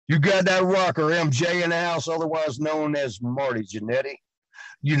You got that rocker, MJ, in the house, otherwise known as Marty Jannetty.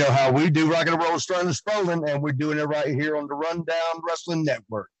 You know how we do rock and roll, starting and strolling, and we're doing it right here on the Rundown Wrestling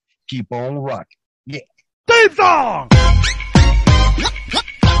Network. Keep on rocking. Yeah. Theme song!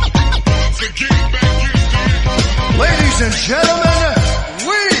 Ladies and gentlemen,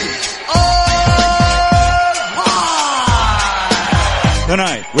 we are live!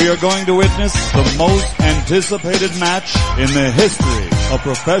 Tonight, we are going to witness the most anticipated match in the history of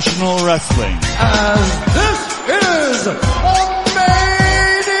professional wrestling. And this is the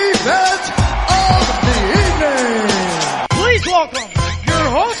main event of the evening! Please welcome your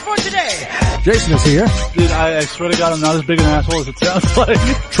host for today. Jason is here. Dude, I swear to God, I'm not as big an asshole as it sounds like.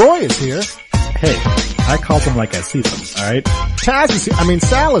 Troy is here. Hey, I call them like I see them, alright? Taz is here.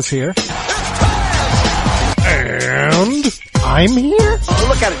 Sal is here. And I'm here? Well,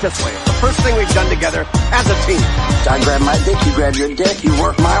 look at it this way. It's the first thing we've done together as a team. I grab my dick, you grab your dick, you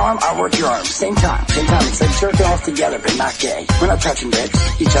work my arm, I work your arm. Same time. It's like jerking off together, but not gay. We're not touching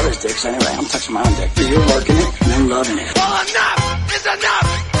dicks. Each other's dicks anyway. I'm touching my own dick. You're working it, and I'm loving it. Well, enough is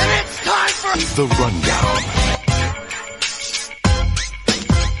enough, and it's time for The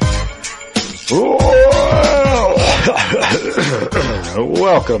Rundown.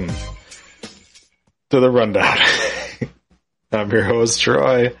 Welcome to the Rundown. I'm your host,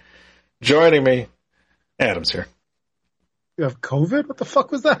 Troy. Joining me, Adam's here. You have COVID? What the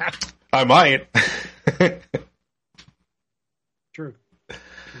fuck was that? I might. True.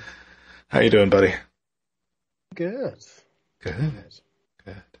 How you doing, buddy? Good. Good.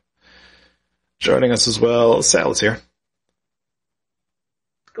 Joining us as well, Sal is here.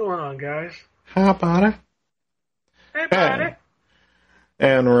 What's going on, guys? How about it? Hey, buddy.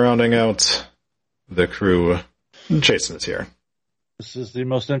 And rounding out the crew, Jason is here. This is the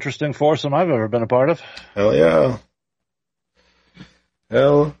most interesting foursome I've ever been a part of. Hell yeah.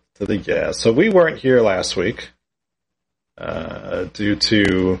 Hell to the yeah. So we weren't here last week due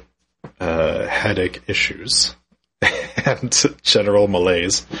to headache issues and general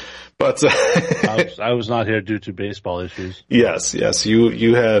malaise. But I was not here due to baseball issues. Yes.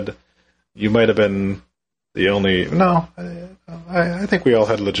 You might have been the only. No, I think we all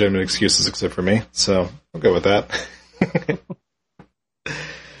had legitimate excuses except for me. So I'll go with that.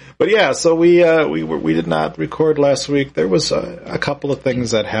 But yeah, so we did not record last week. There was a couple of things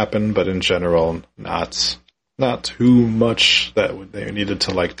that happened, but in general, not too much that they needed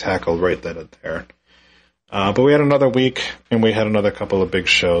to tackle right then and there. But we had another week, and we had another couple of big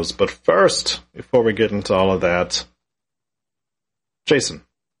shows. But first, before we get into all of that, Jason.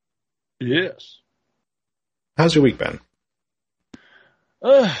 Yes. How's your week been?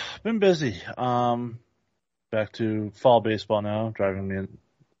 Been busy. Back to fall baseball now, driving me in.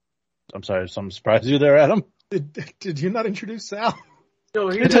 I'm sorry, some surprise you there, Adam? Did you not introduce Sal? No,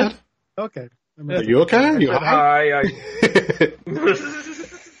 he did. Okay. Are you okay? Are you hi?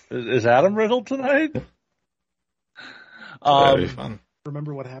 Is Adam riddled tonight? That'd be fun.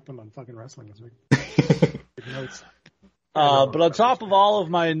 Remember what happened on fucking wrestling this week. Notes. But on top of all of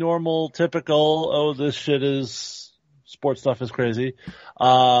my normal, typical, this shit is, sports stuff is crazy,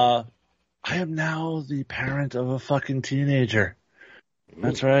 I am now the parent of a fucking teenager.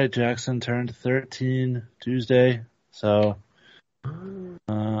 That's right, Jackson turned 13 Tuesday, so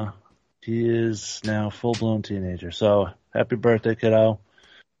he is now full-blown teenager. So, happy birthday, kiddo.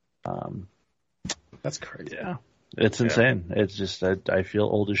 That's crazy. Yeah, it's insane. It's just, I feel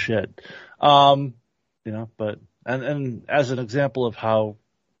old as shit. But, and as an example of how,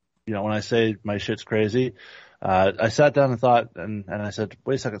 when I say my shit's crazy, I sat down and thought, and I said,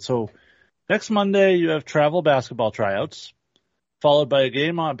 wait a second, so next Monday you have travel basketball tryouts, followed by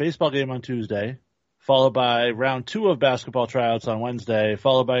a baseball game on Tuesday, followed by round 2 of basketball tryouts on Wednesday,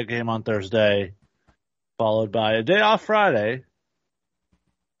 followed by a game on Thursday, followed by a day off Friday,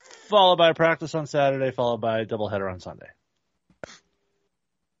 followed by a practice on Saturday, followed by a doubleheader on Sunday.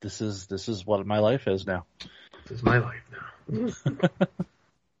 This is what my life is now. This is my life now.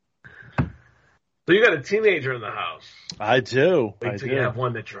 So you got a teenager in the house. I do. Wait till you have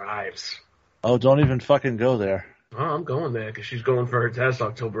one that drives. Oh, don't even fucking go there. Oh, I'm going there because she's going for her test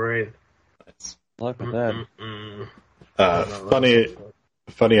October 8th. Luck with that.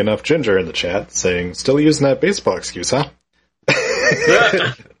 Funny enough, Ginger in the chat saying, still using that baseball excuse, huh?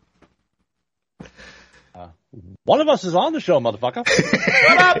 One of us is on the show, motherfucker.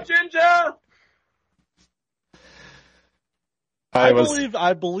 What up, Ginger? I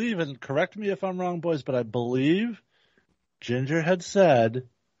believe, and correct me if I'm wrong, boys, but I believe Ginger had said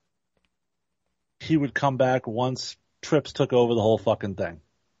he would come back once Trips took over the whole fucking thing.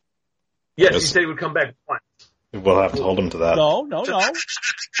 Yes, he said he would come back once. We'll have to hold him to that. No.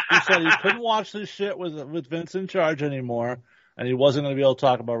 He said he couldn't watch this shit with Vince in charge anymore, and he wasn't going to be able to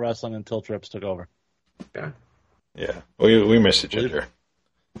talk about wrestling until Trips took over. Yeah. We miss you, Ginger.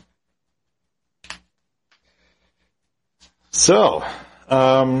 So,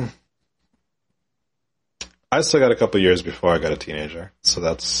 I still got a couple of years before I got a teenager, so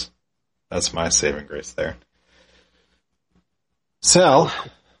that's my saving grace there. Sal.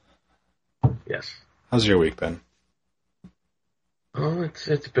 Yes. How's your week been? Oh,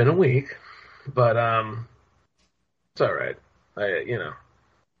 it's been a week, but it's all right.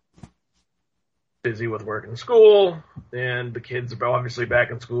 Busy with work and school, and the kids are obviously back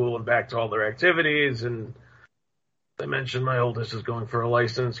in school and back to all their activities. And I mentioned my oldest is going for a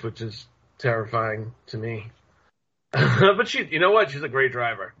license, which is terrifying to me. But you know what? She's a great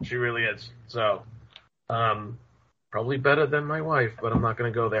driver. She really is. So, probably better than my wife, but I'm not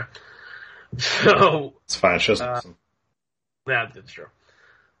going to go there. So it's fine. She doesn't listen. That's true.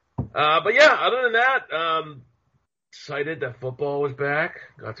 But yeah, other than that, excited that football was back.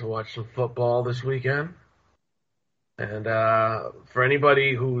 Got to watch some football this weekend. And for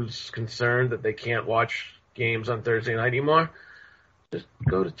anybody who's concerned that they can't watch games on Thursday night anymore, just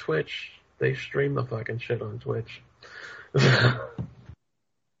go to Twitch. They stream the fucking shit on Twitch. It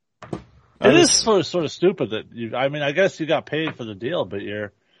is sort of stupid that I guess you got paid for the deal, but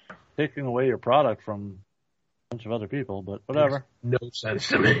you're taking away your product from a bunch of other people, but whatever. Makes no sense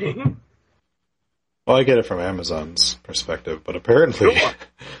to me. Well, I get it from Amazon's perspective, but apparently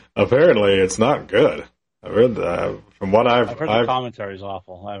it's not good. I read from what I've heard the commentary's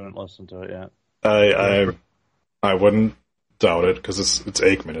awful. I haven't listened to it yet. I wouldn't doubt it because it's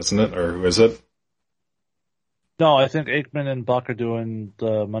Aikman, isn't it? Or who is it? No, I think Aikman and Buck are doing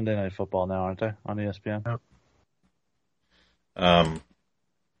the Monday Night Football now, aren't they, on ESPN?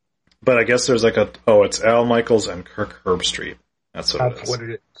 But I guess there's it's Al Michaels and Kirk Herbstreit. That's what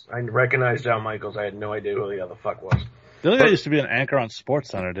it is. I recognized Al Michaels. I had no idea who the other fuck was. The other guy used to be an anchor on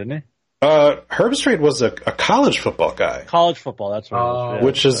SportsCenter, didn't he? Herbstreit was a college football guy. College football, that's what it was. Yeah,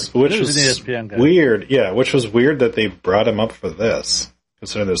 which was an ESPN guy. Weird. Yeah, which was weird that they brought him up for this,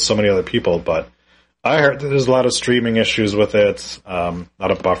 considering there's so many other people. But I heard that there's a lot of streaming issues with it, a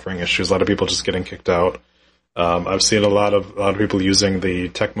lot of buffering issues, a lot of people just getting kicked out. I've seen a lot of people using the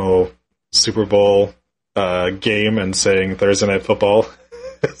Tecmo Super Bowl game and saying Thursday Night Football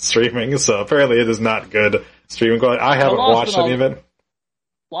streaming. So apparently it is not good streaming quality. I haven't watched any of it.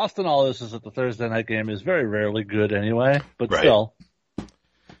 Lost in all this is that the Thursday night game is very rarely good anyway, but still.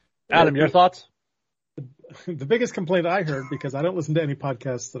 Adam, your thoughts? The biggest complaint I heard, because I don't listen to any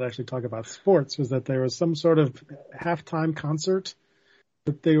podcasts that actually talk about sports, was that there was some sort of halftime concert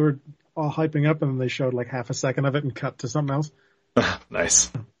that they were all hyping up, and then they showed like half a second of it and cut to something else. Nice.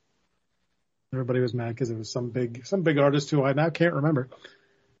 Everybody was mad because it was some big artist who I now can't remember.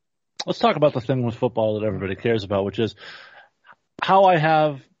 Let's talk about the thing with football that everybody cares about, which is how I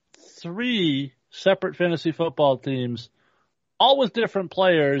have 3 separate fantasy football teams, all with different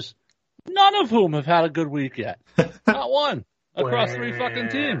players, none of whom have had a good week yet. Not one. Across 3 fucking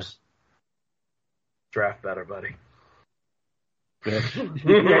teams. Draft better, buddy. That's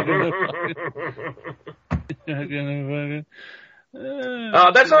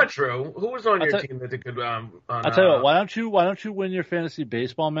not true. Who was on your team that did good? I'll tell you what. Why don't you win your fantasy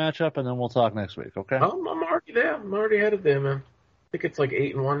baseball matchup and then we'll talk next week, okay? I'm already there. I'm already headed there, man. I think it's like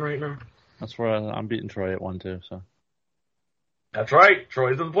 8-1 right now. That's where I'm beating Troy at 1-2. So. That's right.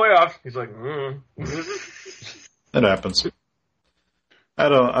 Troy's in the playoffs. He's like, It happens. I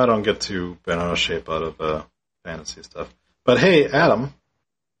don't get too bent out of shape out of fantasy stuff. But hey, Adam.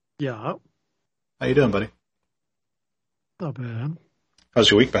 Yeah. How you doing, buddy? Not bad. How's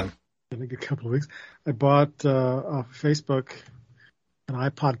your week been? I think a couple of weeks. I bought off Facebook an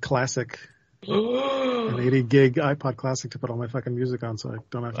iPod Classic, an 80 gig iPod Classic to put all my fucking music on, so I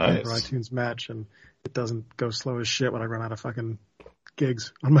don't have to pay for iTunes Match, and it doesn't go slow as shit when I run out of fucking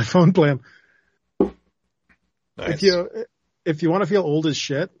gigs on my phone plan. Nice. If you want to feel old as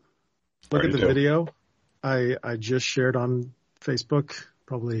shit, look at the video I just shared on Facebook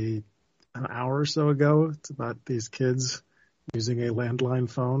probably an hour or so ago. It's about these kids using a landline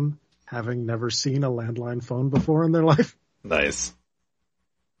phone, having never seen a landline phone before in their life. Nice.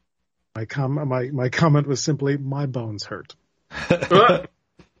 My comment was simply, my bones hurt.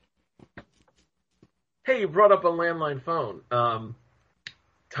 Hey, you brought up a landline phone.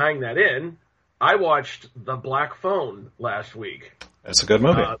 Tying that in, I watched The Black Phone last week. That's a good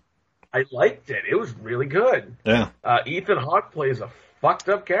movie. I liked it. It was really good. Yeah. Ethan Hawke plays a fucked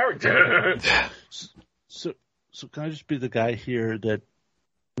up character. So can I just be the guy here that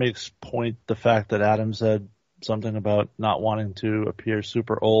makes point the fact that Adam said something about not wanting to appear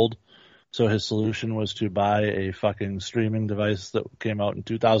super old. So his solution was to buy a fucking streaming device that came out in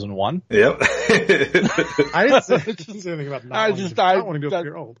 2001. Yep. I didn't say anything about not wanting to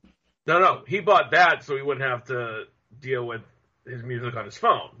appear old. No. He bought that so he wouldn't have to deal with his music on his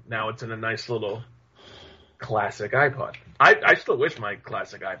phone. Now it's in a nice little classic iPod. I still wish my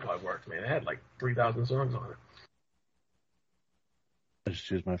classic iPod worked, man. It had like 3,000 songs on it. I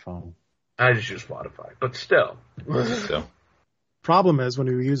just use my phone. I just use Spotify, but still. Problem is when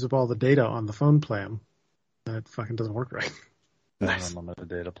you use up all the data on the phone plan, it fucking doesn't work right. Nice. Unlimited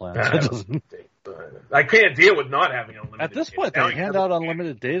data plan. I can't deal with not having unlimited. At this point, they hand out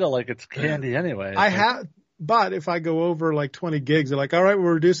unlimited data like it's candy anyway. But if I go over like 20 gigs, they're like, all right,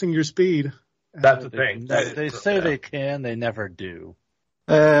 we're reducing your speed. That's the thing. They say they can, they never do.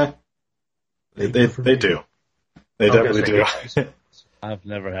 They do. They definitely do. I've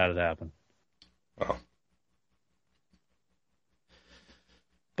never had it happen. Well.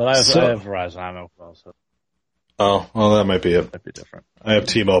 But I have Verizon. I know so. Oh, well, that might be it. Might be different. I have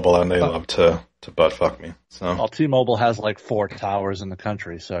T-Mobile, and they love to butt fuck me. So. Well, T-Mobile has like 4 towers in the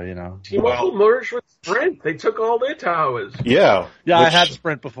country, so you know. T-Mobile merged with Sprint. They took all their towers. Yeah. I had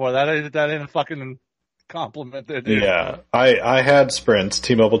Sprint before. That ain't a fucking compliment there, dude. Yeah. I had Sprint.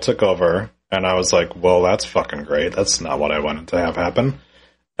 T-Mobile took over, and I was like, well, that's fucking great. That's not what I wanted to have happen.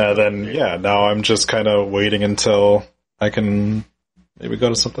 And then, now I'm just kind of waiting until I can maybe go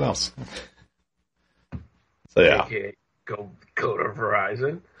to something else. So, yeah. AKA go to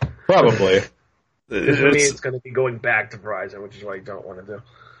Verizon. Probably. It's going to be going back to Verizon, which is what I don't want to do.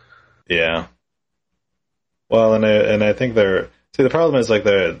 Yeah. Well, and I think the problem is like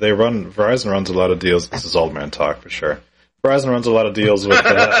Verizon runs a lot of deals. This is old man talk for sure. Verizon runs a lot of deals with.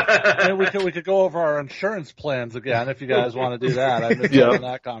 And we could go over our insurance plans again if you guys want to do that. I missed out on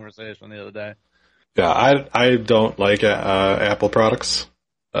that conversation the other day. Yeah, I don't like Apple products.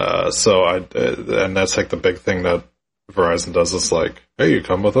 And that's like the big thing that Verizon does is like, hey, you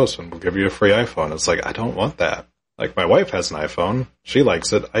come with us and we'll give you a free iPhone. It's like, I don't want that. Like, my wife has an iPhone. She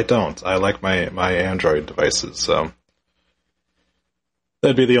likes it. I don't. I like my Android devices, so.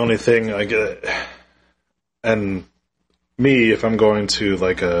 That'd be the only thing I get. And me, if I'm going to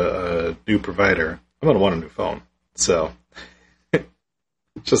like a new provider, I'm going to want a new phone. So.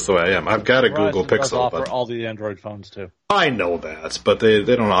 Just the way I am. I've got a Verizon Google Pixel. Offer all the Android phones too. I know that, but they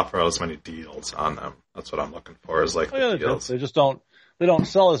don't offer as many deals on them. That's what I'm looking for. Is like the deals. They just don't. They don't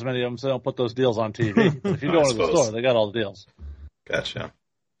sell as many of them, so they don't put those deals on TV. If you go to the store, they got all the deals. Gotcha.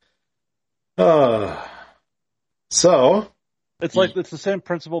 So it's the same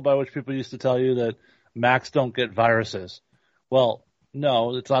principle by which people used to tell you that Macs don't get viruses. Well,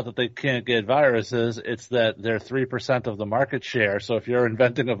 no, it's not that they can't get viruses. It's that they're 3% of the market share. So if you're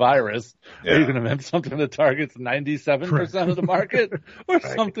inventing a virus, are you going to invent something that targets 97% of the market or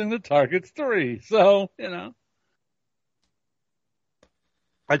something that targets 3%? So, you know.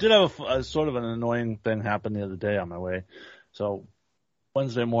 I did have a sort of an annoying thing happen the other day on my way. So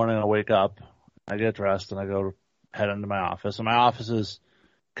Wednesday morning I wake up, I get dressed, and I go head into my office. And my office is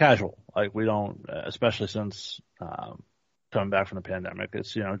casual. Like, we don't, especially since coming back from the pandemic,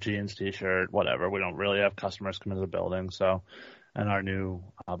 it's, jeans, t-shirt, whatever. We don't really have customers come into the building. So, and our new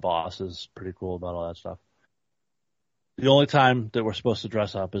boss is pretty cool about all that stuff. The only time that we're supposed to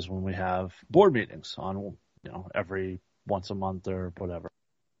dress up is when we have board meetings on, every once a month or whatever.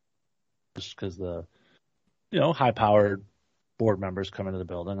 Just because the, high-powered board members come into the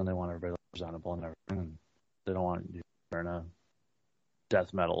building and they want everybody presentable and everything. And they don't want you wearing a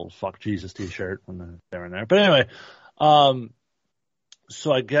death metal fuck Jesus t-shirt when they're in there. But anyway,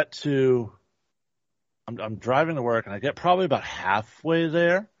 so I get to, I'm driving to work and I get probably about halfway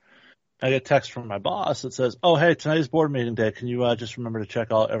there. I get a text from my boss that says, "Oh, hey, tonight's board meeting day. Can you just remember to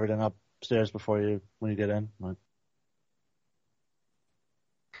check everything upstairs when you get in?" I'm like,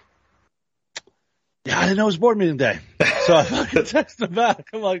 yeah, I didn't know it was board meeting day. So I fucking text him back.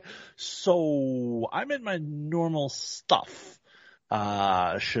 I'm like, so I'm in my normal stuff.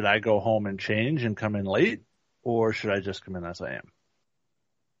 Should I go home and change and come in late? Or should I just come in as I am?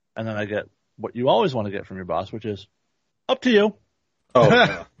 And then I get what you always want to get from your boss, which is, up to you. Oh,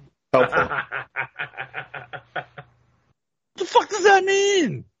 yeah. Helpful. What the fuck does that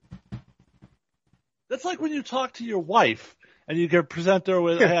mean? That's like when you talk to your wife and you get present her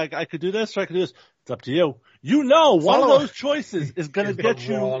with, hey, I could do this or I could do this. It's up to you. One of those choices is going to get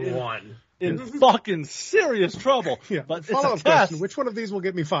you in fucking serious trouble. Yeah, but follow-up it's a test. question. Which one of these will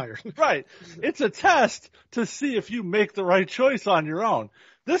get me fired? Right. It's a test to see if you make the right choice on your own.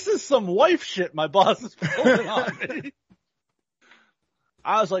 This is some wife shit my boss is pulling on me.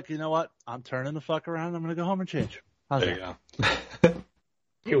 I was like, you know what? I'm turning the fuck around. I'm going to go home and change. How's There that? you go.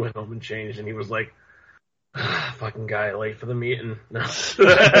 He went home and changed, and he was like, fucking guy late for the meeting. No.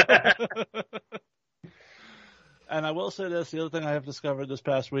 And I will say this, the other thing I have discovered this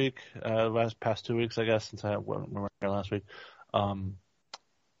past week, past 2 weeks, I guess, since I wasn't here last week,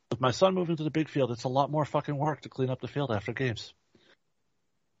 with my son moving to the big field, it's a lot more fucking work to clean up the field after games.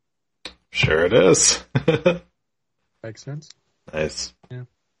 Sure it is. Makes sense. Nice. Yeah.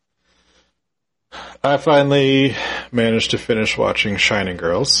 I finally managed to finish watching Shining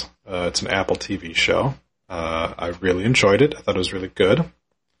Girls. It's an Apple TV show. I really enjoyed it. I thought it was really good.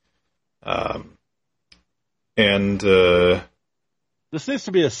 This needs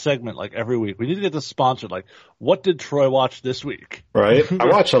to be a segment like every week. We need to get this sponsored. Like, what did Troy watch this week? Right? I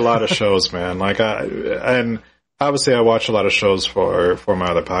watch a lot of shows, man. And obviously I watch a lot of shows for my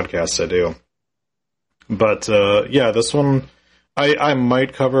other podcasts I do. But, yeah, this one, I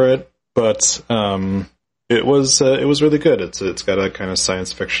might cover it, but, it was really good. It's got a kind of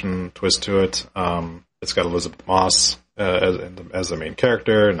science fiction twist to it. It's got Elizabeth Moss, as the main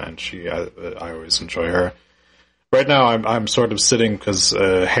character, and I always enjoy her. Right now, I'm sort of sitting because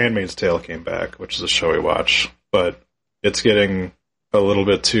Handmaid's Tale came back, which is a show we watch, but it's getting a little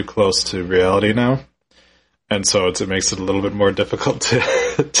bit too close to reality now, and so it makes it a little bit more difficult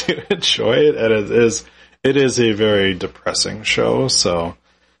to enjoy it. And it is a very depressing show. So,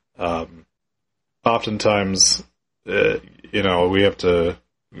 oftentimes, we have to.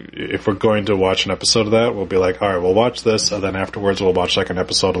 If we're going to watch an episode of that, we'll be like, all right, we'll watch this, and then afterwards we'll watch like an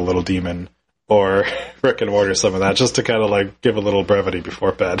episode of Little Demon or Rick and Morty or some of that, just to kind of like give a little brevity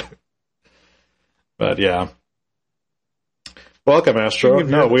before bed. But yeah. Welcome, Astro.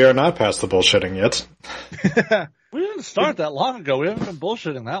 No, we are not past the bullshitting yet. We didn't start that long ago. We haven't been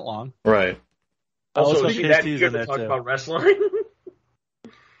bullshitting that long. Right. Also, let's you go get KT's to in there, talk too. about wrestling.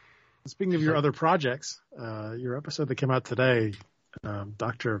 Speaking of your other projects, your episode that came out today,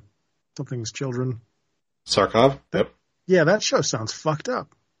 Dr. Something's Children. Sarkov? Yep. Yeah, that show sounds fucked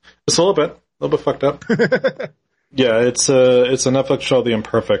up. It's a little bit fucked up. Yeah, it's a Netflix show, The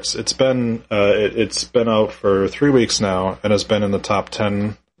Imperfects. It's been out for 3 weeks now, and has been in the top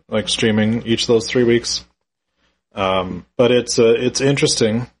 10, like, streaming each of those 3 weeks. But it's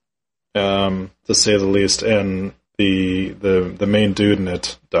interesting, to say the least, and the main dude in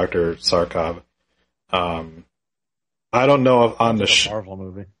it, Dr. Sarkov, I don't know if on the Marvel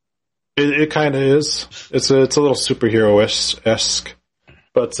movie. It kind of is. It's a little superhero-esque,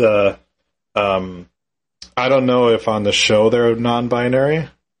 but I don't know if on the show they're non-binary.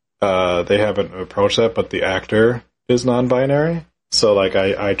 They haven't approached that, but the actor is non-binary. So like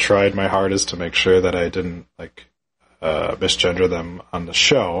I tried my hardest to make sure that I didn't like misgender them on the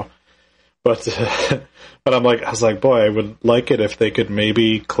show. But but I was like, boy, I would like it if they could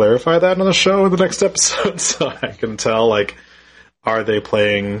maybe clarify that on the show in the next episode, so I can tell, like, are they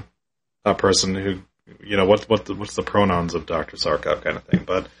playing a person who, what's the pronouns of Dr. Sarkov kind of thing.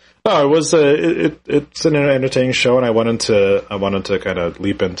 But no, it was it's an entertaining show, and I wanted to kind of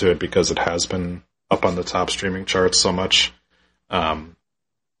leap into it because it has been up on the top streaming charts so much.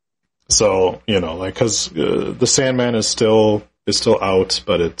 So because The Sandman is still out,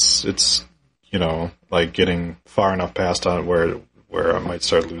 but it's like getting far enough past on it where I might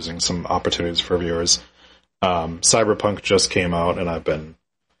start losing some opportunities for viewers. Cyberpunk just came out, and I've been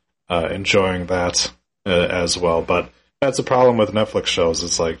enjoying that as well. But that's a problem with Netflix shows.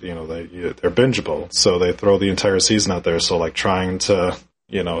 It's like they're bingeable, so they throw the entire season out there. So like trying to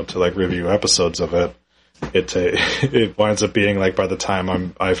to like review episodes of it, it winds up being like by the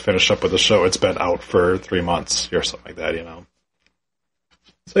time I finish up with the show, it's been out for 3 months or something like that.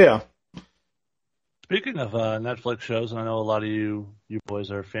 So yeah. Speaking of Netflix shows, and I know a lot of you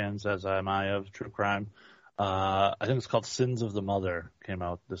boys are fans, as am I, of true crime. I think it's called Sins of the Mother. Came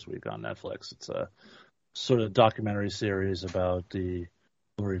out this week on Netflix. It's a sort of documentary series about the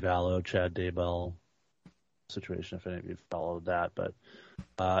Lori Vallow, Chad Daybell situation, if any of you followed that. But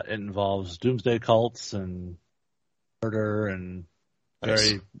it involves doomsday cults and murder and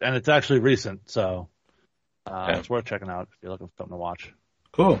and it's actually recent, so it's worth checking out if you're looking for something to watch.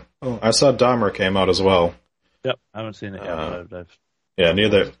 Cool. I saw Dahmer came out as well. Yep, I haven't seen it yet. But yeah,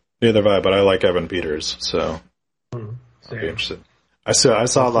 neither have I. But I like Evan Peters, so I'll be interested. I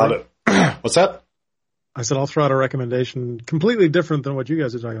saw a lot of. What's that? I said I'll throw out a recommendation completely different than what you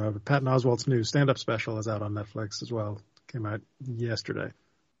guys are talking about. But Patton Oswalt's new stand-up special is out on Netflix as well. Came out yesterday.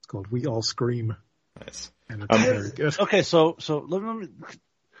 It's called We All Scream. Nice. And it's very good. Okay, so let me.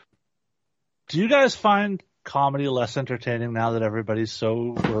 Do you guys find comedy less entertaining now that everybody's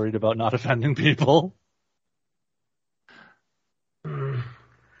so worried about not offending people?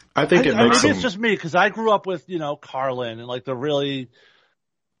 I think it makes maybe it's just me because I grew up with Carlin and like the really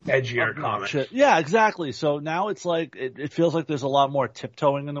edgier comics. Yeah, exactly. So now it's like it feels like there's a lot more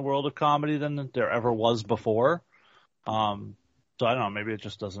tiptoeing in the world of comedy than there ever was before. So I don't know. Maybe it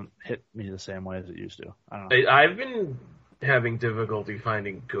just doesn't hit me the same way as it used to. I don't know. I've been having difficulty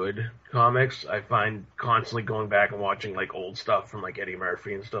finding good comics. I find constantly going back and watching like old stuff from like Eddie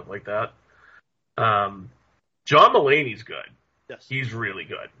Murphy and stuff like that. John Mulaney's good. Yes, he's really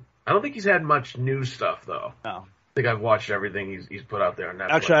good. I don't think he's had much new stuff though. No. I think I've watched everything he's put out there on Netflix.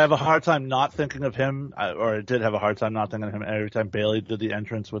 Actually, I have a hard time not thinking of him, or I did have a hard time not thinking of him every time Bailey did the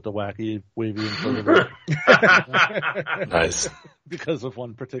entrance with the wacky, wavy inflatable. Nice. Because of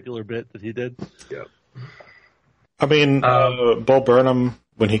one particular bit that he did. Yep. I mean, Bo Burnham,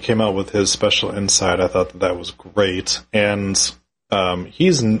 when he came out with his special Inside, I thought that was great. And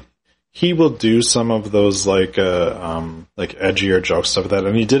he will do some of those like edgier joke stuff like that,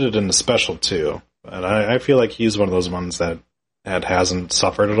 and he did it in the special too. And I feel like he's one of those ones that hasn't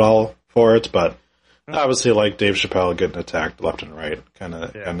suffered at all for it, but obviously like Dave Chappelle getting attacked left and right kind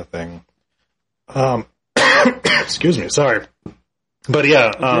of thing. Excuse me, sorry. But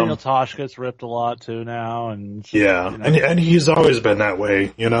yeah, Daniel Tosh gets ripped a lot too now, and and he's always been that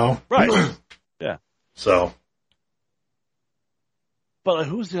way, right? Yeah. So, but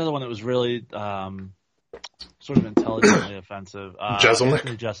who's the other one that was really sort of intelligently offensive?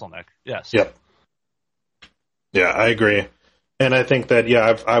 Jeselnik. Yes. Yep. Yeah, I agree, and I think that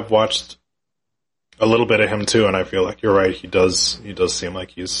I've watched a little bit of him too, and I feel like you're right. He does seem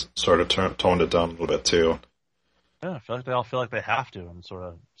like he's sort of toned it down a little bit too. Yeah, I feel like they all feel like they have to, and sort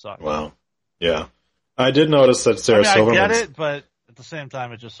of sucks. Well, yeah, I did notice that Sarah Silverman. I get it, but at the same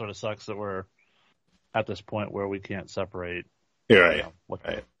time, it just sort of sucks that we're at this point where we can't separate. You're right.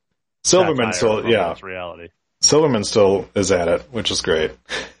 Right. Silverman still, reality. Silverman still is at it, which is great.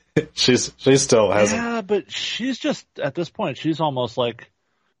 she still has. Yeah, but she's just at this point. She's almost like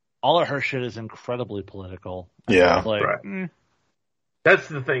all of her shit is incredibly political. Yeah, right. That's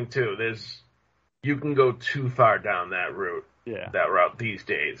the thing too. You can go too far down that route. Yeah, that route these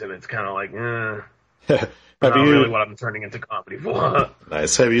days, and it's kind of like, not really what I'm turning into comedy for.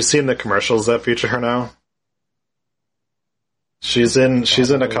 Nice. Have you seen the commercials that feature her now? She's in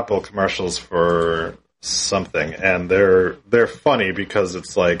a couple of commercials for something, and they're funny because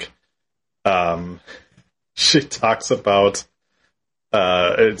it's like, she talks about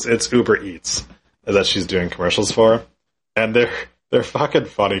it's Uber Eats that she's doing commercials for, and they're fucking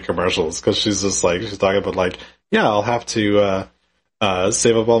funny commercials because she's just like she's talking about like I'll have to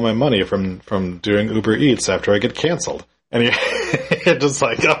save up all my money from doing Uber Eats after I get canceled, and you're just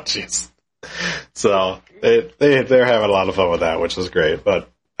like, oh jeez. So they're having a lot of fun with that, which is great. But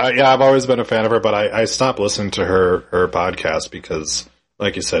I've always been a fan of her, but I stopped listening to her podcast because,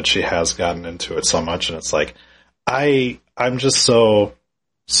 like you said, she has gotten into it so much, and it's like I'm just so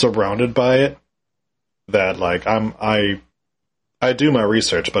surrounded by it that like I do my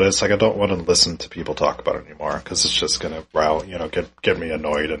research, but it's like I don't want to listen to people talk about it anymore because it's just gonna get me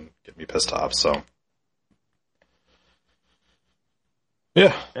annoyed and get me pissed off. So.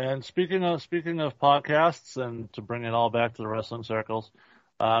 Yeah. And speaking of podcasts, and to bring it all back to the wrestling circles,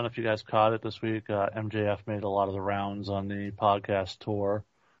 I don't know if you guys caught it this week. MJF made a lot of the rounds on the podcast tour.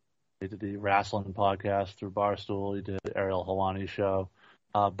 He did the wrestling podcast through Barstool. He did Ariel Helwani's show.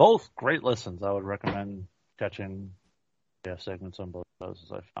 Both great listens. I would recommend catching segments on both of those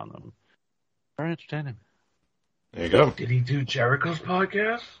as I found them very entertaining. There you go. Did he do Jericho's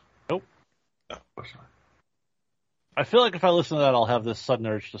podcast? Nope. No. I feel like if I listen to that, I'll have this sudden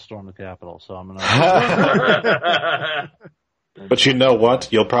urge to storm the Capitol. So I'm gonna. But you know what?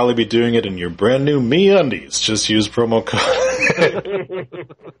 You'll probably be doing it in your brand new MeUndies. Just use promo code.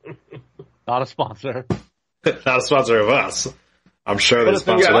 Not a sponsor. Not a sponsor of us. I'm sure they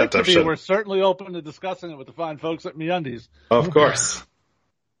sponsor that type of shit. We're certainly open to discussing it with the fine folks at MeUndies. Of course.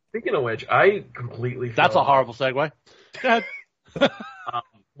 Speaking of which, I completely. That's a horrible segue. Go ahead.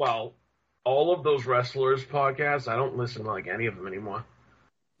 Well. All of those wrestlers' podcasts, I don't listen to like any of them anymore.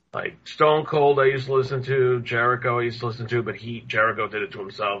 Like Stone Cold, I used to listen to. Jericho, I used to listen to, but Jericho did it to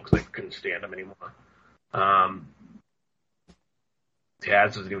himself because I couldn't stand him anymore. Taz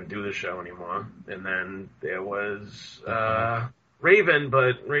doesn't even do the show anymore. And then there was Raven,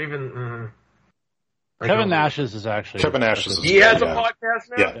 but Raven. Kevin Nash's is actually. Kevin Nash's. He has a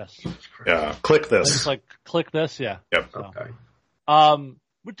podcast now. Yeah. Yes. Yeah. Click this. It's like click this. Yeah. Yep. So. Okay.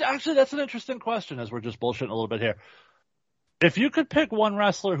 Which actually, that's an interesting question as we're just bullshitting a little bit here. If you could pick one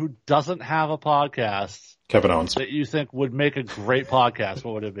wrestler who doesn't have a podcast, Kevin Owens, that you think would make a great podcast,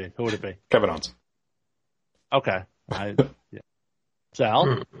 what would it be? Who would it be? Kevin Owens. Okay. Yeah.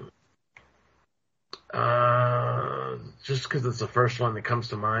 Sal? Just because it's the first one that comes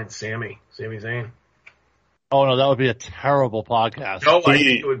to mind, Sami Zayn. Oh, no, that would be a terrible podcast. No, I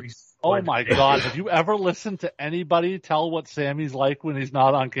think it would be. Oh, my God. Have you ever listened to anybody tell what Sammy's like when he's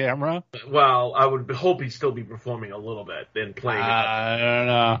not on camera? Well, I would hope he'd still be performing a little bit and playing. I don't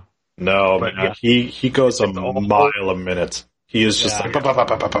know. No, But man, he goes a mile a minute. He is just like,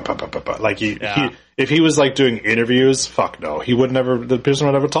 like if he was like doing interviews, fuck no, the person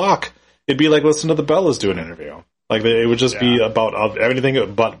would never talk. It'd be like listening to the Bellas do an interview. Like it would just be about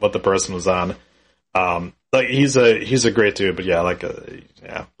everything but what the person was on. Like he's a great dude, but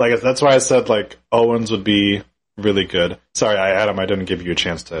like that's why I said like Owens would be really good. Sorry, Adam, I didn't give you a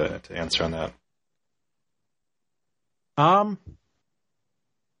chance to answer on that.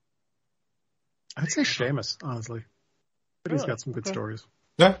 I'd say Sheamus, honestly. But he's got some good stories.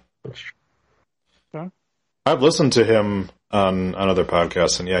 Yeah. Okay. I've listened to him on other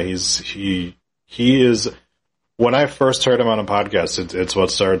podcasts, and he is. When I first heard him on a podcast, it's what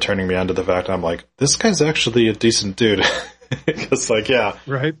started turning me on to the fact I'm like, this guy's actually a decent dude. Because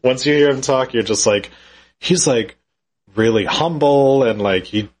right. Once you hear him talk, you're just like, he's like really humble, and like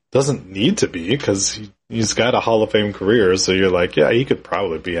he doesn't need to be because he's got a Hall of Fame career. So you're like, yeah, he could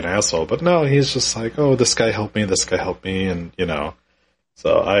probably be an asshole, but no, he's just like, oh, this guy helped me, and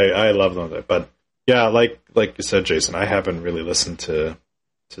So I love them, but yeah, like you said, Jason, I haven't really listened to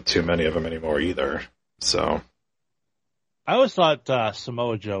too many of them anymore either. So I always thought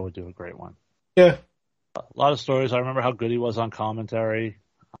Samoa Joe would do a great one. Yeah, a lot of stories. I remember how good he was on commentary.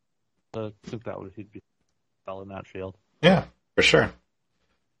 I think he'd be well in that field. Yeah, for sure.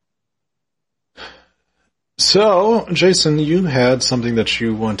 So, Jason, you had something that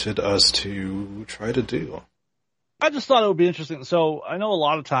you wanted us to try to do. I just thought it would be interesting. So I know a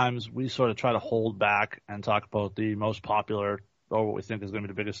lot of times we sort of try to hold back and talk about the most popular or what we think is going to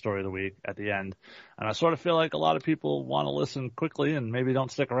be the biggest story of the week at the end. And I sort of feel like a lot of people want to listen quickly and maybe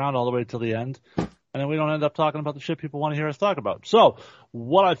don't stick around all the way till the end. And then we don't end up talking about the shit people want to hear us talk about. So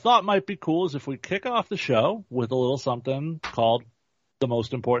what I thought might be cool is if we kick off the show with a little something called the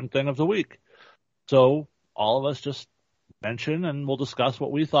most important thing of the week. So all of us just mention and we'll discuss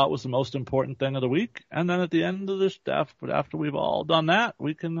what we thought was the most important thing of the week. And then at the end of this, after we've all done that,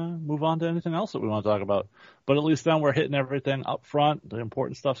 we can move on to anything else that we want to talk about. But at least then we're hitting everything up front. The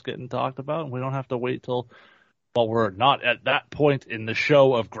important stuff's getting talked about, and we don't have to wait till, well, we're not at that point in the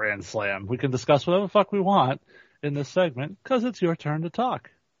show of Grand Slam. We can discuss whatever the fuck we want in this segment because it's your turn to talk.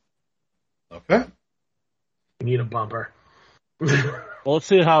 Okay. We need a bumper. Well, let's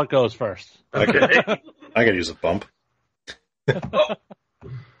see how it goes first. Okay. I could use a bump. Who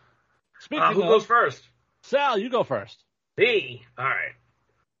goes first? Sal, you go first. Me? All right.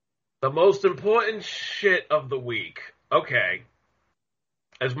 The most important shit of the week. Okay.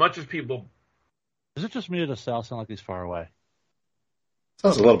 As much as people... Is it just me or does Sal sound like he's far away?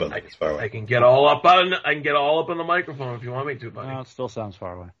 Sounds a little bit like he's far away. I can get all up on the microphone if you want me to, buddy. No, it still sounds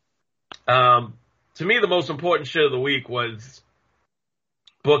far away. To me, the most important shit of the week was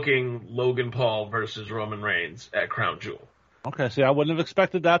booking Logan Paul versus Roman Reigns at Crown Jewel. Okay, see, I wouldn't have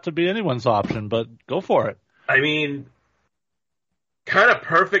expected that to be anyone's option, but go for it. I mean, kind of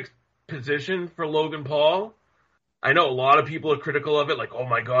perfect position for Logan Paul. I know a lot of people are critical of it, like, oh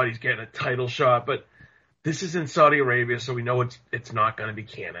my God, he's getting a title shot, but this is in Saudi Arabia, so we know it's not going to be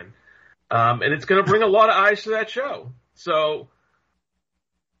canon. And it's going to bring a lot of eyes to that show. So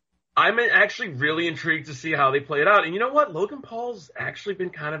I'm actually really intrigued to see how they play it out. And you know what? Logan Paul's actually been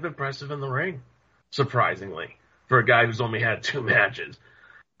kind of impressive in the ring, surprisingly, for a guy who's only had 2 matches.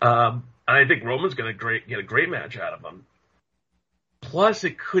 And I think Roman's going to get a great match out of him. Plus,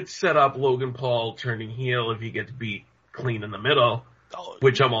 it could set up Logan Paul turning heel if he gets beat clean in the middle,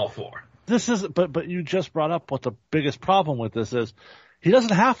 which I'm all for. This is, but you just brought up what the biggest problem with this is. He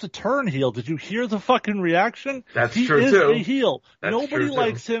doesn't have to turn heel. Did you hear the fucking reaction? That's he true, is too. A heel. That's Nobody true,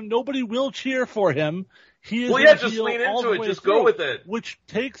 likes him. Nobody will cheer for him. He is just heel lean all into the it. way Just through, go with it. Which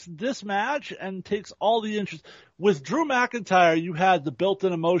takes this match and takes all the interest. With Drew McIntyre, you had the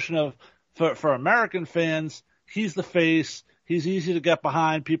built-in emotion of, for American fans, he's the face. He's easy to get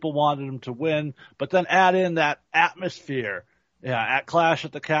behind. People wanted him to win. But then add in that atmosphere. Yeah, at Clash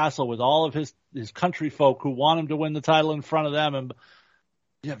at the Castle with all of his country folk who want him to win the title in front of them. And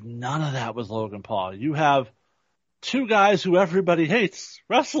you have none of that with Logan Paul. You have 2 guys who everybody hates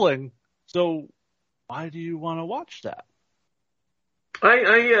wrestling. So why do you want to watch that?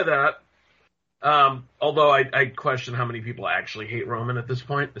 I hear that. Although I question how many people actually hate Roman at this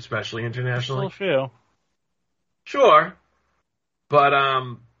point, especially internationally. Still a few. Sure. But I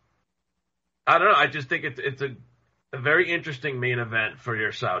don't know. I just think it's a a very interesting main event for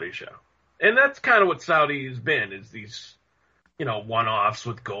your Saudi show. And that's kind of what Saudi's been, is these, one-offs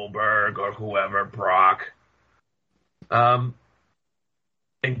with Goldberg or whoever, Brock. And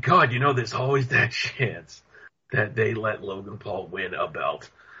God, there's always that chance that they let Logan Paul win a belt.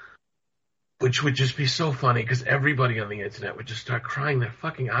 Which would just be so funny, because everybody on the internet would just start crying their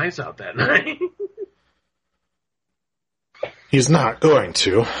fucking eyes out that night. He's not going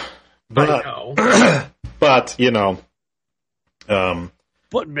to. But, I know. But,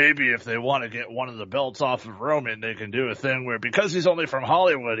 But maybe if they want to get one of the belts off of Roman, they can do a thing where, because he's only from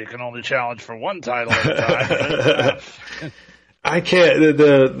Hollywood, he can only challenge for one title at a time. I can't.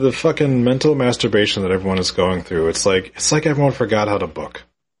 The fucking mental masturbation that everyone is going through. It's like everyone forgot how to book.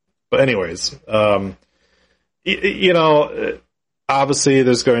 But anyways, obviously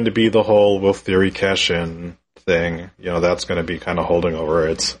there's going to be the whole will Theory cash in thing. That's going to be kind of holding over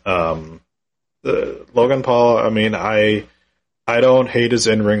it. Logan Paul. I mean, I don't hate his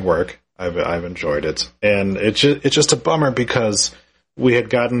in-ring work. I've enjoyed it, and it's just a bummer because we had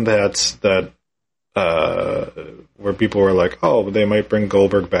gotten that where people were like, oh, they might bring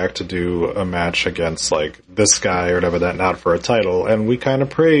Goldberg back to do a match against like this guy or whatever, that not for a title, and we kind of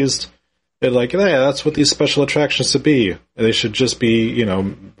praised it like, yeah, that's what these special attractions should be. They should just be,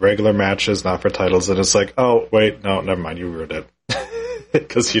 regular matches, not for titles. And it's like, oh wait, no, never mind, you ruined it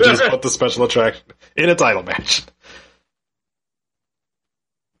because you just put the special attraction in a title match.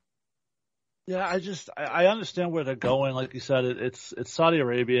 Yeah, I understand where they're going. Like you said, it's Saudi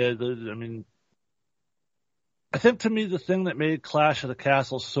Arabia. I think to me the thing that made Clash of the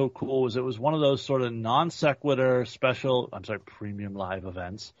Castle so cool was it was one of those sort of non sequitur premium live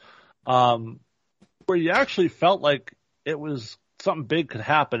events, where you actually felt like it was something big could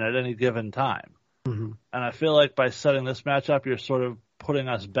happen at any given time. Mm-hmm. And I feel like by setting this match up, you're sort of putting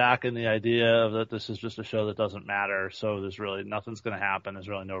us back in the idea of that this is just a show that doesn't matter. So there's really nothing's going to happen. There's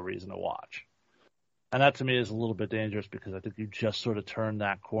really no reason to watch. And that to me is a little bit dangerous because I think you just sort of turn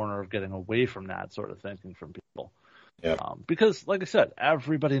that corner of getting away from that sort of thinking from people. Yeah. Because, like I said,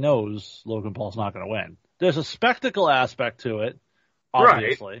 everybody knows Logan Paul's not going to win. There's a spectacle aspect to it,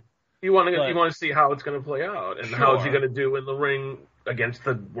 obviously. Right. You want to see how it's going to play out and how is he going to do in the ring against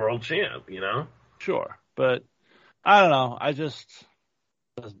the world champ, Sure. But I don't know. It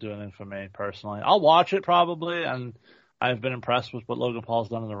doesn't do anything for me personally. I'll watch it probably, and I've been impressed with what Logan Paul's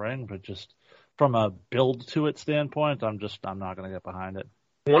done in the ring, but just from a build to it standpoint, I'm not going to get behind it.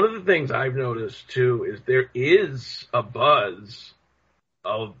 One of the things I've noticed too is there is a buzz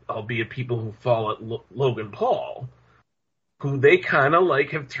of, albeit people who follow Logan Paul, who they kind of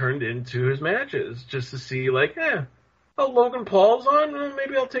like have turned into his matches just to see like, Logan Paul's on,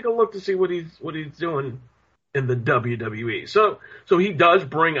 maybe I'll take a look to see what he's doing in the WWE. So he does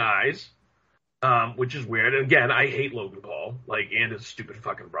bring eyes, which is weird. And again, I hate Logan Paul, and his stupid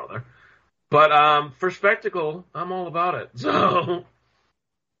fucking brother. But for spectacle, I'm all about it. So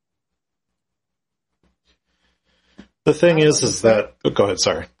the thing is that go ahead.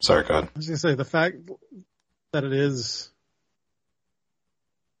 Sorry, go ahead. I was going to say the fact that it is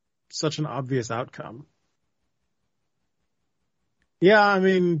such an obvious outcome. Yeah, I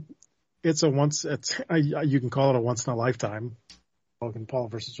mean, you can call it a once in a lifetime, Logan Paul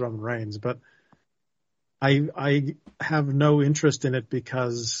versus Roman Reigns, but I have no interest in it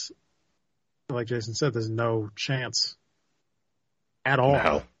because, like Jason said, there's no chance at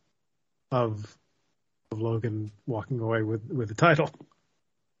all of Logan walking away with the title.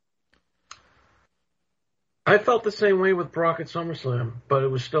 I felt the same way with Brock at SummerSlam, but it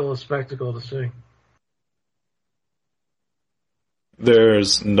was still a spectacle to see.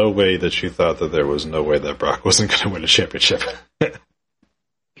 There's no way that you thought that there was no way that Brock wasn't going to win a championship.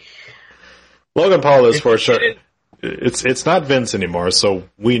 Logan Paul is for sure. It's not Vince anymore, so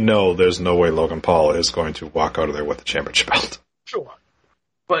we know there's no way Logan Paul is going to walk out of there with the championship belt. Sure.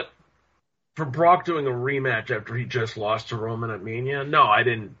 But for Brock doing a rematch after he just lost to Roman at Mania, no, I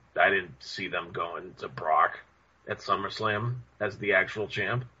didn't see them going to Brock at SummerSlam as the actual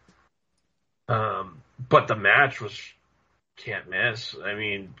champ. But the match was can't miss. I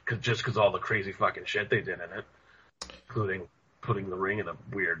mean, because all the crazy fucking shit they did in it, including putting the ring in a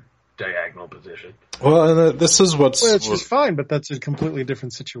weird diagonal position. Well, and this is which is fine, but that's a completely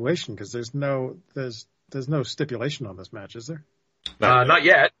different situation because there's no stipulation on this match, is there? Not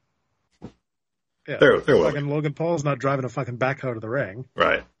yet. Yeah, there will. Fucking Logan Paul's not driving a fucking backhoe to the ring.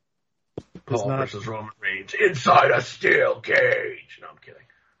 Right. Paul versus Roman Reigns inside a steel cage. No, I'm kidding.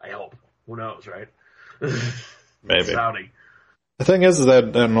 I hope. Who knows, right? Maybe. Saudi. The thing is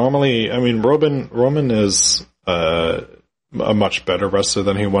that normally, I mean, Roman is a much better wrestler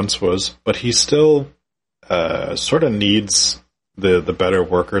than he once was, but he still sort of needs the better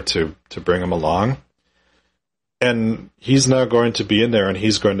worker to bring him along. And he's now going to be in there, and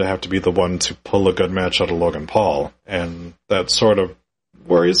he's going to have to be the one to pull a good match out of Logan Paul. And that sort of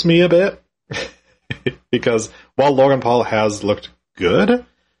worries me a bit. Because while Logan Paul has looked good,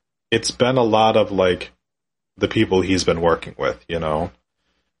 it's been a lot of, like, the people he's been working with, you know?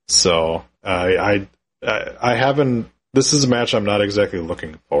 So, I haven't... This is a match I'm not exactly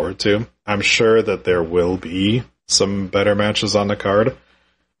looking forward to. I'm sure that there will be some better matches on the card.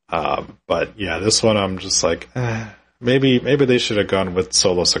 But yeah, this one I'm just like, maybe they should have gone with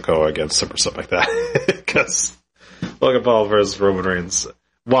Solo Sikoa against him or something like that. Because Logan Paul versus Roman Reigns,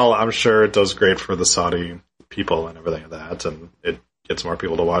 while I'm sure it does great for the Saudi people and everything like that, and it gets more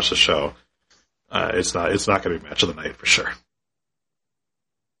people to watch the show, it's not going to be match of the night for sure.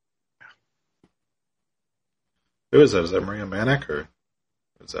 Who is that? Is that Maria Manick or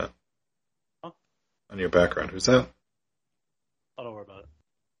who's that? Huh? On your background, who's that? I don't worry about it.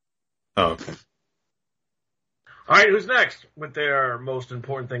 Oh, okay. All right, who's next with their most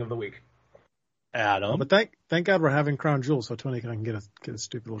important thing of the week? Adam. But thank God we're having Crown Jewel, so Tony can get a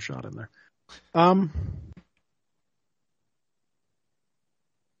stupid little shot in there. Yeah,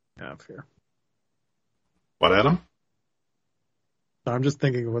 fair. What, Adam? I'm just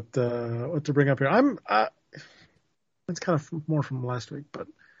thinking of what to bring up here. It's kind of more from last week, but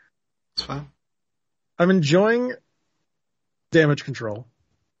It's fine. I'm enjoying Damage Control.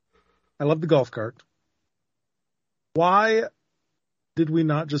 I love the golf cart. Why did we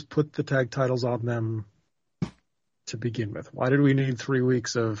not just put the tag titles on them to begin with? Why did we need 3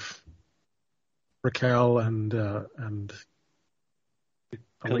 weeks of Raquel and Aaliyah?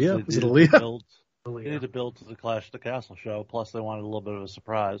 Was it Aaliyah? They needed to build to the Clash of the Castle show. Plus, they wanted a little bit of a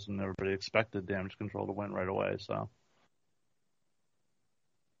surprise, and everybody expected Damage Control to win right away. So,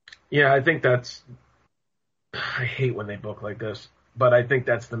 yeah, I think that's. I hate when they book like this, but I think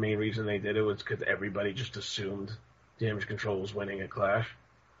that's the main reason they did it was because everybody just assumed Damage Control was winning at Clash,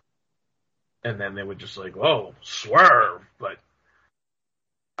 and then they would just like, "Whoa, swerve!" But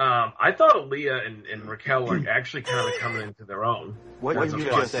I thought Aaliyah and Raquel were actually kind of coming into their own. What you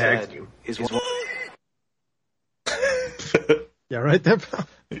just said is Yeah, right there.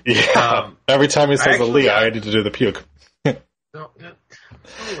 Yeah. Every time he says Aaliyah, I need to do the puke. Don't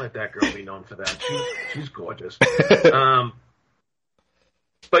let that girl be known for that. She's gorgeous.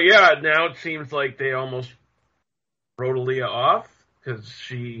 But yeah, now it seems like they almost wrote Aaliyah off because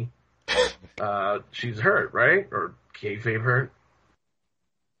she's hurt, right? Or kayfabe hurt.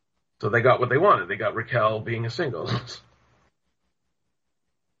 So they got what they wanted. They got Raquel being a singles.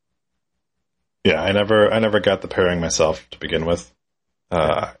 Yeah, I never got the pairing myself to begin with.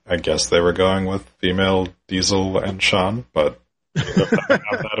 I guess they were going with female Diesel and Sean, but they don't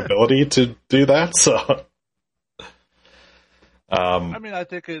have that ability to do that. So, I mean,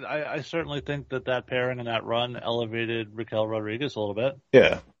 I certainly think that pairing and that run elevated Raquel Rodriguez a little bit.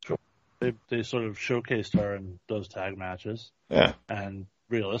 Yeah, they sort of showcased her in those tag matches. Yeah, and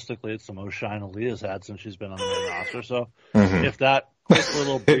realistically, it's the most shine Aaliyah's had since she's been on the main roster. So, if that quick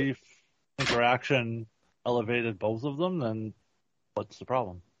little brief interaction elevated both of them, then what's the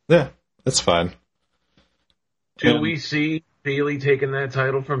problem? Yeah, that's fine. Do we see Bayley taking that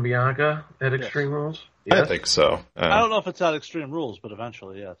title from Bianca at Extreme Rules? Yes? I think so. I don't know if it's at Extreme Rules, but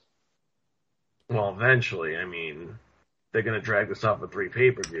eventually, yes. Well, eventually. I mean, they're going to drag this out with 3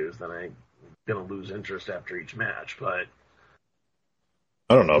 pay-per-views, then I'm going to lose interest after each match, but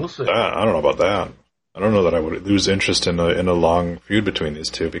I don't know. I don't know about that. I don't know that I would lose interest in a long feud between these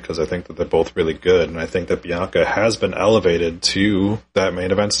two because I think that they're both really good, and I think that Bianca has been elevated to that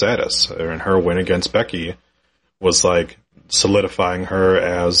main event status. And her win against Becky was like solidifying her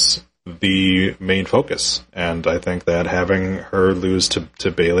as the main focus. And I think that having her lose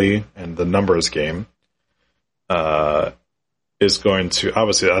to Bayley and the numbers game is going to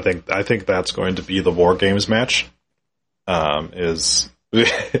obviously. I think that's going to be the War Games match.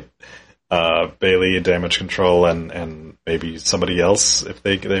 Bayley, Damage Control, and maybe somebody else if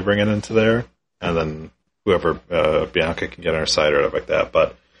they bring it into there, and then whoever Bianca can get on her side or whatever like that.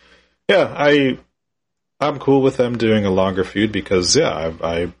 But yeah, I'm cool with them doing a longer feud because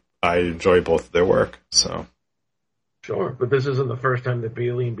I enjoy both of their work. So sure, but this isn't the first time that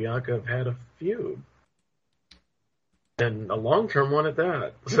Bayley and Bianca have had a feud, and a long-term one at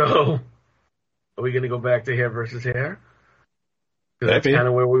that. So are we going to go back to hair versus hair? That's kind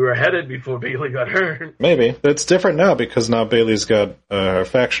of where we were headed before Bayley got hurt. Maybe. It's different now because now Bayley's got a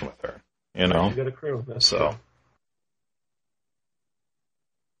faction with her, you know? She's got a crew. That's so.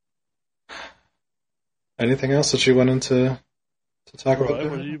 True. Anything else that you wanted to talk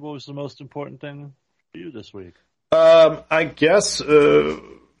about? What was the most important thing you this week? I guess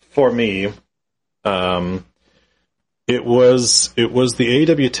for me, it was the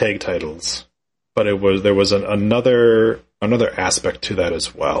AEW tag titles, but there was another aspect to that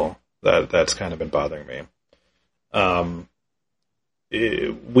as well that's kind of been bothering me.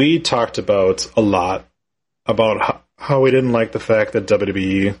 We talked about a lot about how we didn't like the fact that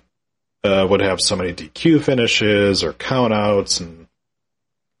WWE would have so many DQ finishes or countouts and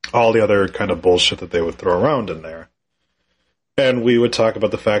all the other kind of bullshit that they would throw around in there. And we would talk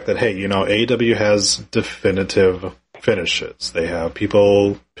about the fact that, hey, AEW has definitive finishes. They have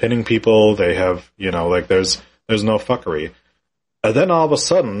people pinning people. They have, there's no fuckery. And then all of a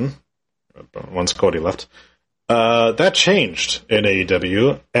sudden, once Cody left, that changed in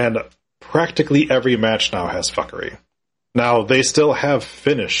AEW, and practically every match now has fuckery. Now, they still have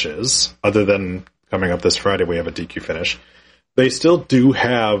finishes, other than coming up this Friday, we have a DQ finish. They still do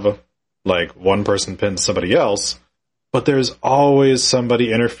have, one person pins somebody else, but there's always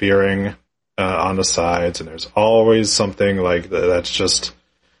somebody interfering on the sides, and there's always something that's just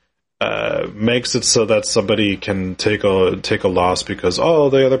makes it so that somebody can take a loss because,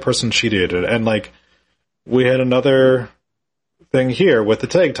 the other person cheated. And we had another thing here with the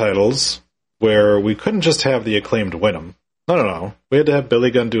tag titles where we couldn't just have the Acclaimed win them. No. We had to have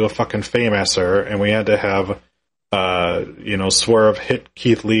Billy Gunn do a fucking Fameasser, and we had to have Swerve hit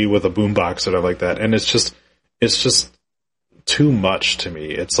Keith Lee with a boombox or like that. And it's just too much to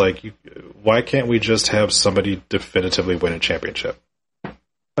me. It's why can't we just have somebody definitively win a championship?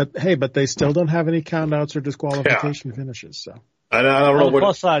 But they still don't have any countouts or disqualification finishes. So I don't know. On the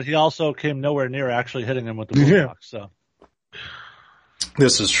plus side, he also came nowhere near actually hitting him with the boombox. So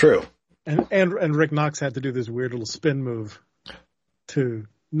this is true. And Rick Knox had to do this weird little spin move to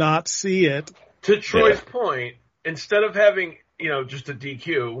not see it. To Troy's point, instead of having, just a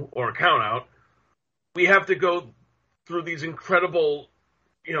DQ or a countout, we have to go through these incredible,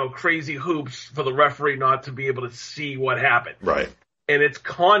 crazy hoops for the referee not to be able to see what happened. Right. And it's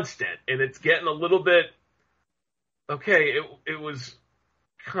constant, and it's getting a little bit, okay, it was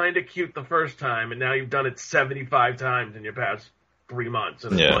kind of cute the first time, and now you've done it 75 times in your past 3 months.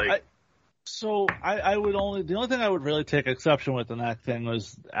 And it's the only thing I would really take exception with in that thing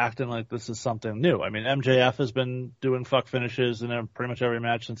was acting like this is something new. I mean, MJF has been doing fuck finishes in pretty much every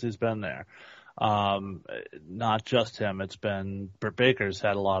match since he's been there. Not just him. It's been Britt Baker's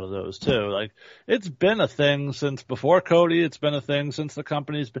had a lot of those too. It's been a thing since before Cody. It's been a thing since the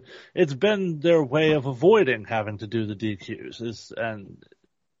company's been. It's been their way of avoiding having to do the DQs and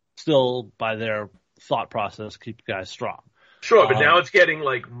still by their thought process keep guys strong. Sure, but now it's getting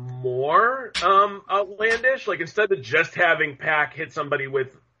more outlandish. Instead of just having Pac hit somebody with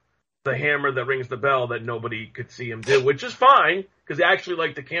the hammer that rings the bell that nobody could see him do, which is fine because I actually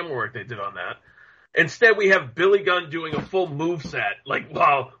like the camera work they did on that. Instead, we have Billy Gunn doing a full moveset,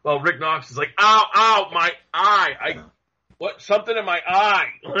 while Rick Knox is ow, my eye, something in my eye.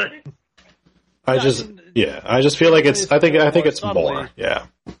 I just feel like it's. I think it's more. Yeah.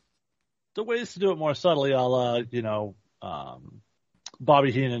 The ways to do it more subtly,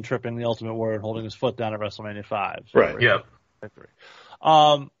 Bobby Heenan tripping the Ultimate Warrior and holding his foot down at WrestleMania 5. Right. Yep.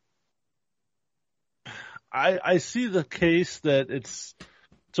 I see the case that it's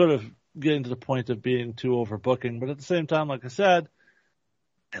sort of getting to the point of being too overbooking, but at the same time, like I said,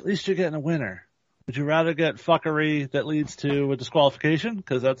 at least you're getting a winner. Would you rather get fuckery that leads to a disqualification?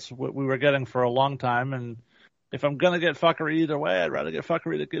 Because that's what we were getting for a long time, and if I'm going to get fuckery either way, I'd rather get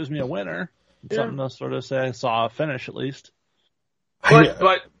fuckery that gives me a winner. Something to sort of say I saw a finish at least. But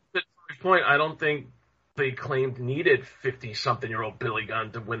to Troy's point, I don't think they claimed needed 50-something-year-old Billy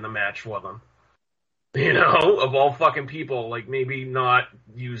Gunn to win the match for them. Of all fucking people, maybe not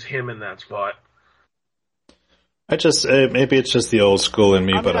use him in that spot. Maybe it's just the old school in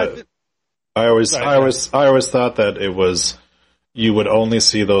me, I always thought that it was, you would only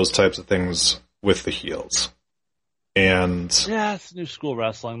see those types of things with the heels. And it's new school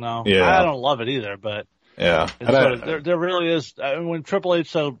wrestling now. Yeah. I don't love it either, but there really is. I mean, when Triple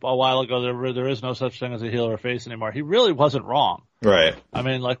H said a while ago there is no such thing as a heel or a face anymore, he really wasn't wrong. Right. I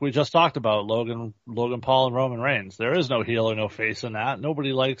mean, like we just talked about Logan Paul and Roman Reigns. There is no heel or no face in that.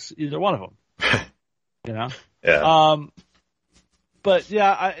 Nobody likes either one of them. Yeah. But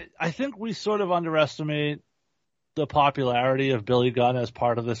yeah, I think we sort of underestimate the popularity of Billy Gunn as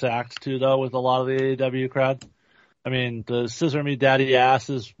part of this act too, though, with a lot of the AEW crowd. I mean, the Scissor Me Daddy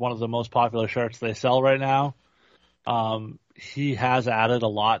Ass is one of the most popular shirts they sell right now. He has added a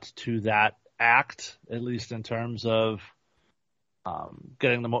lot to that act, at least in terms of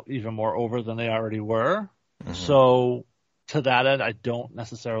getting them even more over than they already were. Mm-hmm. So to that end, I don't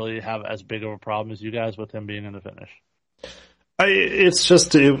necessarily have as big of a problem as you guys with him being in the finish. It's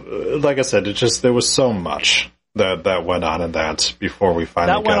just, like I said, there was so much that went on in that before we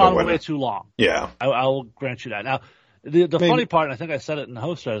finally got a winner. That went on way too long. Yeah. I will grant you that. Now, the funny part, and I think I said it in the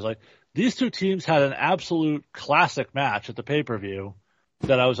host show, is like, these two teams had an absolute classic match at the pay-per-view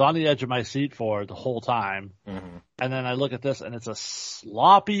that I was on the edge of my seat for the whole time. Mm-hmm. And then I look at this, and it's a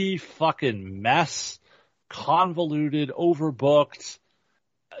sloppy fucking mess, convoluted, overbooked,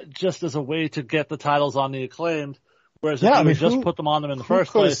 just as a way to get the titles on the Acclaimed. Whereas if you just put them on them in the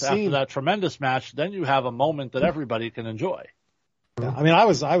first place after that tremendous match, then you have a moment that everybody can enjoy. Yeah, I mean, I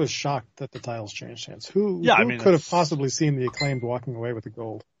was shocked that the titles changed hands. Who could have possibly seen the Acclaimed walking away with the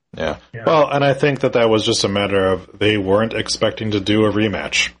gold? Yeah. Well, and I think that was just a matter of they weren't expecting to do a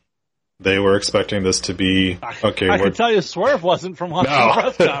rematch. They were expecting this to be okay. I can tell you, Swerve wasn't from watching the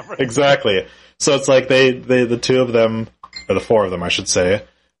press conference. Exactly. So it's like the two of them, or the four of them, I should say,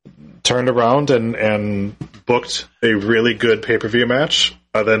 turned around and booked a really good pay-per-view match.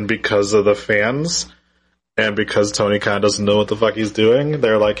 And then because of the fans and because Tony Khan doesn't know what the fuck he's doing,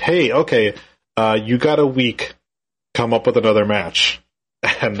 they're like, hey, okay, you got a week. Come up with another match.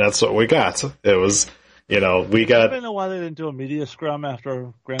 And that's what we got. It was, we got... I don't know why they didn't do a media scrum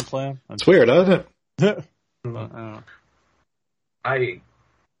after Grand Slam. It's weird, isn't it? I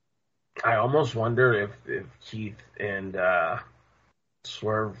almost wonder if Keith and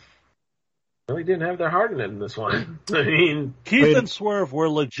Swerve really didn't have their heart in it in this one. I mean, Keith and Swerve were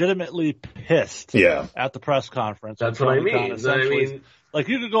legitimately pissed at the press conference. That's what I mean. Like,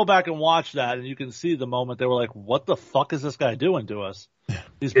 you could go back and watch that, and you can see the moment they were like, what the fuck is this guy doing to us?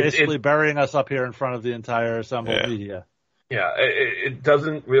 He's basically burying us up here in front of the entire assembled media. Yeah, it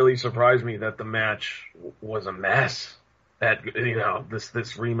doesn't really surprise me that the match was a mess. That,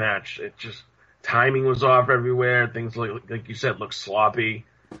 this rematch, it just, timing was off everywhere. Things, like you said, looked sloppy.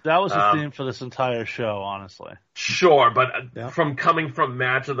 That was the theme for this entire show, honestly. Sure, but coming from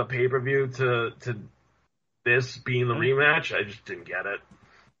match of the pay-per-view to this being the rematch, I just didn't get it.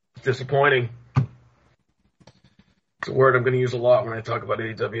 Disappointing. It's a word I'm going to use a lot when I talk about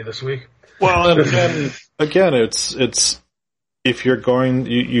AEW this week. Well, and again, it's if you're going,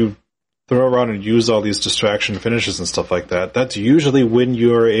 you throw around and use all these distraction finishes and stuff like that, that's usually when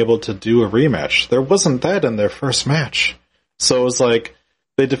you're able to do a rematch. There wasn't that in their first match. So it was like,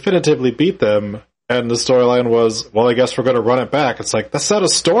 they definitively beat them, and the storyline was, well, I guess we're going to run it back. It's like, that's not a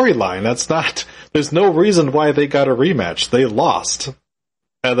storyline. There's no reason why they got a rematch. They lost.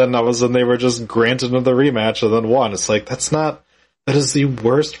 And then they were just granted another rematch and then won. It's like, that is the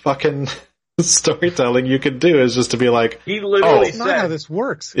worst fucking storytelling you could do, is just to be like, he literally it's not how this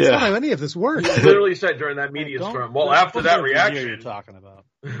works. It's not how any of this works. He literally said during that media scrum, well, after that reaction, you're talking about.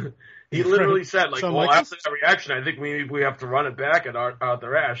 He literally said, after that reaction, I think we have to run it back at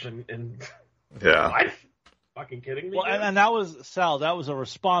Arthur Ashe, and yeah. What? Fucking kidding me? Well, and that was, Sal, that was a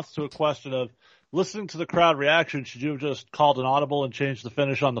response to a question of, listening to the crowd reaction, should you have just called an audible and changed the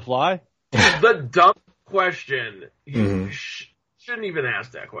finish on the fly? The dumb question. You shouldn't even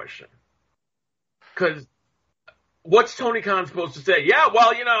ask that question. Because what's Tony Khan supposed to say? Yeah,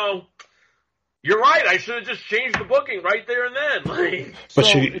 well, you're right. I should have just changed the booking right there and then.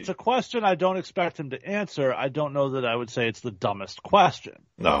 It's a question I don't expect him to answer. I don't know that I would say it's the dumbest question.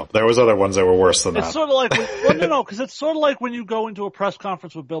 No, there was other ones that were worse than that. It's sort of like, because it's sort of like when you go into a press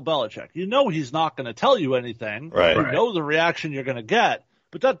conference with Bill Belichick. You know he's not going to tell you anything. Right. You know the reaction you're going to get.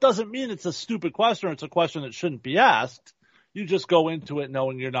 But that doesn't mean it's a stupid question or it's a question that shouldn't be asked. You just go into it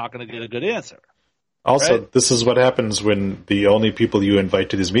knowing you're not going to get a good answer. Also, This is what happens when the only people you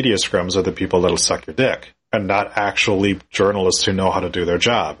invite to these media scrums are the people that'll suck your dick, and not actually journalists who know how to do their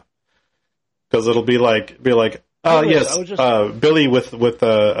job. Because it'll be like, Billy with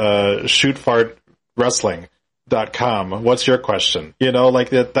shootfartwrestling.com. What's your question?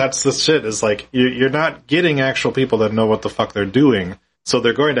 That's the shit. Is like you're not getting actual people that know what the fuck they're doing, so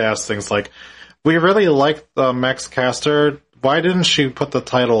they're going to ask things like, "We really like Max Caster. Why didn't she put the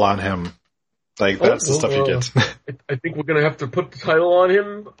title on him?" Like, that's the stuff you get. I think we're going to have to put the title on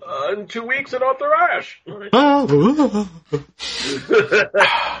him in 2 weeks at Arthur Ashe. That's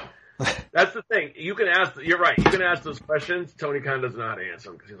the thing. You're right. You can ask those questions. Tony Khan doesn't know how to answer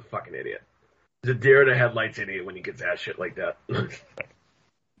them because he's a fucking idiot. He's a deer in the headlights idiot when he gets asked shit like that.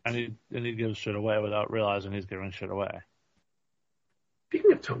 and he gives shit away without realizing he's giving shit away.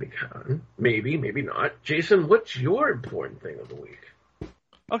 Speaking of Tony Khan, maybe not. Jason, what's your important thing of the week?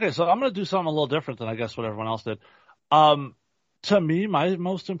 Okay, so I'm going to do something a little different than I guess what everyone else did. To me, my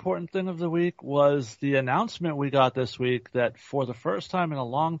most important thing of the week was the announcement we got this week that for the first time in a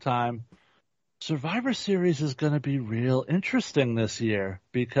long time, Survivor Series is going to be real interesting this year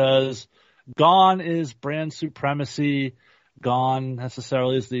because gone is brand supremacy. Gone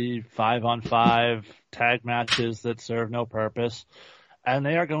necessarily is the 5-on-5 tag matches that serve no purpose. And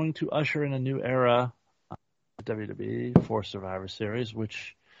they are going to usher in a new era WWE for Survivor Series,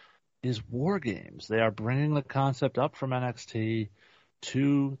 which is War Games. They are bringing the concept up from NXT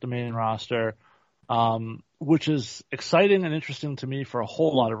to the main roster, which is exciting and interesting to me for a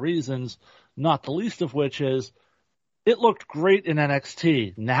whole lot of reasons, not the least of which is it looked great in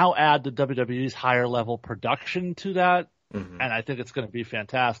NXT. Now add the WWE's higher level production to that, and I think it's going to be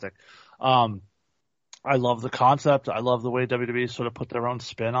fantastic. I love the concept. I love the way WWE sort of put their own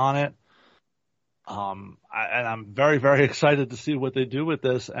spin on it. And I'm very, very excited to see what they do with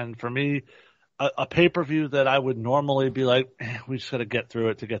this. And for me, a pay-per-view that I would normally be like, we just got to get through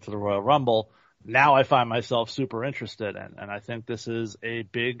it to get to the Royal Rumble. Now I find myself super interested in, and I think this is a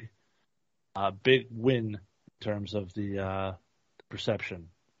big win in terms of the perception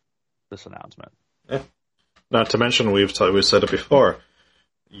of this announcement. Yeah. Not to mention, we've said it before.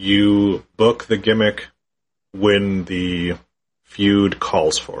 You book the gimmick when the feud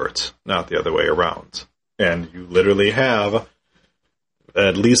calls for it, not the other way around. And you literally have,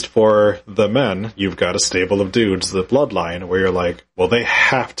 at least for the men, you've got a stable of dudes, the Bloodline, where you're like, well, they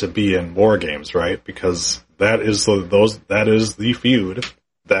have to be in War Games, right? Because that is the feud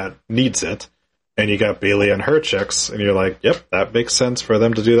that needs it. And you got Bayley and her chicks, and you're like, yep, that makes sense for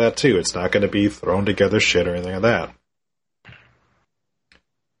them to do that too. It's not going to be thrown together shit or anything like that.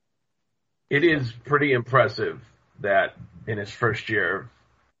 It is pretty impressive that in his first year of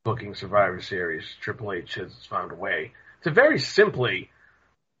booking Survivor Series, Triple H has found a way to very simply,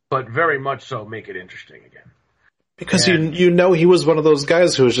 but very much so, make it interesting again. Because you know he was one of those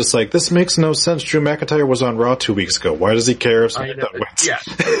guys who was just like, this makes no sense. Drew McIntyre was on Raw 2 weeks ago. Why does he care if SmackDown wins? Yeah,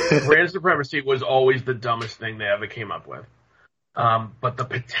 brand supremacy was always the dumbest thing they ever came up with. But the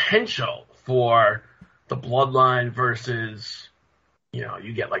potential for the Bloodline versus,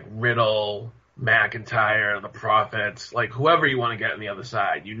 you get like Riddle, McIntyre, the Prophets, like whoever you want to get on the other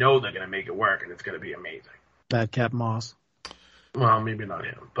side, they're going to make it work and it's going to be amazing. Madcap Moss. Well, maybe not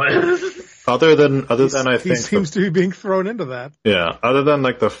him, but other than I think he seems to be being thrown into that. Yeah, other than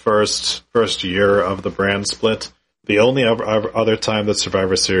like the first year of the brand split, the only other time that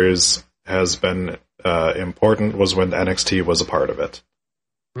Survivor Series has been important was when NXT was a part of it.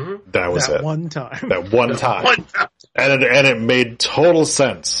 Mm-hmm. That was it. One time. That one time. And it made total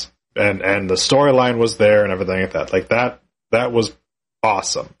sense. And the storyline was there and everything like that. Like that was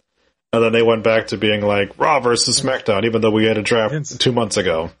awesome. And then they went back to being like Raw versus SmackDown, even though we had a draft 2 months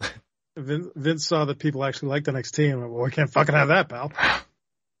ago. Vince saw that people actually liked NXT and went, well, we can't fucking have that, pal.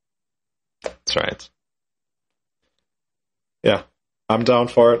 That's right. Yeah, I'm down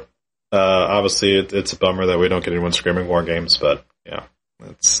for it. Obviously, it's a bummer that we don't get anyone screaming War Games, but yeah,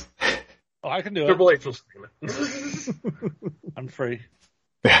 it's. Oh, I can do it. Triple H will scream it. I'm free.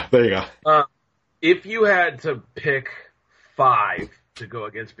 Yeah, there you go. If you had to pick 5 to go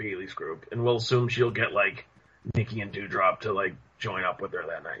against Bayley's group, and we'll assume she'll get like Nikki and Doudrop to like join up with her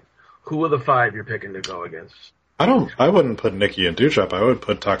that night, who are the 5 you're picking to go against? I wouldn't put Nikki and Doudrop. I would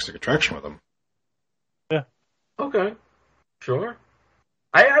put Toxic Attraction with them. Yeah. Okay. Sure.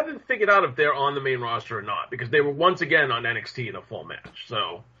 I haven't figured out if they're on the main roster or not, because they were once again on NXT in a full match,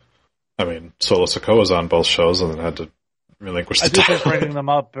 so. I mean, Solo Sikoa's on both shows and then had to relinquish the title. I think bringing them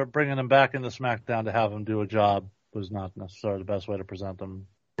up, or bringing them back into SmackDown to have them do a job was not necessarily the best way to present them.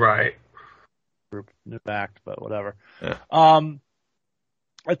 Right. Group new act, but whatever. Yeah.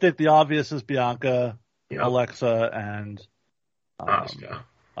 I think the obvious is Bianca, Alexa, and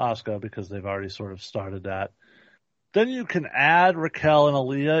Asuka, because they've already sort of started that. Then you can add Raquel and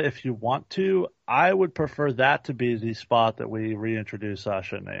Aaliyah if you want to. I would prefer that to be the spot that we reintroduce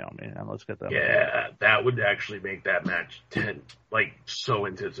Sasha and Naomi, and let's get them. Yeah, that would actually make that match so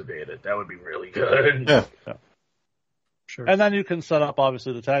anticipated. That would be really good. Yeah. Sure. And then you can set up,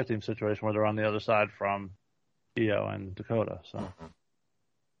 obviously, the tag team situation where they're on the other side from Io and Dakota. So.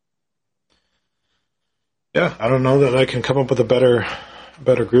 Yeah, I don't know that I can come up with a better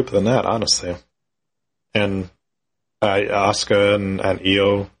group than that, honestly. And Asuka and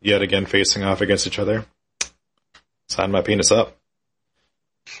Io yet again facing off against each other. Sign my penis up.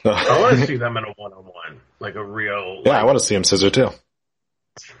 I want to see them in a one-on-one, like a real. Yeah, I want to see him scissor too.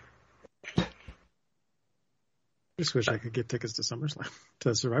 I just wish I could get tickets to SummerSlam,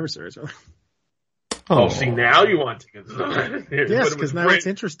 to Survivor Series. Oh, see, now you want tickets. Yes, because now it's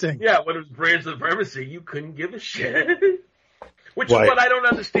interesting. Yeah, when it was Brand Supremacy, you couldn't give a shit. Which is what I don't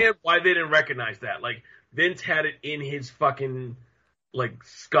understand, why they didn't recognize that. Like, Vince had it in his fucking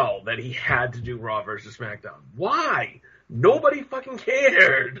skull that he had to do Raw versus SmackDown. Why? Nobody fucking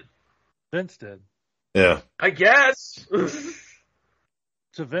cared. Vince did. Yeah. I guess.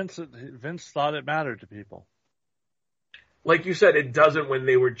 So Vince thought it mattered to people. Like you said, it doesn't when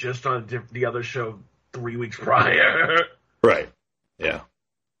they were just on the other show 3 weeks prior. Right. Yeah.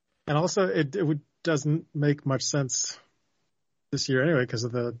 And also, it doesn't make much sense this year anyway because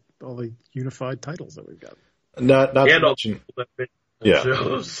of all the unified titles that we've got. Not to mention,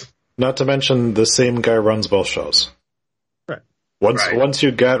 shows. Not to mention the same guy runs both shows. Right. Once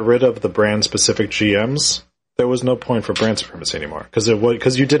you got rid of the brand specific GMs, there was no point for brand supremacy anymore because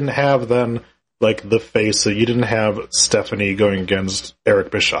you didn't have then like the face. You didn't have Stephanie going against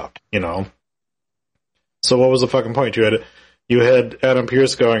Eric Bischoff. So what was the fucking point? You had Adam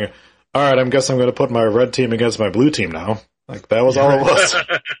Pearce going, all right, I guess I'm going to put my red team against my blue team now. Like, that was all it was.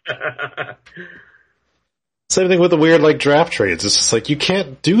 Same thing with the weird, draft trades. It's just you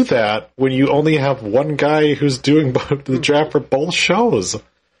can't do that when you only have one guy who's doing the draft for both shows.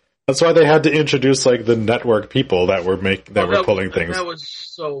 That's why they had to introduce, the network people that were pulling things. That was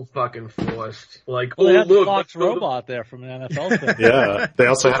so fucking forced. They had the Fox robot there from the NFL thing. Yeah, they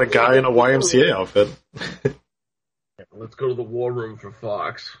also had a guy in a YMCA outfit. Let's go to the war room for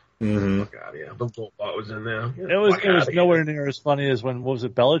Fox. Mm-hmm. Oh, God, yeah. The robot was in there. It was nowhere near as funny as when, what was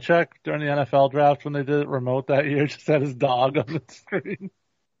it, Belichick during the NFL draft when they did it remote that year, just had his dog on the screen.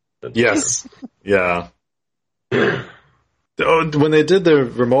 Yes. Yeah. When they did the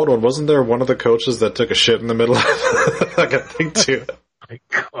remote one, wasn't there one of the coaches that took a shit in the middle of it? I think too. My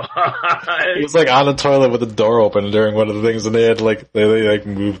God. He was on the toilet with the door open during one of the things, and they had they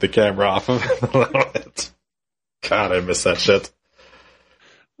moved the camera off of it a little bit. God, I miss that shit.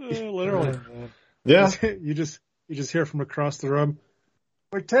 Literally. Yeah. You just hear from across the room,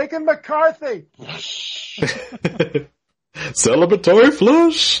 "We're taking McCarthy." Celebratory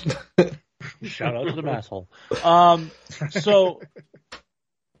flush. Shout out to the masshole. So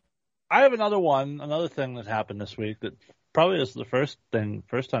I have another thing that happened this week that probably is the first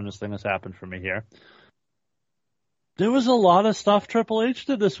time this thing has happened for me here. There was a lot of stuff Triple H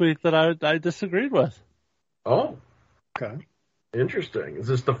did this week that I disagreed with. Oh, okay. Interesting. Is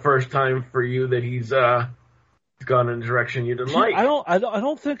this the first time for you that he's gone in a direction you didn't like? I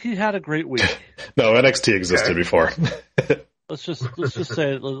don't think he had a great week. No, NXT existed before. Let's just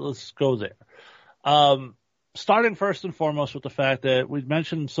say let's go there. Starting first and foremost with the fact that we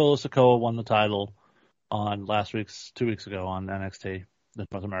mentioned Solo Sikoa won the title on 2 weeks ago on NXT, the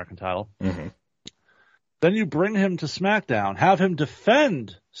North American title. Mm-hmm. Then you bring him to SmackDown, have him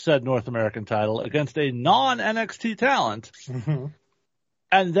defend said North American title against a non-NXT talent, mm-hmm.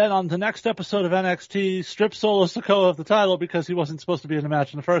 and then on the next episode of NXT, strip Solo Sikoa of the title because he wasn't supposed to be in the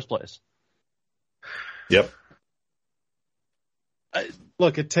match in the first place. Yep.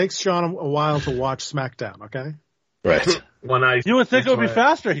 Look, it takes Sean a while to watch SmackDown, okay? Right. You would think it would be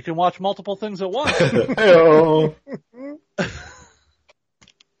faster. He can watch multiple things at once.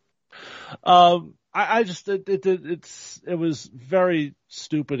 It was very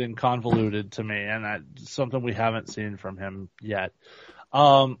stupid and convoluted to me, and something we haven't seen from him yet.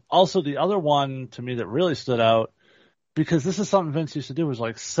 Also, the other one to me that really stood out, because this is something Vince used to do, was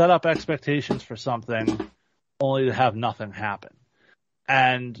set up expectations for something only to have nothing happen.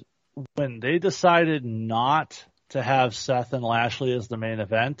 And when they decided not to have Seth and Lashley as the main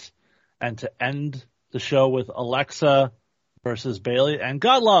event and to end the show with Alexa versus Bayley, and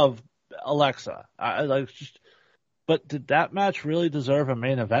God love Alexa, but did that match really deserve a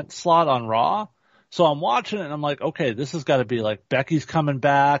main event slot on Raw? So I'm watching it and I'm like, okay, this has got to be Becky's coming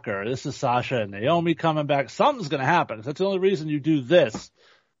back, or this is Sasha and Naomi coming back. Something's going to happen. That's the only reason you do this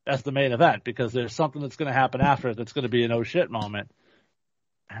as the main event, because there's something that's going to happen after it that's going to be an oh shit moment.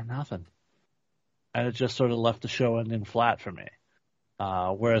 And nothing. And it just sort of left the show ending flat for me.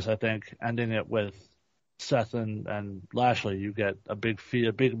 Whereas I think ending it with Seth and Lashley, you get a big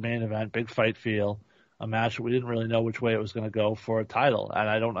main event, big fight feel, a match that we didn't really know which way it was going to go for a title. And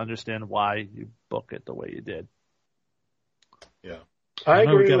I don't understand why you book it the way you did. Yeah. I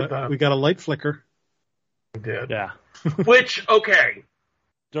agree with that. We got a light flicker. We did. Yeah. Which, okay.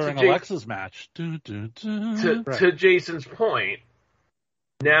 During Alexa's match. To Jason's point,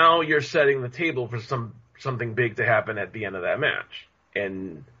 now you're setting the table for something big to happen at the end of that match.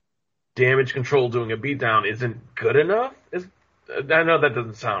 And Damage Control doing a beatdown isn't good enough? I know that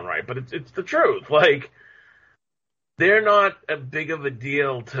doesn't sound right, but it's the truth. They're not a big of a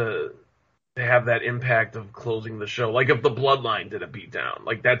deal to have that impact of closing the show. If the Bloodline did a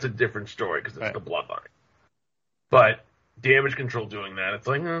beatdown, that's a different story because it's right. The Bloodline. But Damage Control doing that, it's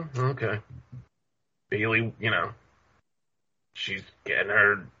okay. Bayley, she's getting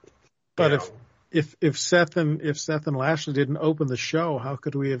her. But if Seth and Lashley didn't open the show, how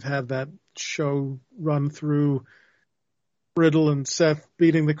could we have had that show run through Riddle and Seth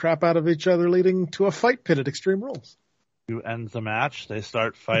beating the crap out of each other, leading to a fight pit at Extreme Rules? You end the match, they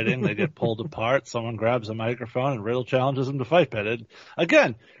start fighting, they get pulled apart, someone grabs a microphone, and Riddle challenges them to fight pit. And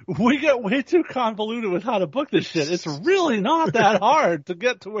again, we get way too convoluted with how to book this shit. It's really not that hard to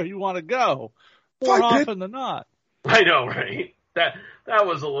get to where you want to go, more often than not. I know, right? That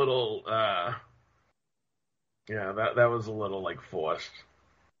was a little, that was a little, like, forced.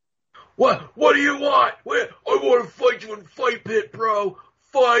 What do you want? I want to fight you in Fight Pit, bro.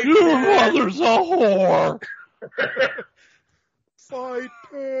 Fight Your Pit. mother's a whore. Fight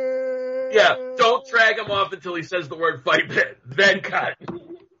Pit. Yeah, don't drag him off until he says the word Fight Pit. Then cut.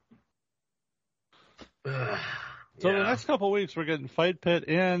 So the next couple of weeks, we're getting Fight Pit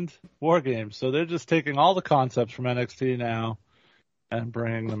and War Games. So they're just taking all the concepts from NXT now and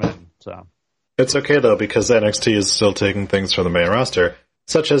bringing them in. So it's okay, though, because NXT is still taking things from the main roster,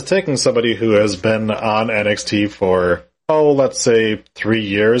 such as taking somebody who has been on NXT for, let's say 3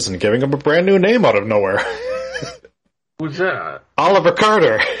 years and giving him a brand new name out of nowhere. Who's that? Oliver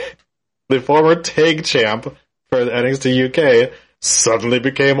Carter, the former tag champ for NXT UK, suddenly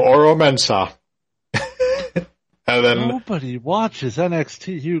became Oro Mensah. And then nobody watches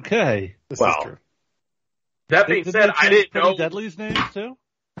NXT UK. Wow. That being said, I didn't know. Deadly's names too?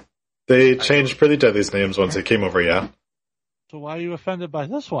 They changed Pretty Deadly's names once they came over, yeah. So why are you offended by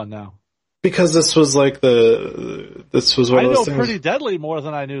this one now? Because this was one of those things. I know Pretty Deadly more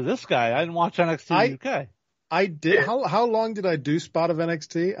than I knew this guy. I didn't watch NXT UK. I did. How long did I do Spot of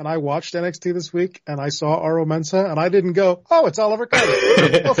NXT? And I watched NXT this week, and I saw Oro Mensah, and I didn't go, oh, it's Oliver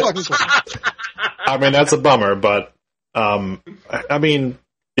Carter. No fucking question. I mean, that's a bummer, but I mean,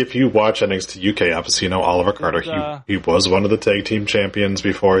 if you watch NXT UK, obviously you know Oliver Carter. He was one of the tag team champions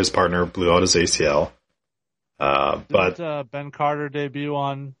before his partner blew out his ACL. But Ben Carter debut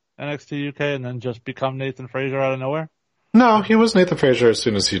on NXT UK and then just become Nathan Frazier out of nowhere? No, he was Nathan Frazier as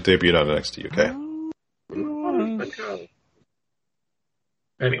soon as he debuted on NXT UK.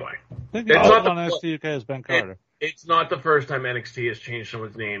 Anyway, it's not on NXT UK as Ben Carter. It's not the first time NXT has changed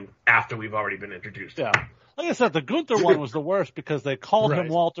someone's name after we've already been introduced to him. Like I said, the Gunther one was the worst because they called him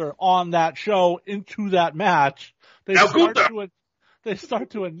Walter on that show into that match. They start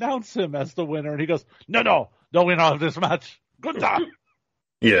to announce him as the winner, and he goes, No, we don't have this match. Gunther!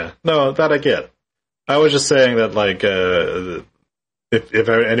 Yeah, no, that I get. I was just saying that, like, if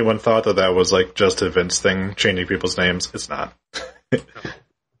anyone thought that was, like, just a Vince thing, changing people's names, it's not.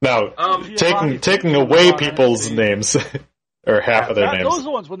 Now, taking away people's names, or half of their names. Those are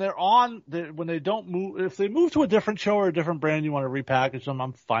the ones, when they're on, when they don't move, if they move to a different show or a different brand, you want to repackage them,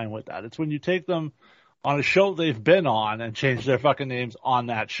 I'm fine with that. It's when you take them on a show they've been on and change their fucking names on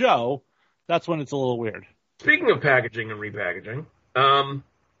that show, that's when it's a little weird. Speaking of packaging and repackaging,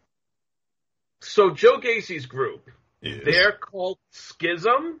 so Joe Gacy's group, they're called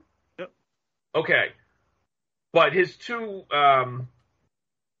Schism? Yep. Okay. But his two,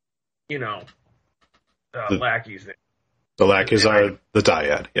 lackeys there. The lackeys are the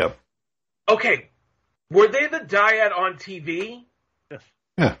Dyad, yep. Okay. Were they the Dyad on TV? Yes.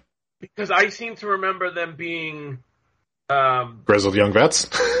 Yeah. Because I seem to remember them being... grizzled young vets?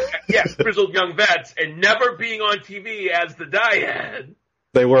 Yeah, grizzled young vets, and never being on TV as the Dyad.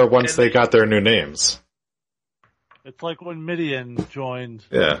 They were once they got their new names. It's like when Midian joined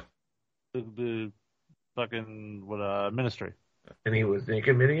the fucking ministry. And he was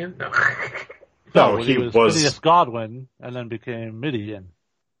Naked Midian? No. No, he was Phineas Godwin and then became Midian.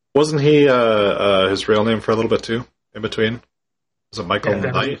 Wasn't he his real name for a little bit too, in between? Was it Michael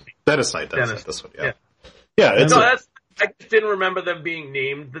Knight? Dennis Knight, this one, yeah. I just didn't remember them being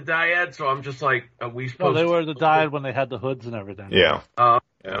named the Dyad, so I'm just like, are we supposed they were the Dyad when they had the hoods and everything. Yeah.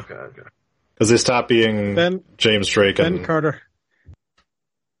 Okay. Because they stopped being James Drake and... Ben Carter.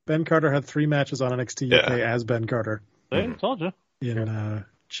 Ben Carter had 3 matches on NXT UK as Ben Carter. I told you. In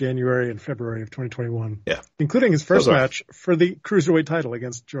January and February of 2021. Yeah. Including his first match for the Cruiserweight title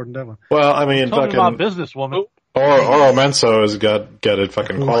against Jordan Devlin. Well, I mean, fucking... about businesswoman. Oro Mensah has got a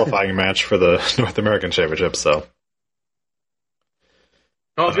fucking qualifying match for the North American Championship, so...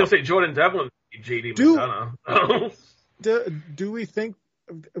 I was going to say Jordan Devlin, JD McDonough. Do we think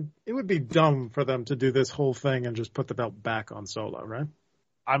it would be dumb for them to do this whole thing and just put the belt back on Solo, right?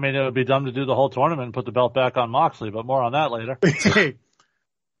 I mean, it would be dumb to do the whole tournament and put the belt back on Moxley, but more on that later.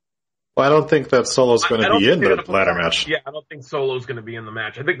 Well, I don't think that Solo's going to be in the ladder Solo. match. Yeah, I don't think Solo's going to be in the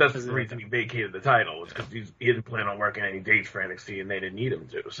match. I think that's the reason he vacated the title, is because he didn't plan on working any dates for NXT, and they didn't need him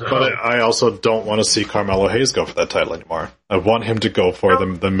to. So. But I also don't want to see Carmelo Hayes go for that title anymore. I want him to go for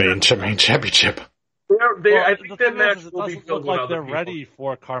the main championship. I think that match will be filled with like other they're people. ready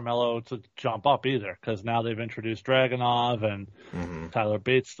for Carmelo to jump up either, because now they've introduced Dragunov and Tyler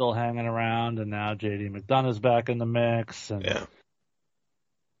Bates still hanging around, and now JD McDonough's back in the mix. And yeah.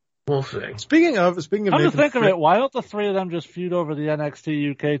 We'll see. Speaking of, come to think of it, why don't the three of them just feud over the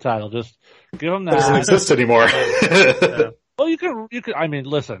NXT UK title? Just give them that. It doesn't exist anymore. Well, you can. I mean,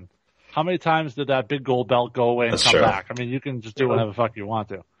 listen. How many times did that big gold belt go away and That's come true. back? I mean, you can just do whatever the fuck you want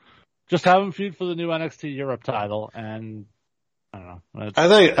to. Just have them feud for the new NXT Europe title, and I don't know. I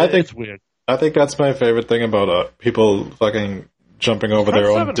think it's weird. I think that's my favorite thing about people fucking jumping over their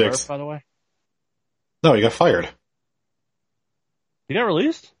own dicks. Hurt, by the way, no, he got fired. He got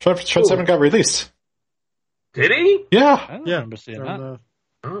released? Trent Seven got released. Did he? Yeah. I don't remember seeing that.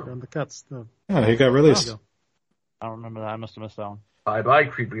 On the cuts. Yeah, he got released. I don't remember that. I must have missed that one. Bye,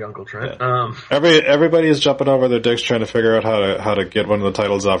 creepy Uncle Trent. Yeah. Everybody is jumping over their dicks trying to figure out how to get one of the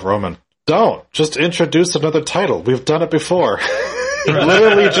titles off Roman. Don't. Just introduce another title. We've done it before.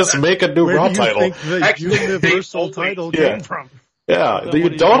 Literally just make a new Raw title. Where do you think the Universal title came from? Yeah, So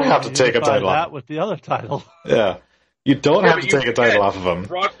you don't have to take a title off. That with the other title. Yeah. You don't have to take a title off of him.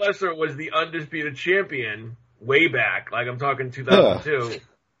 Brock Lesnar was the undisputed champion way back, like I'm talking 2002.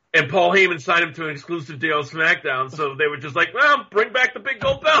 And Paul Heyman signed him to an exclusive deal on SmackDown, so they were just like, well, bring back the big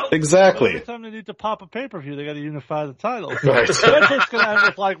gold belt. Exactly. Every time they need to pop a pay-per-view, they got to unify the titles. Right. That's what's going to end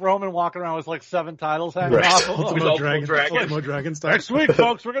with like Roman walking around with like 7 titles hanging off of him. Ultimo Dragon style. Next week,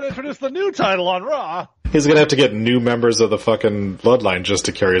 folks, we're going to introduce the new title on Raw. He's going to have to get new members of the fucking bloodline just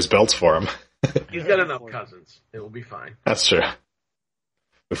to carry his belts for him. He's got enough cousins. It will be fine. That's true.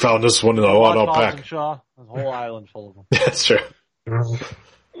 We found this one in the Wano pack. Shaw, there's a whole island full of them. That's true.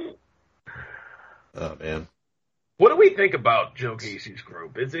 Oh, man. What do we think about Joe Gacy's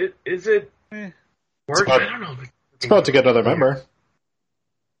group? Is it working? I don't know. It's about to get another member.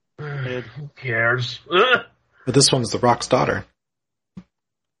 Who cares? But this one's The Rock's daughter.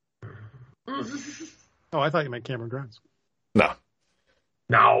 Oh, I thought you meant Cameron Grimes. No.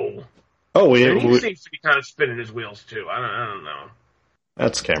 No. Oh, he seems to be kind of spinning his wheels too. I don't know.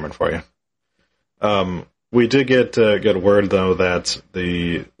 That's Cameron for you. We did get word though that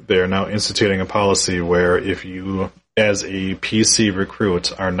they are now instituting a policy where if you, as a PC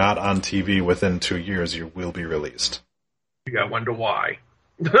recruit, are not on TV within 2 years, you will be released. You got to wonder why.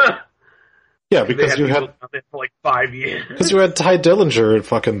 Yeah, because you had there for like 5 years. Because you had Ty Dillinger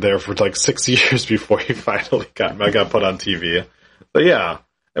fucking there for like 6 years before he finally got put on TV. But yeah.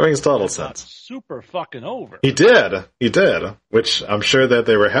 It makes total sense. Super fucking over. He did, which I'm sure that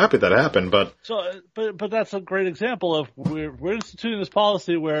they were happy that happened, but that's a great example of we're instituting this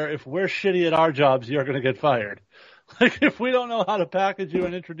policy where if we're shitty at our jobs, you're going to get fired. Like if we don't know how to package you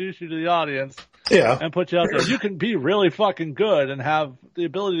and introduce you to the audience, and put you out there, you can be really fucking good and have the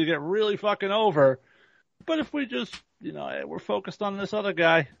ability to get really fucking over. But if we just, we're focused on this other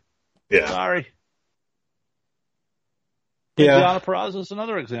guy, sorry. Yeah. Deanna Purrazzo is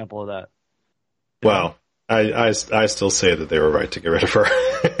another example of that. Well, I still say that they were right to get rid of her.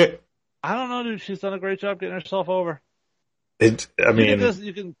 I don't know, dude. She's done a great job getting herself over. There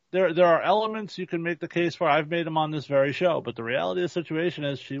are elements you can make the case for. I've made them on this very show, but the reality of the situation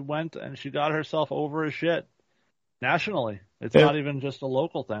is she went and she got herself over as shit nationally. It's not even just a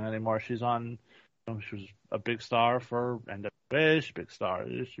local thing anymore. She's on. She was a big star for NWA. She's a big star.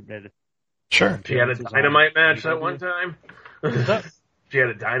 She made it. Sure. She had a dynamite match that one time. She had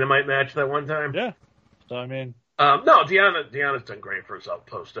a dynamite match that one time. Yeah. So I mean, no, Deanna's done great for herself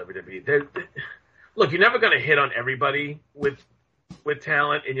post WWE. Look, you're never gonna hit on everybody with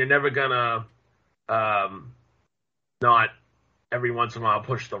talent, and you're never gonna not every once in a while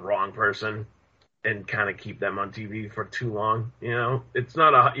push the wrong person and kind of keep them on TV for too long. It's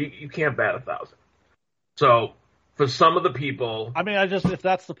not you can't bat 1,000. So. For some of the people... I mean, if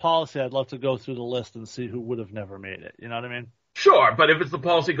that's the policy, I'd love to go through the list and see who would have never made it. You know what I mean? Sure, but if it's the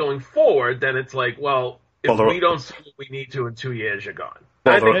policy going forward, then it's like, if we don't see what we need to in 2 years, you're gone.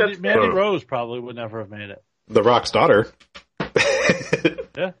 I think that's Mandy Rose probably would never have made it. The Rock's daughter.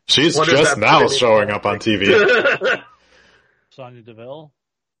 Yeah. She's just now showing up on TV. Sonya Deville.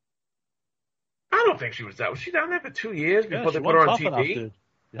 I don't think she was that. Was she down there for 2 years before they put her on TV? Enough,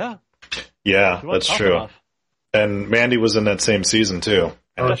 yeah. Yeah, that's true. Enough. And Mandy was in that same season, too.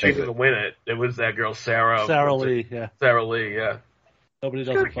 Oh, she didn't win it. It was that girl, Sarah. Sarah Lee, yeah. Sarah Lee, yeah. Nobody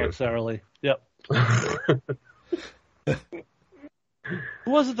doesn't fuck Sarah Lee. Yep.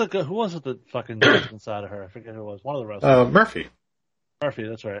 Who was it that fucking jumped inside of her? I forget who it was. One of the wrestlers. Murphy. Murphy,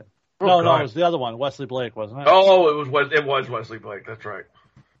 that's right. Oh, no, it was the other one, Wesley Blake, wasn't it? Oh, it was Wesley Blake. That's right.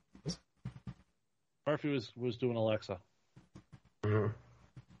 Murphy was doing Alexa. Mm-hmm.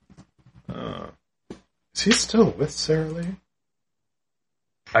 Is he still with Sarah Lee?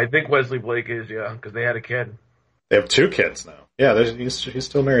 I think Wesley Blake is, yeah, because they had a kid. They have 2 kids now. Yeah, he's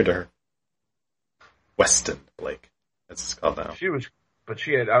still married to her. Weston Blake. That's what it's called now. I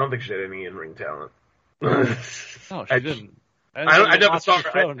don't think she had any in-ring talent. No, she didn't. I never saw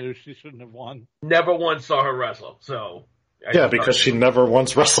her. I knew she shouldn't have won. Never once saw her wrestle, so. Because she never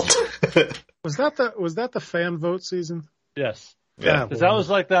once wrestled. Was that the fan vote season? Yes. Yeah. Because that was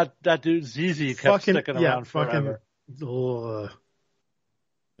like that dude ZZ kept sticking around forever.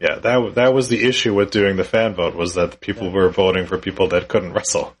 Yeah, that was the issue with doing the fan vote, was that the people were voting for people that couldn't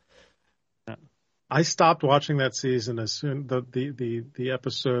wrestle. I stopped watching that season as soon the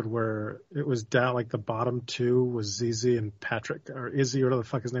episode where it was down, like the bottom 2 was ZZ and Patrick, or Izzy, or whatever the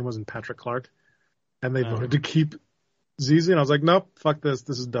fuck his name was, and Patrick Clark, and they voted to keep ZZ, and I was like, nope, fuck this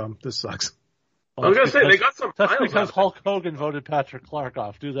is dumb, this sucks. I was gonna say they got some. That's because Hulk Hogan voted Patrick Clark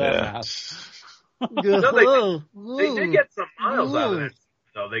off. Do that math. No, they did get some miles out of it.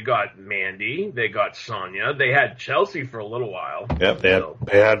 So they got Mandy, they got Sonya, they had Chelsea for a little while. Yep,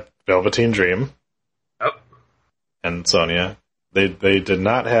 they had Velveteen Dream. Yep. And Sonya. They did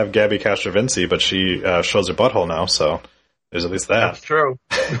not have Gabby Castrovinci, but she shows her butthole now, so there's at least that. That's true.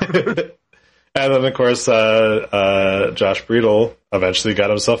 And then, of course, Josh Breedle eventually got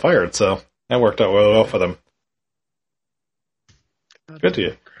himself fired, so that worked out well for them. Good to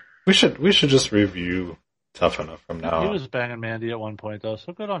you. We should just review Tough Enough from now on. He was banging Mandy at one point, though,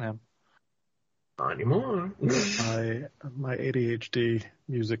 so good on him. Not anymore. My ADHD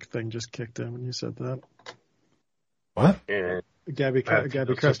music thing just kicked in when you said that. What? Yeah. Gabby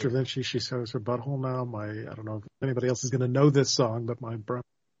Castrovinci, she shows her butthole now. I don't know if anybody else is going to know this song, but my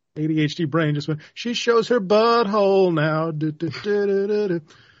ADHD brain just went, she shows her butthole now.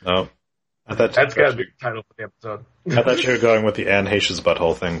 No. I thought that's got to be the title for the episode. I thought you were going with the Anne Heche's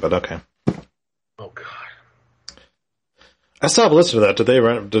butthole thing, but okay. Oh, God. I still haven't listened to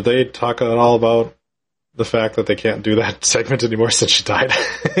that. Did they talk at all about the fact that they can't do that segment anymore since she died?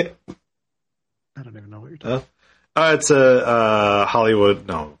 I don't even know what you're talking about. It's a Hollywood,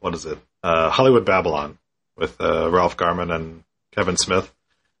 no, what is it? Hollywood Babylon with Ralph Garman and Kevin Smith.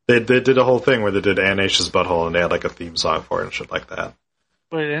 They did a whole thing where they did Anne Heche's butthole and they had like a theme song for it and shit like that.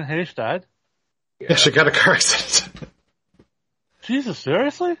 Wait, Anne Heche died? Yeah, she got a car accident. Jesus,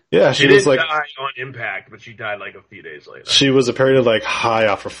 seriously? Yeah, she was like die on impact, but she died like a few days later. She was apparently like high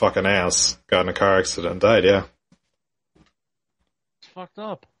off her fucking ass, got in a car accident, and died. Yeah, it's fucked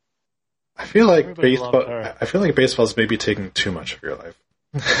up. I feel like baseball's maybe taking too much of your life.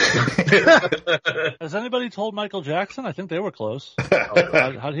 Has anybody told Michael Jackson? I think they were close.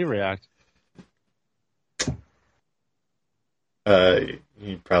 How'd he react?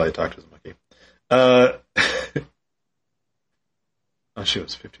 He probably talked to his monkey. Oh, she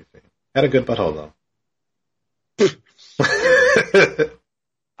was 53. Had a good butthole, though.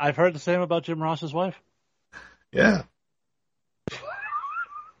 I've heard the same about Jim Ross's wife. Yeah.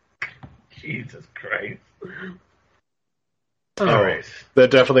 Jesus Christ. All right. They're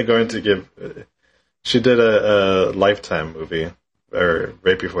definitely going to give... she did a Lifetime movie, or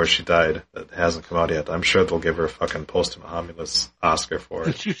right before she died, that hasn't come out yet. I'm sure they'll give her a fucking posthumous Oscar for it.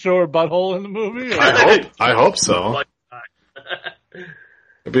 Did you show her butthole in the movie? I hope so.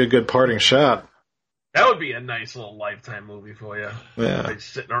 It'd be a good parting shot. That would be a nice little Lifetime movie for you. Yeah. Like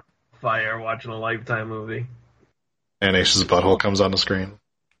sitting around the fire watching a Lifetime movie. And Ace's butthole comes on the screen.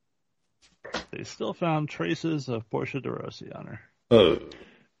 They still found traces of Portia de Rossi on her. Oh.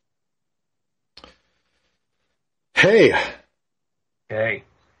 Hey.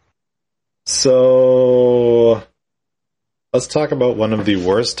 So, let's talk about one of the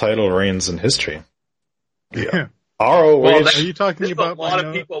worst title reigns in history. Yeah. ROH. Well, are you talking about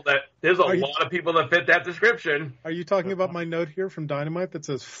there's a lot of people that fit that description. Are you talking about my note here from Dynamite that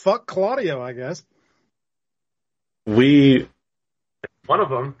says "fuck Claudio"? I guess. One of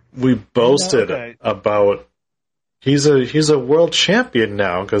them. We boasted about he's a world champion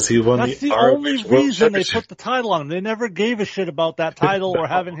now because he won That's the only reason they put the title on him. They never gave a shit about that title or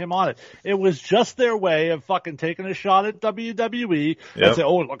having him on it. It was just their way of fucking taking a shot at WWE and say,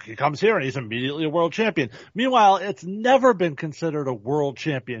 oh, look, he comes here and he's immediately a world champion. Meanwhile, it's never been considered a world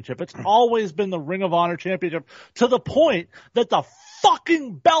championship. It's always been the Ring of Honor championship to the point that the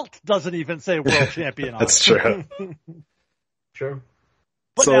fucking belt doesn't even say world champion on it. That's true. Sure.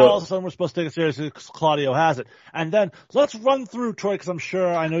 But now all of a sudden we're supposed to take it seriously because Claudio has it. And then let's run through, Troy, because I'm sure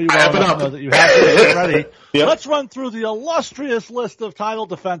I know you well enough to know that you have it ready. Yep. Let's run through the illustrious list of title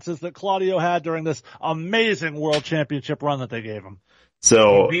defenses that Claudio had during this amazing World Championship run that they gave him.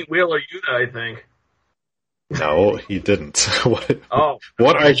 So he beat Wheeler Yuta, I think. No, he didn't. What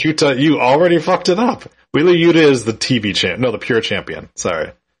are you you already fucked it up. Wheeler Yuta is the TV champ. No, the pure champion.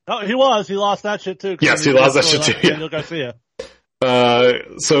 Sorry. No, he was. He lost that shit too. Yes, he lost that shit too. Daniel Garcia.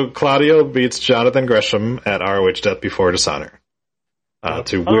 So Claudio beats Jonathan Gresham at ROH Death Before Dishonor. To win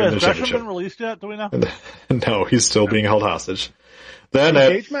the championship. Has Gresham been released yet? Do we know? No, he's still being held hostage. Then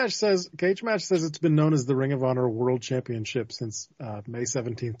Cage Match says it's been known as the Ring of Honor World Championship since May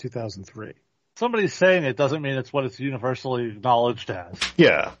 17th, 2003. Somebody's saying it doesn't mean it's what it's universally acknowledged as.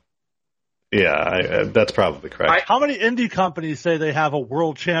 Yeah. Yeah, that's probably correct. How many indie companies say they have a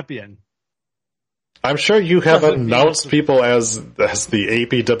world champion? I'm sure you have announced people as the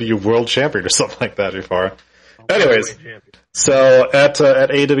APW World Champion or something like that before. Anyways, so at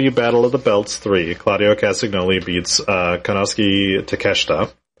AEW Battle of the Belts 3, Claudio Castagnoli beats Konosuke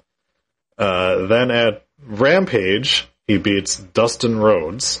Takeshita. Then at Rampage, he beats Dustin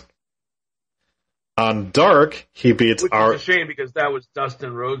Rhodes. On Dark, he beats Which is a shame because that was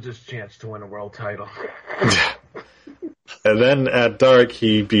Dustin Rhodes' chance to win a world title. And then at Dark,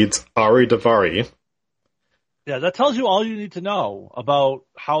 he beats Ari Daivari. Yeah, that tells you all you need to know about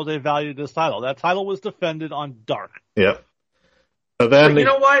how they valued this title. That title was defended on Dark. Yeah. And then you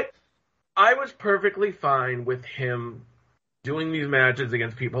know what? I was perfectly fine with him doing these matches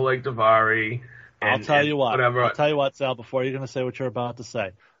against people like Daivari. I'll tell you what. Whatever. I'll tell you what, Sal, before you're going to say what you're about to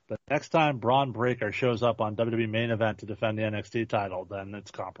say. The next time Braun Breaker shows up on WWE Main Event to defend the NXT title, then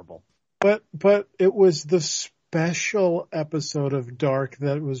it's comparable. But it was the special episode of Dark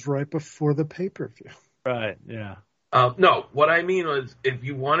that was right before the pay-per-view. Right, yeah. No, what I mean was, if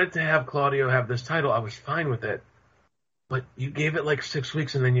you wanted to have Claudio have this title, I was fine with it. But you gave it like 6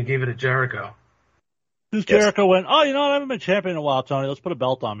 weeks and then you gave it to Jericho. Because Jericho went, I haven't been champion in a while, Tony. Let's put a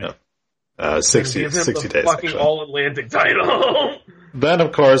belt on me. Yeah. 60 days. Fucking actually. All-Atlantic title. Then,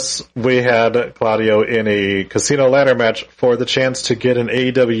 of course, we had Claudio in a casino ladder match for the chance to get an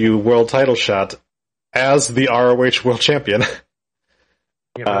AEW world title shot as the ROH world champion.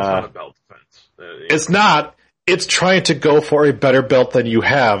 Yeah, but that's not a belt defense. It's not. It's trying to go for a better belt than you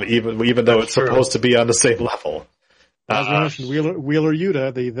have, even though it's supposed to be on the same level. As we mentioned, Wheeler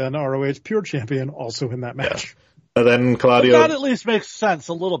Yuta, the then ROH pure champion, also in that match. Yeah. And then Claudio... But that at least makes sense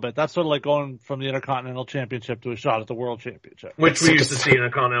a little bit. That's sort of like going from the Intercontinental Championship to a shot at the World Championship. Which we used to see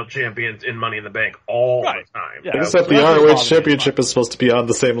Intercontinental Champions in Money in the Bank all the time. Yeah, except the ROH Championship is supposed to be on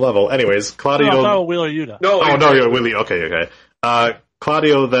the same level. Anyways, Claudio... No, Wheeler Yuta. No, Willie. Okay.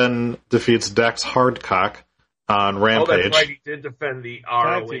 Claudio then defeats Dax Hardcock on Rampage. Oh, that's right. He did defend the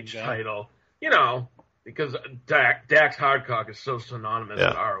ROH title. You know, because Dax Hardcock is so synonymous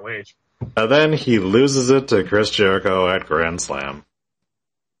with ROH. And then he loses it to Chris Jericho at Grand Slam.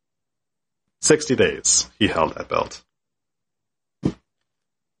 60 days he held that belt.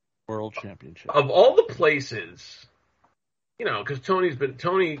 World Championship. Of all the places, you know, because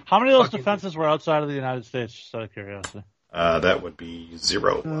Tony. How many of those defenses were outside of the United States, just out of curiosity? That would be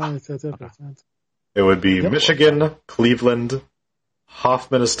 0. Okay. It would be Michigan, Cleveland,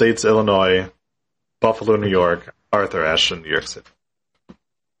 Hoffman Estates, Illinois, Buffalo, New York, Arthur Ashe, and New York City.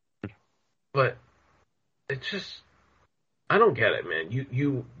 But it's just, I don't get it, man.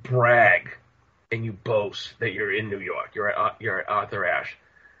 You brag and you boast that you're in New York. You're at Arthur Ashe.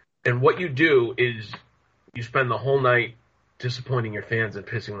 And what you do is you spend the whole night disappointing your fans and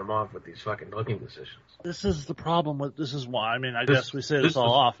pissing them off with these fucking booking decisions. This is the problem with, this is why, I mean, I guess we say this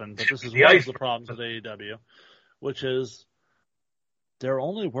all often, but this is one of the problems with AEW, which is they're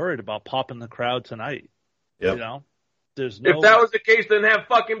only worried about popping the crowd tonight. Yep. You know? There's no... If that was the case, then have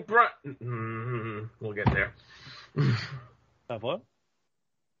fucking we'll get there. Have what?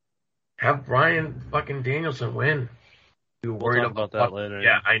 Have Bryan fucking Danielson win. We'll talk about that later.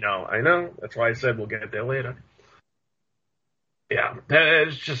 Yeah, I know. That's why I said we'll get there later. Yeah, that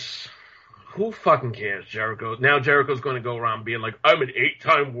is just... Who fucking cares, Jericho? Now Jericho's going to go around being like, I'm an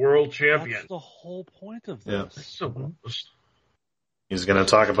 8-time world champion. That's the whole point of this. Yeah. So, he's going to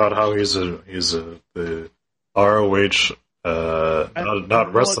talk about how he's the ROH,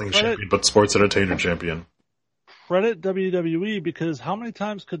 not wrestling champion, but sports entertainer champion. Credit WWE, because how many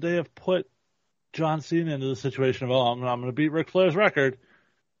times could they have put John Cena into the situation of, I'm going to beat Ric Flair's record?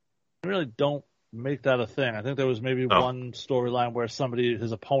 I really don't make that a thing. I think there was maybe one storyline where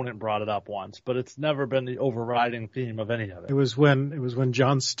his opponent brought it up once, but it's never been the overriding theme of any of it. It was when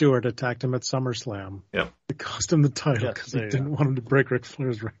Jon Stewart attacked him at SummerSlam. Yeah. It cost him the title because he didn't want him to break Ric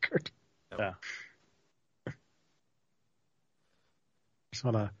Flair's record. Yeah. Just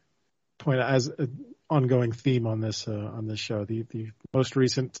want to point out as an ongoing theme on this show, the most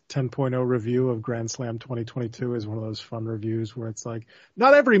recent 10.0 review of Grand Slam 2022 is one of those fun reviews where it's like,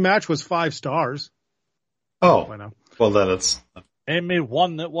 not every match was 5 stars. Oh, well then it's... Name me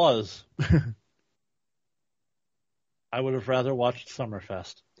one that was. I would have rather watched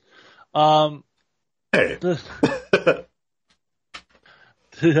Summerfest. Hey.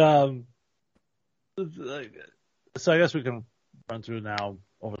 So I guess we can run through now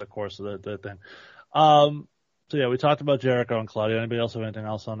over the course of the thing. So yeah, we talked about Jericho and Claudio. Anybody else have anything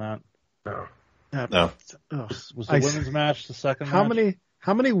else on that? No. No. Was the women's match the second match?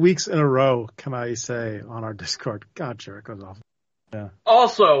 How many weeks in a row can I say on our Discord, God, Jericho's awful. Yeah.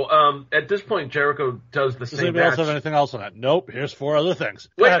 Also, at this point, Jericho does the same match. Does anybody else have anything else on that? Nope. Here's 4 other things.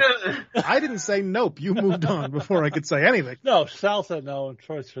 Wait, I didn't say nope. You moved on before I could say anything. No, Sal said no, and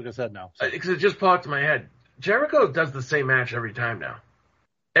Troy Sugar said no. Because it just popped in my head. Jericho does the same match every time now.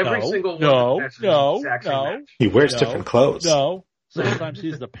 Every single match is the exact same match. He wears different clothes. No. Sometimes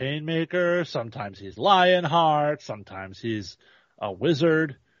he's the Painmaker. Sometimes he's Lionheart. Sometimes he's a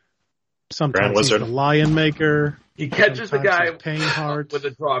wizard. Sometimes he's the Lion Maker. He catches the guy with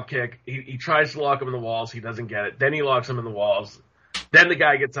a drop kick. He tries to lock him in the walls. He doesn't get it. Then he locks him in the walls. Then the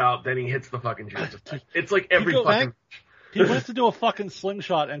guy gets out. Then he hits the fucking juice. It's like every fucking... He went to do a fucking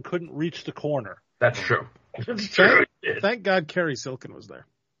slingshot and couldn't reach the corner. That's true. That's true. Thank God Kerry Silkin was there.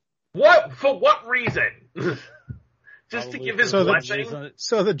 What? For what reason? Just to give his blessing?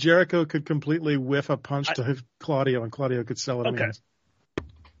 So that Jericho could completely whiff a punch to Claudio and Claudio could sell it. Okay.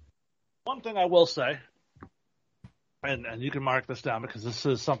 One thing I will say, and you can mark this down because this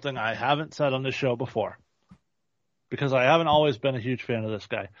is something I haven't said on this show before, because I haven't always been a huge fan of this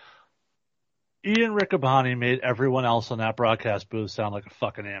guy. Ian Riccaboni made everyone else on that broadcast booth sound like a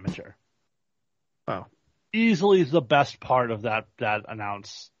fucking amateur. Wow. Easily the best part of that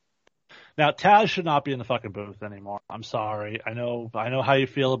announce. Now, Taz should not be in the fucking booth anymore. I'm sorry. I know how you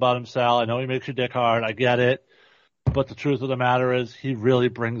feel about him, Sal. I know he makes your dick hard. I get it. But the truth of the matter is he really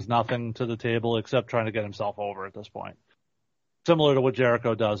brings nothing to the table except trying to get himself over at this point. Similar to what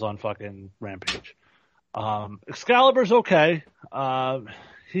Jericho does on fucking Rampage. Excalibur's okay.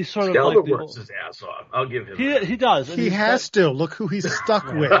 He's sort Excalibur of like works his ass off. I'll give him that. He does. He has to. Look who he's stuck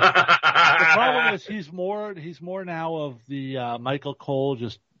with. The problem is he's more now of the Michael Cole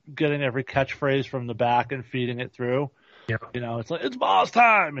just getting every catchphrase from the back and feeding it through. Yeah. You know, it's like, it's boss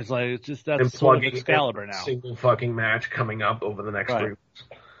time. It's like, it's just that's sort of Excalibur now. Single fucking match coming up over the next 3 weeks.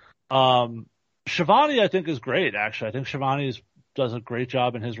 Shivani, I think, is great, actually. I think Shivani does a great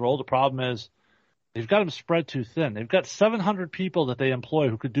job in his role. The problem is they've got him spread too thin. They've got 700 people that they employ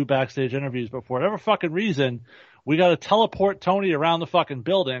who could do backstage interviews, but for whatever fucking reason, we got to teleport Tony around the fucking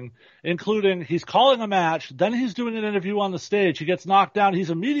building, including he's calling a match, then he's doing an interview on the stage. He gets knocked down.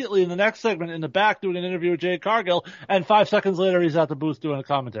 He's immediately in the next segment in the back doing an interview with Jade Cargill, and 5 seconds later he's at the booth doing a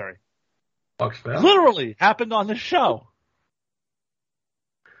commentary. Literally happened on this show.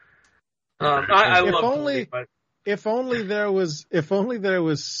 If only there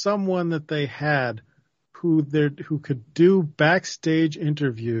was someone that they had who could do backstage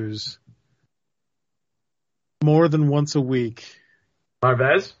interviews more than once a week.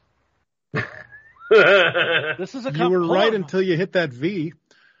 Marvez? This is you were right until you hit that V.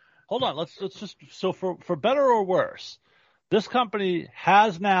 Hold on, let's just, so for better or worse, this company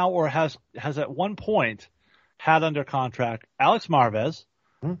has now or has at one point had under contract Alex Marvez,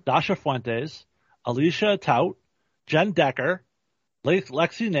 Dasha Fuentes, Alicia Tout, Jen Decker,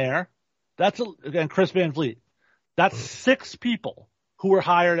 Lexi Nair, and Chris Van Vliet. That's 6 people who were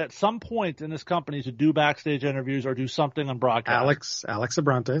hired at some point in this company to do backstage interviews or do something on broadcast. Alex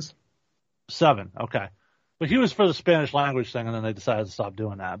Abrantes. 7, okay. But he was for the Spanish language thing, and then they decided to stop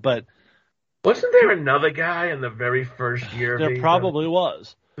doing that. But wasn't there another guy in the very first year? There probably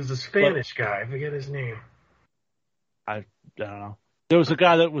was. There's a Spanish guy. I forget his name. I don't know. There was a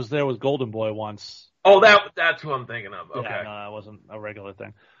guy that was there with Golden Boy once. Oh, that's who I'm thinking of. Okay. Yeah, no, that wasn't a regular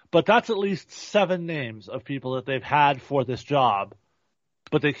thing. But that's at least 7 names of people that they've had for this job,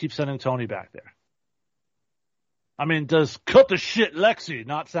 but they keep sending Tony back there. I mean, does cut the shit Lexi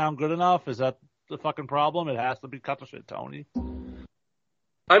not sound good enough? Is that the fucking problem? It has to be cut the shit Tony.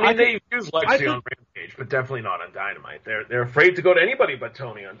 I mean, they use Lexi on Rampage, but definitely not on Dynamite. They're afraid to go to anybody but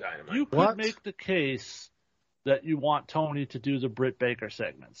Tony on Dynamite. You could make the case that you want Tony to do the Britt Baker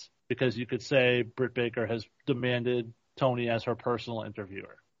segments because you could say Britt Baker has demanded Tony as her personal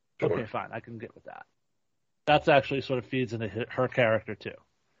interviewer. Sure. Okay, fine. I can get with that. That's actually sort of feeds into her character too.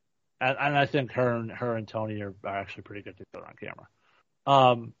 And I think her and Tony are actually pretty good together on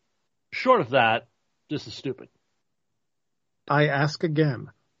camera. Short of that, this is stupid. I ask again,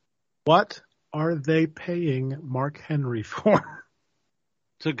 what are they paying Mark Henry for?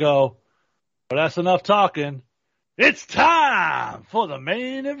 To go, but that's enough talking. It's time for the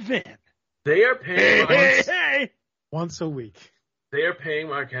main event. They are paying once a week. They are paying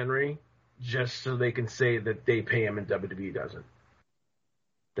Mark Henry just so they can say that they pay him and WWE doesn't.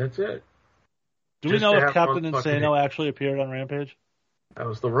 That's it. Do we know if Captain Insano actually appeared on Rampage? That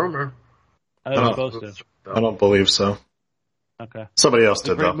was the rumor. I was supposed to. I don't believe so. Okay. Somebody else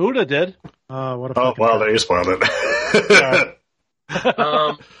did, though. Muda did. What oh, well, there you spoiled it.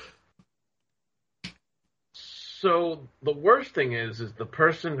 So the worst thing is the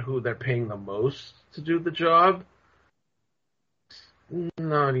person who they're paying the most to do the job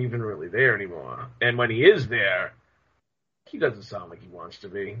not even really there anymore. And when he is there, he doesn't sound like he wants to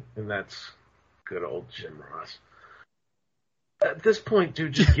be. And that's good old Jim Ross. At this point,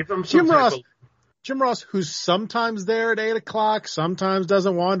 dude, just give him some Jim Ross, who's sometimes there at 8 o'clock, sometimes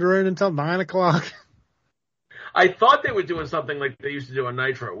doesn't wander in until 9 o'clock. I thought they were doing something like they used to do on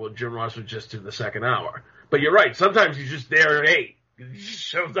Nitro, where Jim Ross would just do the second hour. But you're right. Sometimes he's just there at 8. He just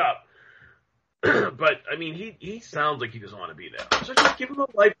shows up. But, I mean, he sounds like he doesn't want to be there. So just give him a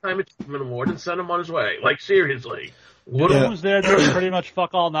Lifetime Achievement Award and send him on his way. Like, seriously. Who's there doing pretty much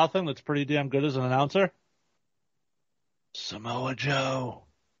fuck all nothing that's pretty damn good as an announcer? Samoa Joe.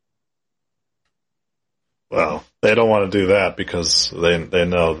 Well, they don't want to do that because they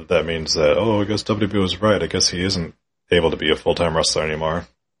know that means that, I guess WWE was right. I guess he isn't able to be a full-time wrestler anymore.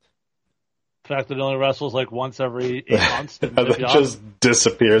 The fact that he only wrestles like once every 8 months. That just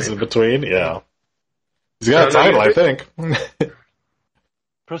disappears in between, yeah. He's got a title, I think.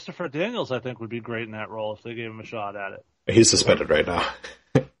 Christopher Daniels, I think, would be great in that role if they gave him a shot at it. He's suspended right now.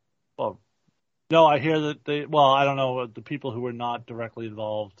 Well, no, I hear that I don't know, the people who were not directly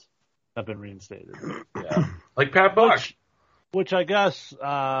involved have been reinstated. Yeah. Like Pat Buck. Which I guess,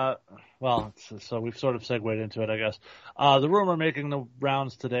 so we've sort of segued into it, I guess. The rumor making the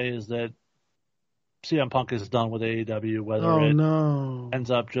rounds today is that CM Punk is done with AEW, whether it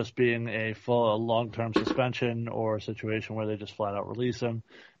ends up just being a long-term suspension or a situation where they just flat out release him.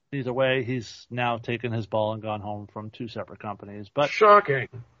 Either way, he's now taken his ball and gone home from 2 separate companies. But shocking.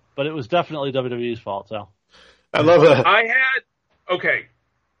 But it was definitely WWE's fault, so. I love that. Okay.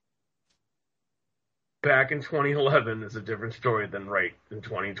 Back in 2011 is a different story than right in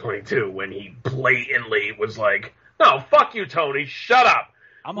 2022 when he blatantly was like, no, fuck you, Tony, shut up.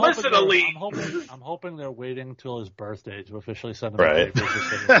 I'm hoping they're waiting till his birthday to officially send him a paper just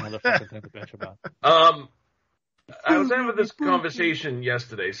so there's another fucking thing to bitch about. I was having this conversation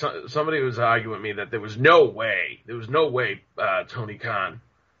yesterday. Somebody was arguing with me that there was no way Tony Khan,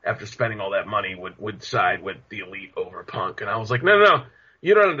 after spending all that money, would side with the Elite over Punk. And I was like, no.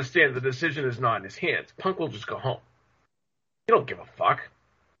 You don't understand. The decision is not in his hands. Punk will just go home. He don't give a fuck.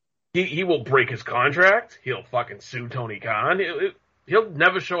 He will break his contract. He'll fucking sue Tony Khan. He'll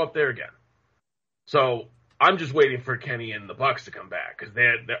never show up there again. So I'm just waiting for Kenny and the Bucks to come back because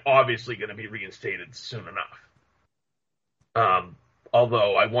they're obviously going to be reinstated soon enough.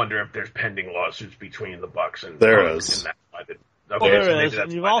 Although I wonder if there's pending lawsuits between the Bucks and there Punk, is. And there is.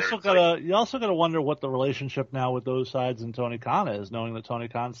 And you also gotta wonder what the relationship now with those sides and Tony Khan is, knowing that Tony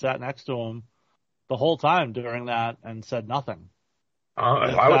Khan sat next to him the whole time during that and said nothing.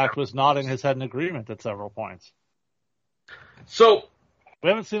 In fact, was nodding his head in agreement at several points. So we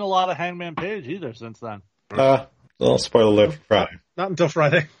haven't seen a lot of Hangman Page either since then. Little spoiler alert for Friday. Not until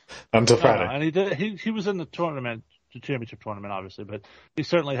Friday. Until Friday. And he was in the tournament, the championship tournament, obviously, but he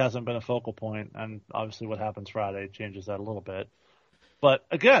certainly hasn't been a focal point. And obviously, what happens Friday changes that a little bit. But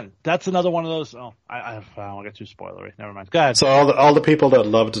again, that's another one of those. I don't want to get too spoilery. Never mind. Go ahead. So all the people that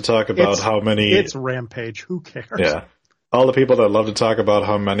love to talk about how many it's Rampage. Who cares? Yeah. All the people that love to talk about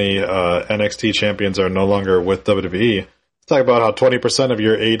how many NXT champions are no longer with WWE. Talk about how 20% of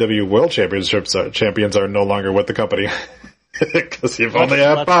your AEW World champions are no longer with the company. Because you've only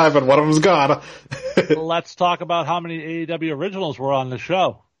had 5 and one of them's gone. Let's talk about how many AEW originals were on the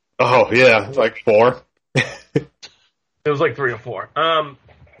show. Oh, yeah. Like 4. It was like 3 or 4.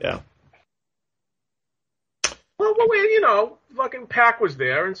 Yeah. Well, fucking Pac was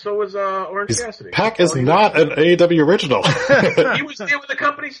there, and so was Orange Cassidy. Pac is not an AEW original. He was there when the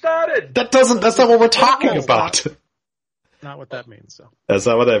company started. That's not what we're talking about. Not what that means. So That's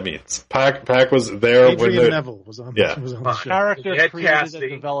not what that means. Pac was there when Adrian Neville was on. Yeah. Was on the show. Characters created Cassidy.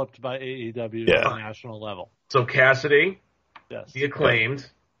 and developed by AEW Yeah. at the national level. So Cassidy, Yes. the Acclaimed,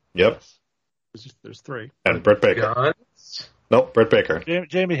 Yep, There's three. and Britt Baker. Guns, Nope, Britt Baker.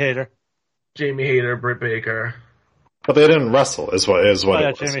 Jamie Hayter. Jamie Hayter, Britt Baker. But they didn't wrestle, is what Oh, it yeah,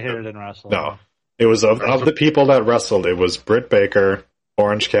 was. Jamie Hayter didn't wrestle. No, it was of the people that wrestled. It was Britt Baker,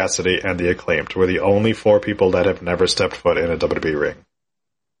 Orange Cassidy, and the Acclaimed were the only 4 people that have never stepped foot in a WWE ring.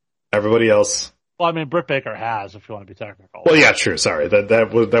 Everybody else. Well, I mean, Britt Baker has, if you want to be technical. Well, yeah, true. Sorry,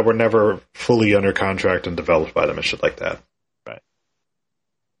 that were never fully under contract and developed by them and shit like that. Right.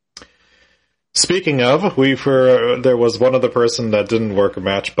 Speaking of, there was one other person that didn't work a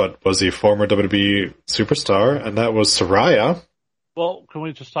match, but was a former WWE superstar, and that was Saraya. Well, can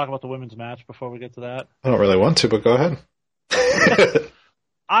we just talk about the women's match before we get to that? I don't really want to, but go ahead.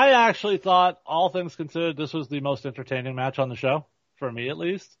 I actually thought, all things considered, this was the most entertaining match on the show, for me at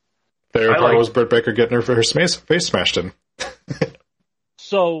least. Favorite part was Britt Baker getting her face smashed in.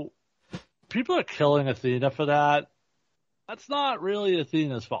 So, people are killing Athena for that. That's not really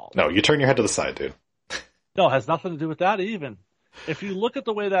Athena's fault. No, you turn your head to the side, dude. No, it has nothing to do with that even. If you look at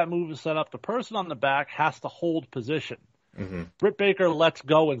the way that move is set up, the person on the back has to hold position. Mm-hmm. Britt Baker lets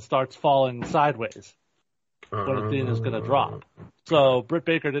go and starts falling sideways when Athena's going to drop. So Britt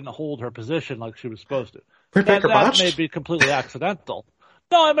Baker didn't hold her position like she was supposed to. Britt Baker botched? That may be completely accidental.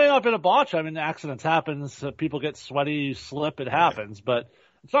 No, it may not have been a botch. I mean, accidents happen. People get sweaty, you slip, it happens. But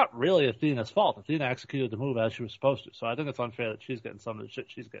it's not really Athena's fault. Athena executed the move as she was supposed to. So I think it's unfair that she's getting some of the shit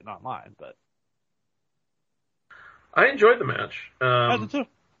she's getting online. But I enjoyed the match. I did too.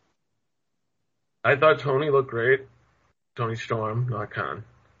 I thought Tony looked great. Tony Storm, not Khan.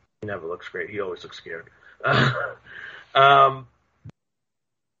 He never looks great. He always looks scared.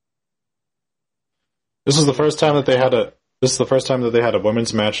 This is the first time that they had a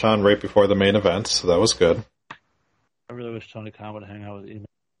women's match on right before the main event, so that was good. I really wish Tony Khan would hang out with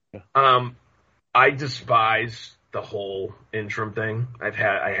Ema. I despise the whole interim thing.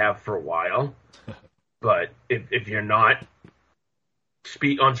 I have for a while. But if you're not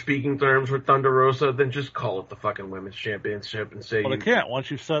on speaking terms with Thunder Rosa, then just call it the fucking women's championship and say. Well, they can't. Once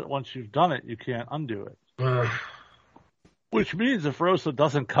you've done it, you can't undo it. Which means if Rosa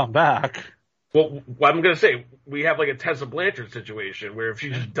doesn't come back. Well, I'm going to say, we have like a Tessa Blanchard situation where if she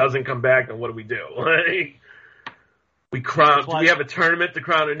just doesn't come back, then what do we do? Do we have a tournament to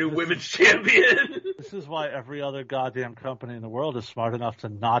crown a new women's champion? This is why every other goddamn company in the world is smart enough to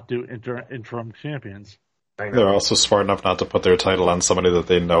not do interim champions. They're also smart enough not to put their title on somebody that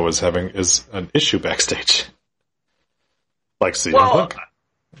they know is an issue backstage. Like CM Punk.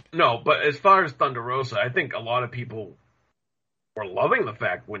 No, but as far as Thunder Rosa, I think a lot of people were loving the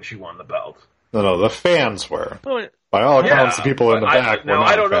fact when she won the belt. No, the fans were. Oh, By all accounts, the people in the back were not.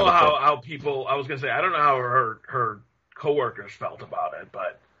 I don't know how people. I was going to say I don't know how her coworkers felt about it,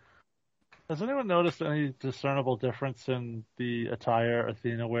 but has anyone noticed any discernible difference in the attire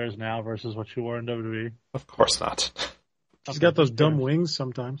Athena wears now versus what she wore in WWE? Of course not. She's got those dumb wings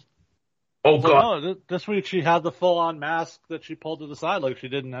sometimes. Oh god! Well, no, this week she had the full-on mask that she pulled to the side like she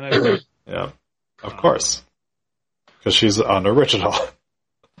did in NXT. Yeah, of course, because she's unoriginal.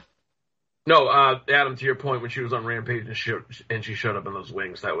 No, Adam, to your point, when she was on Rampage and she showed up in those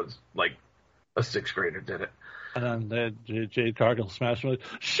wings, that was like a 6th grader did it. And then Jade Cargill smashed her.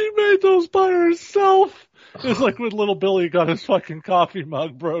 She made those by herself. It was like when little Billy got his fucking coffee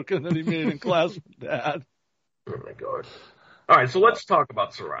mug broken and he made it in class with Dad. Oh my god. Alright, so let's talk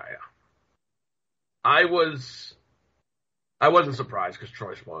about Saraya. I wasn't surprised because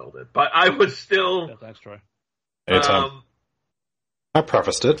Troy spoiled it, but I was still... Yeah, thanks, Troy. Anytime. I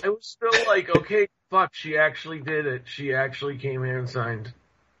prefaced it. I was still like, okay, fuck, she actually did it. She actually came here and signed.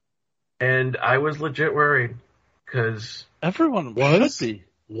 And I was legit worried. Because everyone should be.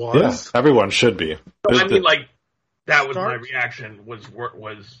 Yes, everyone should be. I mean, like, that was my reaction,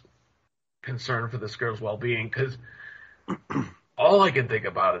 was concern for this girl's well-being, because all I can think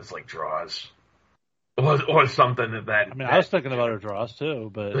about is, like, draws. Or something of that. I mean, I was thinking about her draws, too,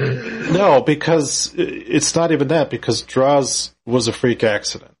 but... No, because it's not even that, because draws was a freak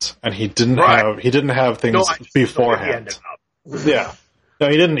accident, and he didn't have things beforehand. Yeah. No,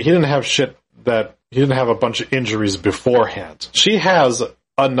 he didn't have shit that... He didn't have a bunch of injuries beforehand. She has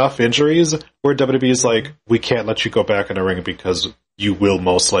enough injuries where WWE's like, we can't let you go back in the ring because you will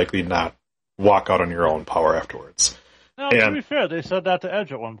most likely not walk out on your own power afterwards. No, to be fair, they said that to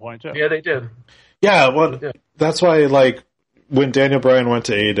Edge at one point, too. Yeah, they did. Yeah, well, that's why, like, when Daniel Bryan went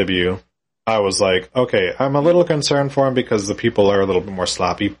to AEW, I was like, okay, I'm a little concerned for him because the people are a little bit more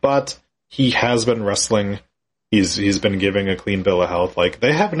sloppy, but he has been wrestling He's been giving a clean bill of health. Like,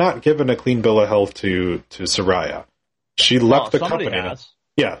 they have not given a clean bill of health to Soraya. She left the company. Has.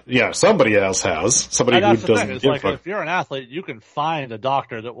 Yeah, somebody else has. Somebody who doesn't give like, if you're an athlete, you can find a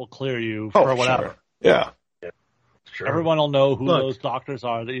doctor that will clear you for whatever. Sure. Yeah. Sure. Everyone will know who those doctors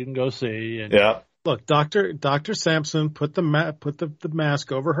are that you can go see. And Look, Dr. Sampson put the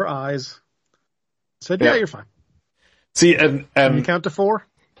mask over her eyes. Said, "Yeah, you're fine." See, and can you count to 4?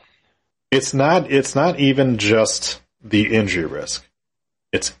 It's not even just the injury risk.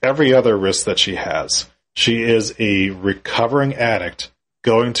 It's every other risk that she has. She is a recovering addict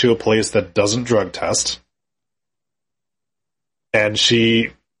going to a place that doesn't drug test. And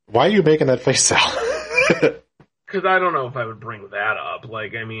why are you making that face, Sal? Because I don't know if I would bring that up.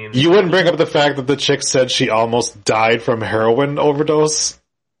 Like, I mean... You wouldn't bring up the fact that the chick said she almost died from heroin overdose?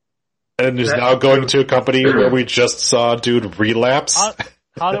 And is now going to a company where we just saw a dude relapse?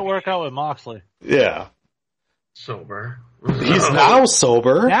 How'd it work out with Moxley? Yeah. Sober. He's now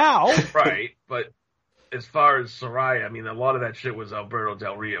sober. Now? Right, but as far as Soraya, I mean, a lot of that shit was Alberto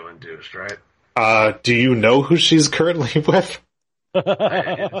Del Rio induced, right? Do you know who she's currently with?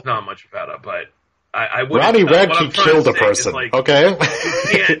 It's not much about it, but I wouldn't... Ronnie Radke killed a person, like, okay?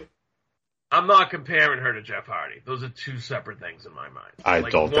 I'm not comparing her to Jeff Hardy. Those are two separate things in my mind. I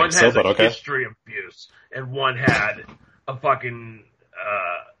don't think so, but okay. One has a history of abuse, and one had a fucking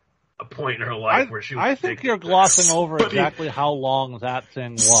a point in her life where she was... I think you're glossing over exactly how long that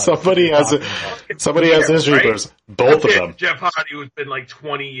thing was. Somebody has history of abuse. Both of them. Jeff Hardy, who's been like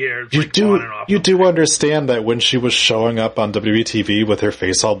 20 years. You do understand that when she was showing up on WWE TV with her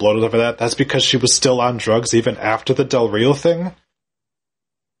face all bloated over that's because she was still on drugs even after the Del Rio thing?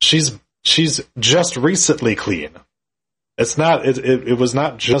 She's just recently clean. It's not. It was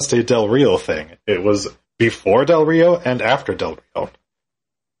not just a Del Rio thing. It was before Del Rio and after Del Rio.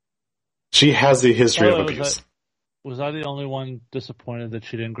 She has a history of abuse. Was I the only one disappointed that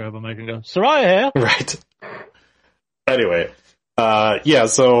she didn't grab a mic and go, Soraya? Right. Anyway,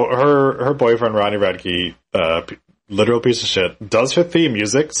 so her boyfriend, Ronnie Radke, literal piece of shit, does her theme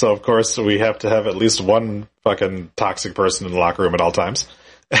music, so of course we have to have at least one fucking toxic person in the locker room at all times.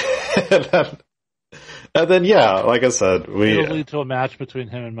 and then, like I said, it'll lead to a match between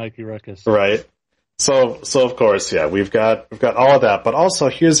him and Mikey Ruckus. Right. So of course, we've got all of that, but also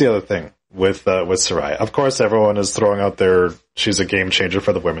here's the other thing with Saraya. Of course, everyone is throwing out she's a game changer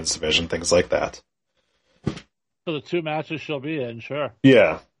for the women's division, things like that. So the 2 matches she'll be in, sure.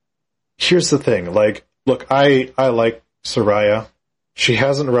 Yeah. Here's the thing, like, look, I like Saraya. She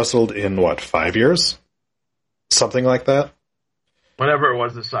hasn't wrestled in 5 years? Like that? Whenever it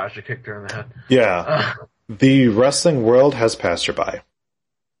was that Sasha kicked her in the head. Yeah. The wrestling world has passed her by.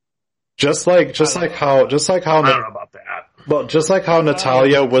 Just like how I don't know about that. Well, just like how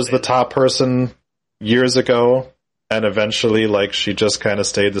Natalya was the top person years ago, and eventually, she just kind of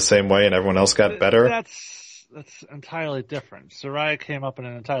stayed the same way, and everyone else got better. That's entirely different. Saraya came up in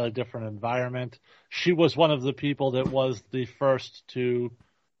an entirely different environment. She was one of the people that was the first to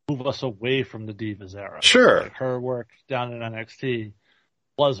move us away from the Divas era. Sure. Her work down in NXT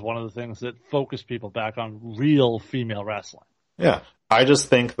was one of the things that focused people back on real female wrestling. Yeah. I just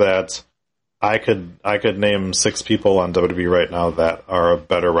think that I could name 6 people on WWE right now that are a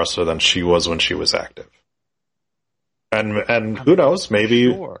better wrestler than she was when she was active. And who knows,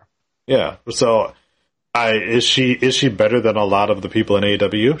 maybe sure. Yeah. So is she better than a lot of the people in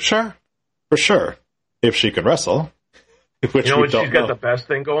AEW? Sure. For sure. If she can wrestle. Which she's got the best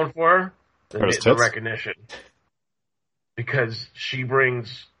thing going for her? The recognition. Because she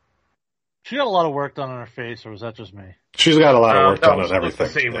brings... She got a lot of work done on her face, or was that just me? She's got a lot of work done on everything.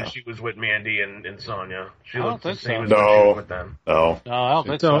 The same when she was with Mandy and Sonya. She looked the same so. As when she was with them. No, I don't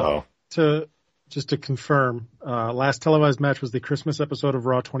think so. Just to confirm, last televised match was the Christmas episode of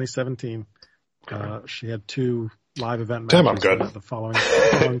Raw 2017. She had 2 live event matches. Damn, I'm good. The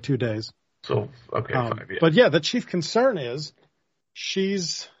following 2 days. So, okay, 5 years. But yeah, the chief concern is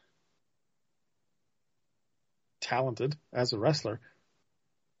she's talented as a wrestler.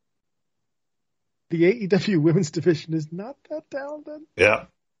 The AEW women's division is not that talented. Yeah.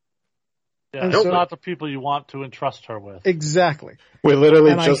 Yeah, it's not the people you want to entrust her with. Exactly. We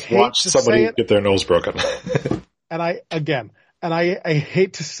literally just watched somebody get their nose broken. And I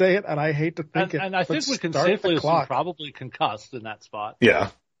hate to say it, and I hate to think it. And I think we can safely assume probably concussed in that spot.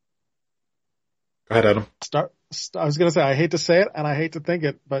 Yeah. Go ahead, Adam. I was going to say, I hate to say it, and I hate to think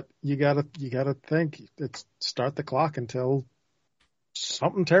it, but you gotta think. It's start the clock until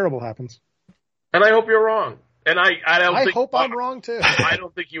something terrible happens. And I hope you're wrong. And I hope I'm wrong too. I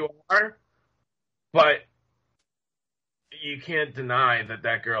don't think you are, but you can't deny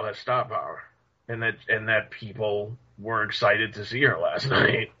that girl has star power. and that people were excited to see her last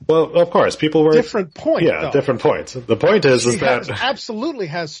night. Well, of course, people were different point. Yeah, though. different points. The point is that absolutely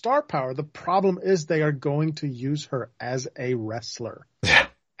has star power. The problem is they are going to use her as a wrestler,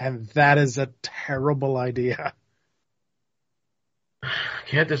 and that is a terrible idea.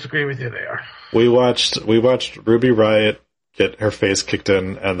 Can't disagree with you there. We watched Ruby Riott get her face kicked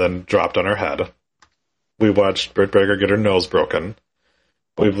in and then dropped on her head. We watched Britt Baker get her nose broken.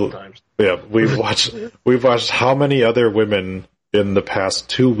 We've watched how many other women in the past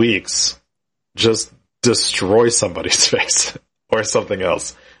 2 weeks just destroy somebody's face or something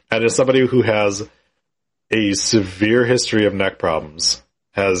else. And as somebody who has a severe history of neck problems,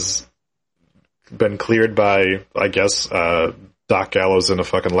 has been cleared by, I guess, Doc Gallows in a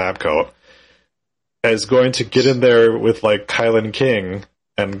fucking lab coat, is going to get in there with like Kylan King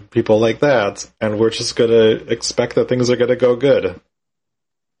and people like that, and we're just gonna expect that things are gonna go good.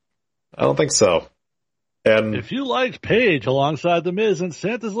 I don't think so. And if you liked Paige alongside The Miz and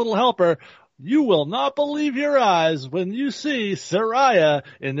Santa's Little Helper, you will not believe your eyes when you see Saraya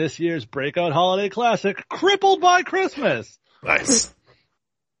in this year's Breakout Holiday Classic, Crippled by Christmas. Nice.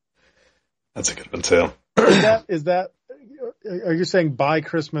 That's a good one too. Is that are you saying by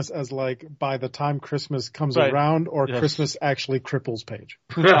Christmas as like by the time Christmas comes around, or Christmas actually cripples Paige?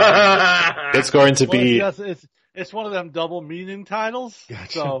 It's going to be. It's one of them double meaning titles.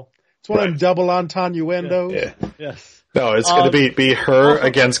 Gotcha. So it's one of them double entendres. Yeah. Yes. No, it's going to be her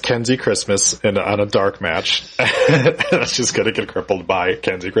against Kenzie Christmas on a dark match. That's just going to get crippled by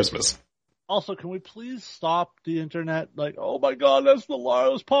Kenzie Christmas. Also, can we please stop the internet? Like, oh my God, that's the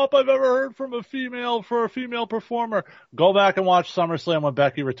loudest pop I've ever heard from a female performer. Go back and watch SummerSlam when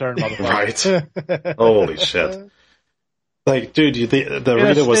Becky returned, motherfucker. Right. Holy shit. Like, dude, the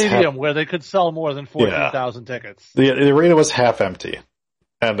arena was stadium where they could sell more than 14,000 tickets. The arena was half empty,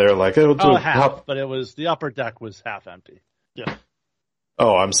 and they're like, half, but it was the upper deck was half empty. Yeah.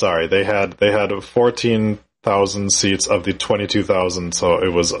 Oh, I'm sorry. They had 14,000 seats of the 22,000, so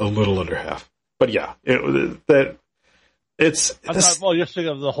it was a little under half. But yeah, you're thinking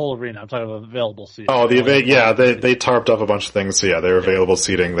of the whole arena. I'm talking about available seating. Oh, they tarped up a bunch of things. So yeah, their available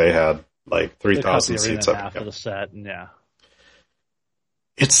seating, they had like 3,000 seats up. Half of the set, and yeah.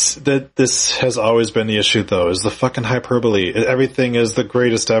 It's that this has always been the issue, though, is the fucking hyperbole. Everything is the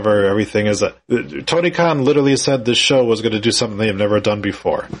greatest ever. Everything is Tony Khan literally said this show was going to do something they have never done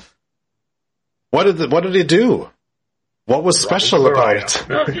before. What did he do? What was special about it?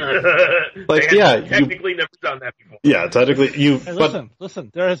 Technically never done that before. Yeah, technically Hey,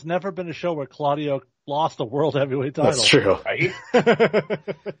 listen. There has never been a show where Claudio lost a world heavyweight title. That's true. Right?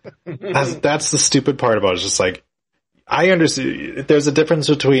 That's the stupid part about it. It's just like, I understand. There's a difference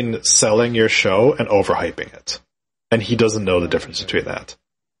between selling your show and overhyping it, and he doesn't know the difference between that.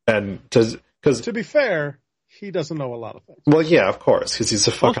 And to be fair, he doesn't know a lot of things. Well, yeah, of course, because he's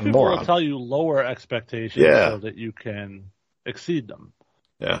a fucking Most people moron. will tell you lower expectations so that you can exceed them.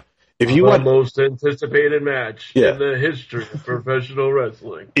 Yeah. If you want most anticipated match in the history of professional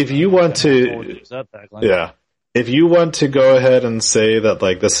wrestling. If you want to if you want to go ahead and say that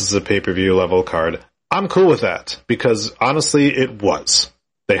like this is a pay-per-view level card, I'm cool with that, because honestly it was.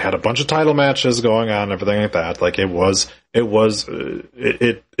 They had a bunch of title matches going on, everything like that. Like I'm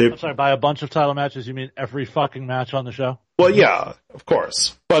sorry, by a bunch of title matches, you mean every fucking match on the show? Well, yeah, of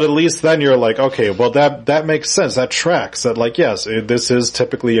course. But at least then you're like, okay, well that makes sense. That tracks. That like, yes, this is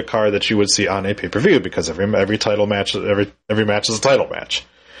typically a card that you would see on a pay-per-view, because every title match, every match is a title match.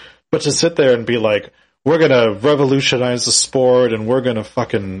 But to sit there and be like, we're gonna revolutionize the sport and we're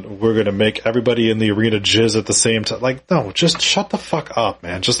gonna make everybody in the arena jizz at the same time. Like, no, just shut the fuck up,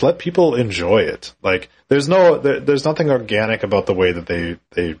 man. Just let people enjoy it. Like, there's nothing organic about the way that they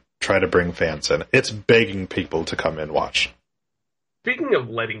try to bring fans in. It's begging people to come and watch. Speaking of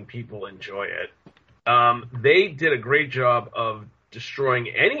letting people enjoy it, they did a great job of destroying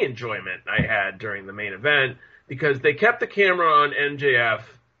any enjoyment I had during the main event, because they kept the camera on MJF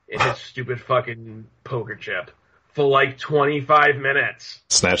in his stupid fucking poker chip for like 25 minutes.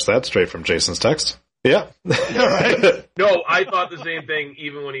 Snatch that straight from Jason's text. Yeah. Right? No, I thought the same thing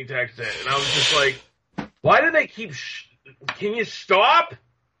even when he texted. And I was just like, why do they keep... Can you stop?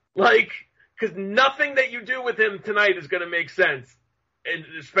 Like, because nothing that you do with him tonight is going to make sense. And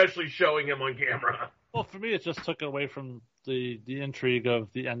especially showing him on camera. Well, for me, it just took away from the intrigue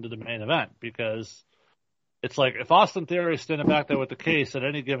of the end of the main event, because... It's like, if Austin Theory is standing back there with the case at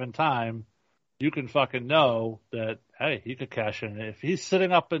any given time, you can fucking know that, hey, he could cash in. If he's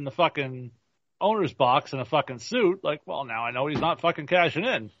sitting up in the fucking owner's box in a fucking suit, like, well, now I know he's not fucking cashing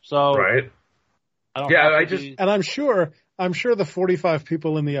in. So, right. And I'm sure I'm sure the 45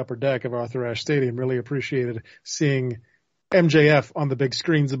 people in the upper deck of Arthur Ashe Stadium really appreciated seeing MJF on the big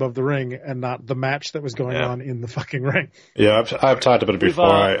screens above the ring and not the match that was going on in the fucking ring. Yeah, I've talked about it before.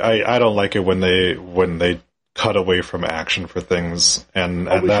 I don't like it when they cut away from action for things, and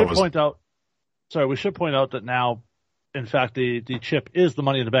that was. We should point out that now, in fact, the chip is the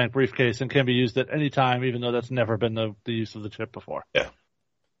Money in the Bank briefcase and can be used at any time, even though that's never been the use of the chip before. Yeah.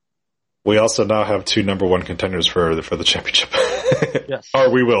 We also now have 2 number 1 contenders for the championship. Yes. Or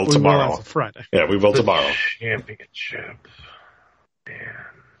we will tomorrow. Friday. Yeah, we will tomorrow. Championship. Man.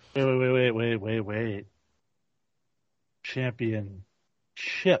 Wait.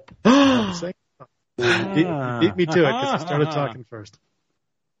 Championship. Beat me to it because I started talking first.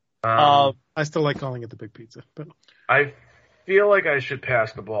 I still like calling it the Big Pizza, but I feel like I should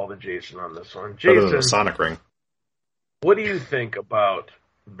pass the ball to Jason on this one. Better than Jason, the Sonic Ring. what do you think about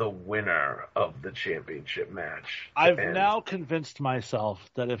the winner of the championship match? I've now convinced myself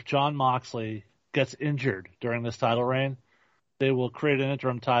that if Jon Moxley gets injured during this title reign, they will create an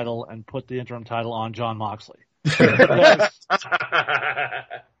interim title and put the interim title on Jon Moxley.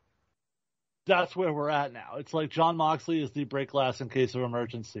 That's where we're at now. It's like Jon Moxley is the break glass in case of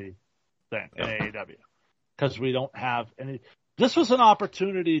emergency thing in AEW. Because we don't have any... This was an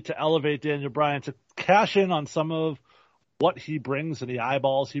opportunity to elevate Daniel Bryan, to cash in on some of what he brings and the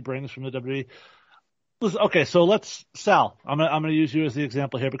eyeballs he brings from the WWE. Listen, okay, so Sal, I'm gonna use you as the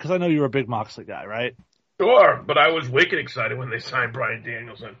example here because I know you're a big Moxley guy, right? Sure, but I was wicked excited when they signed Bryan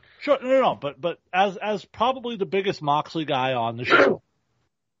Danielson. Sure, no, but as probably the biggest Moxley guy on the show,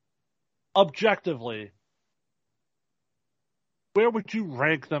 objectively, where would you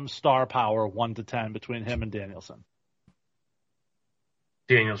rank them star power 1 to 10 between him and Danielson?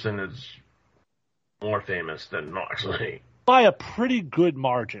 Danielson is more famous than Moxley. By a pretty good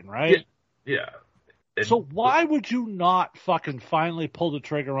margin, right? Yeah. So why would you not fucking finally pull the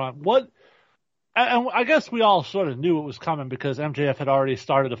trigger on what? And I guess we all sort of knew it was coming because MJF had already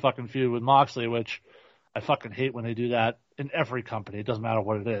started a fucking feud with Moxley, which I fucking hate when they do that in every company. It doesn't matter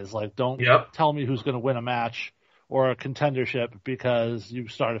what it is. Like, don't tell me who's going to win a match or a contendership because you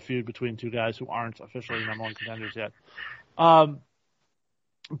start a feud between 2 guys who aren't officially number 1 contenders yet.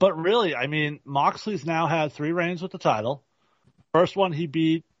 But really, I mean, Moxley's now had 3 reigns with the title. First one he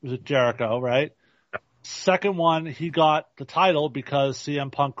beat was at Jericho, right? Second one, he got the title because CM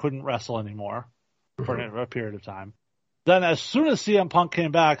Punk couldn't wrestle anymore for a period of time. Then as soon as CM Punk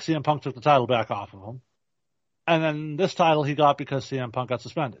came back, CM Punk took the title back off of him. And then this title he got because CM Punk got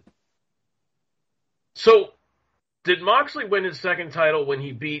suspended. So, did Moxley win his second title when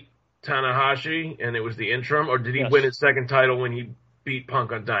he beat Tanahashi and it was the interim, or did he win his second title when he beat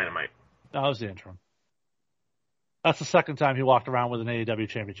Punk on Dynamite? That was the interim. That's the second time he walked around with an AEW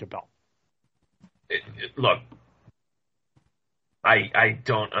championship belt. Look, I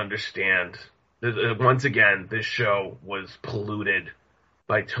don't understand. Once again, this show was polluted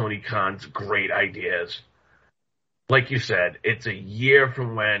by Tony Khan's great ideas. Like you said, it's a year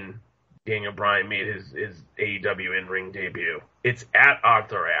from when Daniel Bryan made his AEW in-ring debut. It's at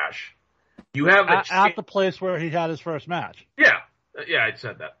Arthur Ashe. You have at the place where he had his first match. Yeah, I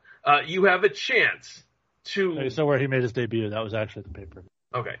said that. You have a chance to... Okay, so where he made his debut, that was actually the paper.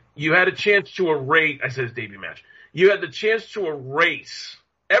 Okay. You had a chance to erase... I said his debut match. You had the chance to erase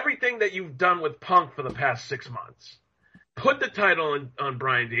everything that you've done with Punk for the past 6 months. Put the title on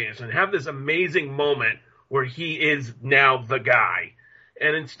Bryan Danielson. Have this amazing moment where he is now the guy.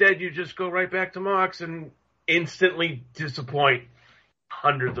 And instead you just go right back to Mox and instantly disappoint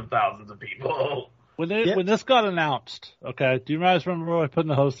hundreds of thousands of people. When this got announced, okay, do you guys remember what I put in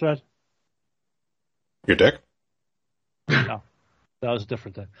the host thread? Your dick? No, that was a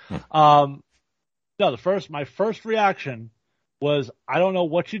different thing. No, my first reaction was, I don't know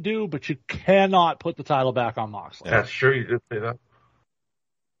what you do, but you cannot put the title back on Moxley. That's true, you did say that.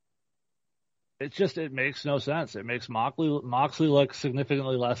 It makes no sense. It makes Moxley look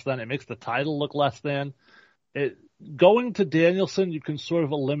significantly less than. It makes the title look less than. Going to Danielson, you can sort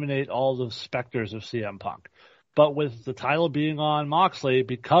of eliminate all the specters of CM Punk. But with the title being on Moxley,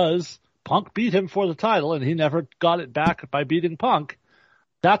 because Punk beat him for the title and he never got it back by beating Punk,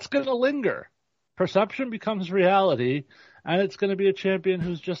 that's going to linger. Perception becomes reality, and it's going to be a champion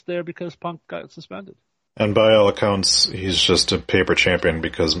who's just there because Punk got suspended. And by all accounts, he's just a paper champion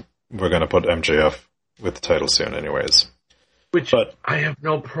because we're going to put MJF with the title soon anyways. But I have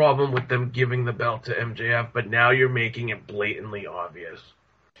no problem with them giving the belt to MJF, but now you're making it blatantly obvious.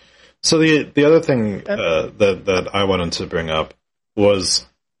 So the other thing that I wanted to bring up was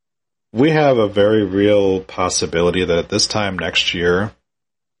we have a very real possibility that at this time next year,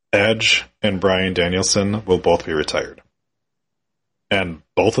 Edge and Bryan Danielson will both be retired. And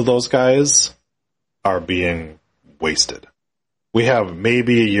both of those guys are being wasted. We have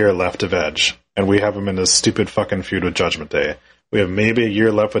maybe a year left of Edge, and we have him in this stupid fucking feud with Judgment Day. We have maybe a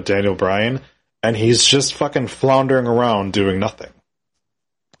year left with Daniel Bryan, and he's just fucking floundering around doing nothing.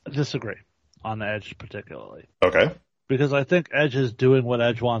 I disagree on the Edge particularly. Okay. Because I think Edge is doing what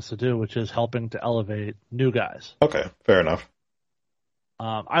Edge wants to do, which is helping to elevate new guys. Okay, fair enough.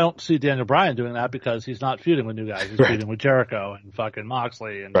 I don't see Daniel Bryan doing that because he's not feuding with new guys. He's feuding with Jericho and fucking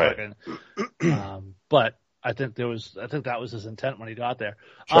Moxley and fucking. But I think that was his intent when he got there.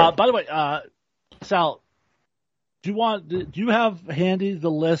 Sure. By the way, Sal, do you have handy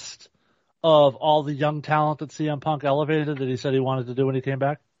the list of all the young talent that CM Punk elevated that he said he wanted to do when he came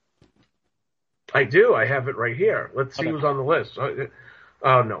back? I do. I have it right here. Let's see who's on the list. No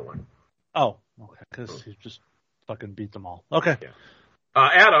one. Oh, okay. Because he just fucking beat them all. Okay. Yeah.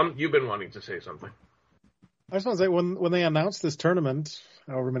 Adam, you've been wanting to say something. I just want to say, when they announced this tournament,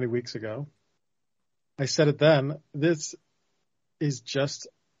 however many weeks ago, I said it then, this is just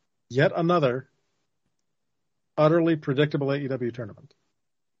yet another utterly predictable AEW tournament.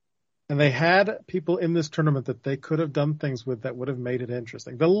 And they had people in this tournament that they could have done things with that would have made it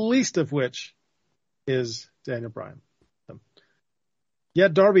interesting. The least of which is Daniel Bryan.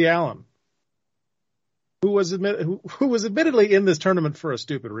 Yet Darby Allin, who was admittedly in this tournament for a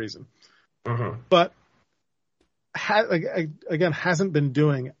stupid reason, but again hasn't been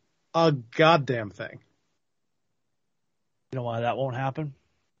doing a goddamn thing. You know why that won't happen?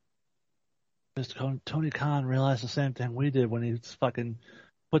 Because Tony Khan realized the same thing we did when he fucking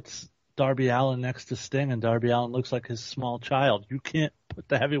puts Darby Allin next to Sting, and Darby Allin looks like his small child. You can't put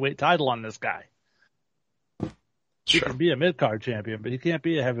the heavyweight title on this guy. He can be a mid-card champion, but he can't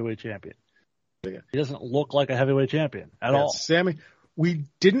be a heavyweight champion. He doesn't look like a heavyweight champion at all. Sammy, we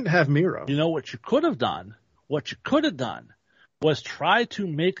didn't have Miro. You know what you could have done? What you could have done was try to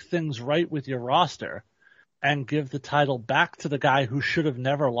make things right with your roster and give the title back to the guy who should have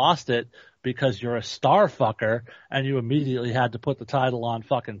never lost it because you're a star fucker and you immediately had to put the title on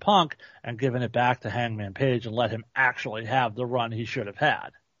fucking Punk and giving it back to Hangman Page and let him actually have the run he should have had.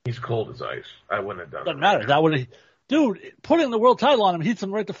 He's cold as ice. I wouldn't have done Doesn't matter. That would, dude, putting the world title on him heats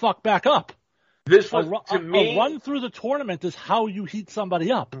him right the fuck back up. This was, to me, a run through the tournament is how you heat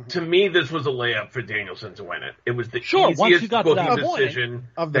somebody up. To me, this was a layup for Danielson to win it. It was the once you easiest got to that decision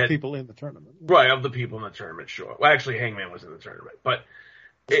of the people in the tournament. Right, of the people in the tournament, sure. Well, actually, Hangman was in the tournament, but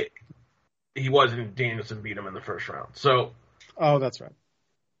he wasn't. Danielson beat him in the first round. So, that's right.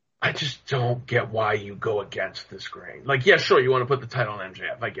 I just don't get why you go against this grain. Like, yeah, sure, you want to put the title on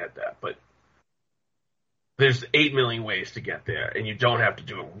MJF. I get that, but there's 8 million ways to get there, and you don't have to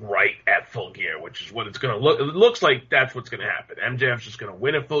do it right at Full Gear, which is what it's going to look. It looks like that's what's going to happen. MJF's just going to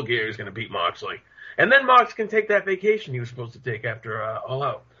win at Full Gear. He's going to beat Moxley, and then Mox can take that vacation he was supposed to take after All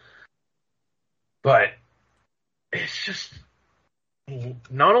Out. But it's just,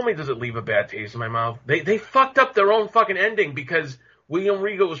 not only does it leave a bad taste in my mouth, they fucked up their own fucking ending because William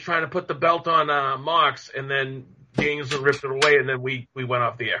Regal was trying to put the belt on Mox, and then Danielson ripped it away, and then we went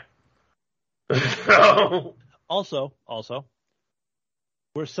off the air. So. Also,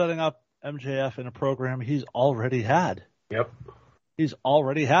 we're setting up MJF in a program he's already had. Yep. He's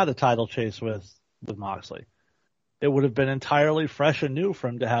already had a title chase with Moxley. It would have been entirely fresh and new for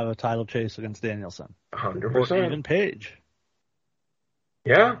him to have a title chase against Danielson. 100%. Or even Page.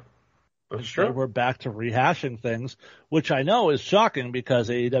 Yeah, that's true. So we're back to rehashing things, which I know is shocking because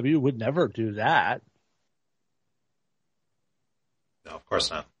AEW would never do that. No, of course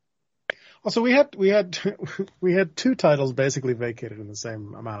not. Also, we had 2 titles basically vacated in the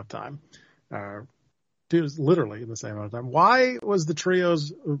same amount of time. Literally in the same amount of time. Why was the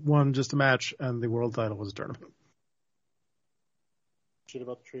trios one just a match and the world title was a tournament? Shit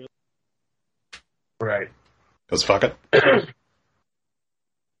about the trios. Right. Because fuck it.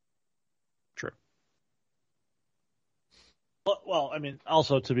 True. Well, I mean,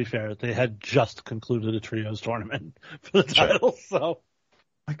 also to be fair, they had just concluded a trios tournament for the title, so.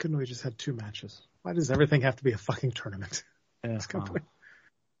 Why couldn't we just have 2 matches? Why does everything have to be a fucking tournament? Yeah,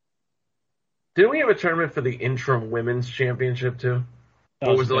 Didn't we have a tournament for the interim women's championship too?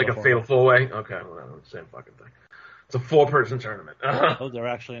 Or was it like a fatal 4-way? Okay, well, same fucking thing. It's a 4-person tournament. Oh, they're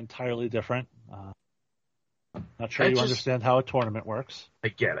actually entirely different. Not sure you understand how a tournament works. I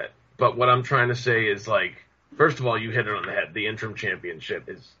get it. But what I'm trying to say is, like, first of all, you hit it on the head. The interim championship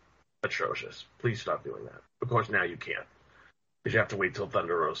is atrocious. Please stop doing that. Of course, now you can't. Because you have to wait till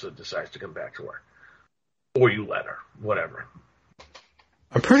Thunder Rosa decides to come back to work. Or you let her. Whatever.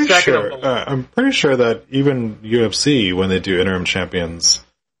 I'm pretty sure that even UFC, when they do interim champions,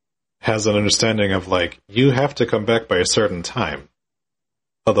 has an understanding of, like, you have to come back by a certain time.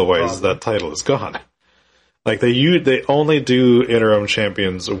 Otherwise, that title is gone. Like they only do interim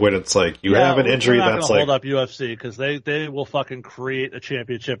champions when it's like you have an injury that's like hold up UFC because they will fucking create a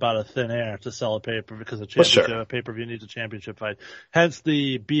championship out of thin air to sell a paper because a championship a pay-per-view needs a championship fight. Hence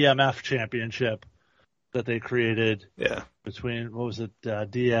the BMF championship that they created. Yeah. Between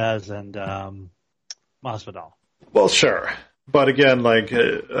Diaz and Masvidal. Well, sure. But again, like,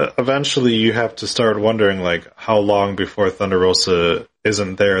 eventually you have to start wondering, like, how long before Thunder Rosa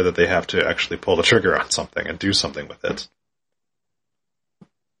isn't there that they have to actually pull the trigger on something and do something with it.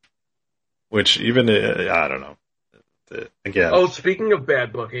 Which even, I don't know. Again. Oh, speaking of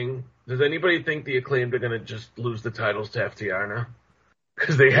bad booking, does anybody think the Acclaimed are going to just lose the titles to FTR now?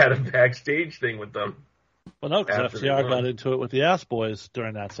 Because they had a backstage thing with them. Well, no, because FTR got into it with the Ass Boys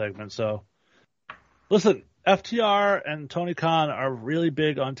during that segment, so. Listen, FTR and Tony Khan are really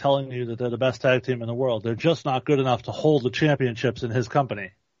big on telling you that they're the best tag team in the world. They're just not good enough to hold the championships in his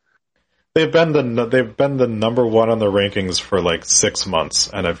company. They've been the number one on the rankings for like 6 months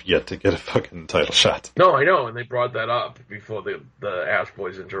and have yet to get a fucking title shot. No, I know, and they brought that up before the Ass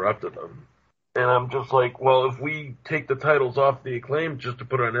Boys interrupted them. And I'm just like, well, if we take the titles off the Acclaim just to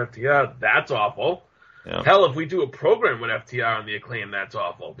put it on FTR, that's awful. Yeah. Hell, if we do a program with FTR on the Acclaim, that's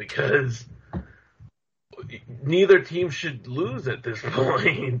awful because neither team should lose at this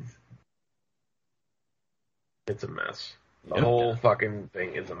point. It's a mess. The whole fucking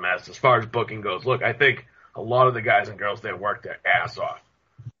thing is a mess as far as booking goes. Look, I think a lot of the guys and girls there work their ass off.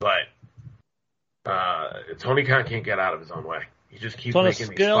 But Tony Khan can't get out of his own way. He just keeps making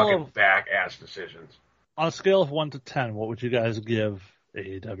these fucking back-ass decisions. On a scale of 1 to 10, what would you guys give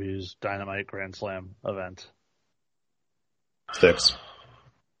AEW's Dynamite Grand Slam event? 6.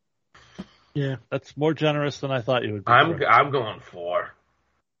 Yeah, that's more generous than I thought you would be. I'm going 4.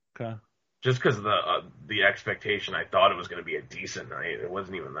 Okay. Just because of the expectation, I thought it was going to be a decent night. It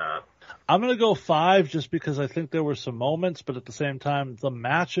wasn't even that. I'm going to go 5 just because I think there were some moments, but at the same time, the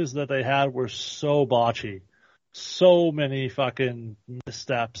matches that they had were so botchy. So many fucking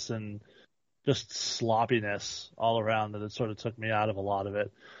missteps and just sloppiness all around that it sort of took me out of a lot of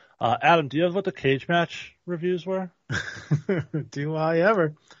it. Adam, do you have what the cage match reviews were? Do I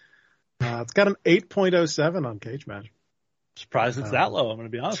ever? It's got an 8.07 on Cage Match. Surprised it's that low, I'm going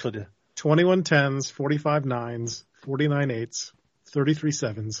to be honest with you. 21 10s, 45 9s, 49 8s, 33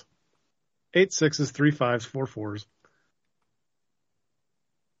 7s, 8 6s, 3 5s, 4 4s.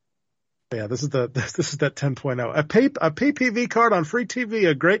 Yeah, this is that 10.0. A PPV card on free TV,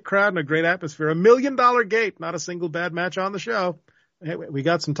 a great crowd and a great atmosphere, $1 million gate, not a single bad match on the show. Hey, we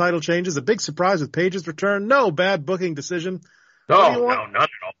got some title changes, a big surprise with Paige's return, no bad booking decision. No, none at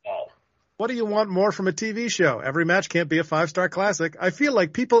all. What do you want more from a TV show? Every match can't be a 5-star classic. I feel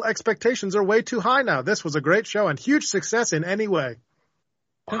like people's expectations are way too high now. This was a great show and huge success in any way.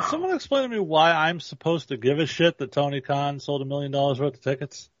 Can someone explain to me why I'm supposed to give a shit that Tony Khan sold $1 million worth of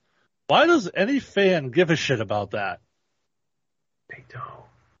tickets? Why does any fan give a shit about that? They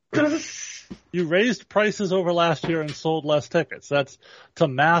don't. You raised prices over last year and sold less tickets. That's to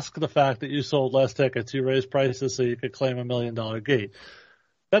mask the fact that you sold less tickets. You raised prices so you could claim $1 million gate.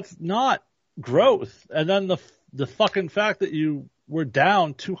 That's not growth. And then the fucking fact that you were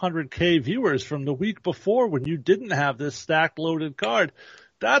down 200K viewers from the week before when you didn't have this stacked loaded card,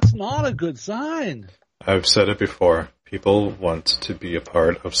 that's not a good sign. I've said it before. People want to be a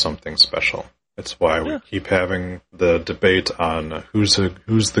part of something special. It's why we keep having the debate on who's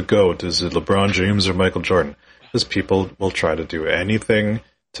the GOAT. Is it LeBron James or Michael Jordan? Because people will try to do anything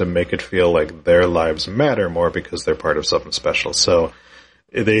to make it feel like their lives matter more because they're part of something special. So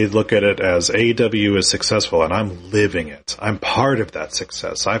they look at it as AEW is successful and I'm living it. I'm part of that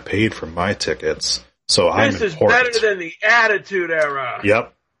success. I paid for my tickets, so I'm important. This is better than the Attitude Era.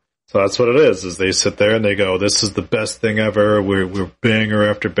 Yep. So that's what it is they sit there and they go, this is the best thing ever. We're banger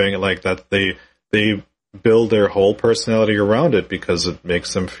after banger like that. They build their whole personality around it because it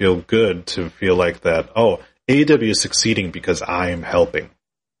makes them feel good to feel like that, oh, AEW is succeeding because I'm helping.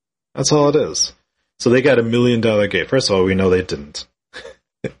 That's all it is. So they got $1 million gate. First of all, we know they didn't.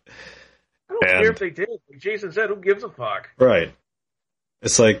 I don't care if they did. Like Jason said, who gives a fuck? Right.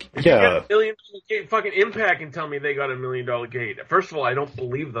 It's like, if you got $1 million gate, fucking Impact can tell me they got $1 million gate. First of all, I don't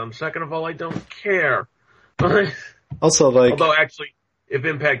believe them. Second of all, I don't care. Also, like, although actually, if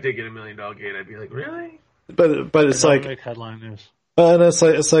Impact did get $1 million gate, I'd be like, really? But it's like make headline news. And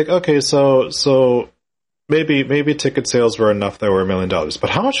it's like okay, so maybe ticket sales were enough that were $1 million, but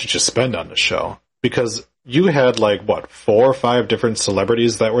how much did you spend on the show? Because you had like what 4 or 5 different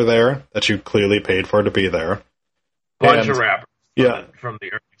celebrities that were there that you clearly paid for to be there. Bunch of rappers. Yeah. From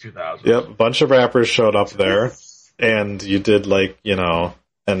the early 2000s. Yep, a bunch of rappers showed up there, and you did like,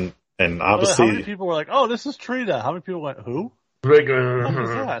 And How obviously, many people were like, "Oh, this is Trina"? How many people went, "Who? Like, What was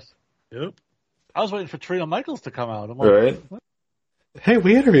that?" Yep. I was waiting for Trina Michaels to come out. I'm like, right? what? Hey,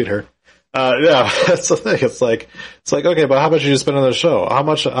 we interviewed her. Yeah, that's the thing. It's like, okay, but how much did you spend on the show? How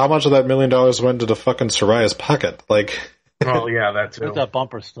much of that $1 million went into fucking Soraya's pocket? Like, well, yeah, that's I think that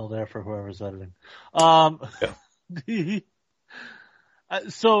bumper's still there for whoever's editing. Yeah.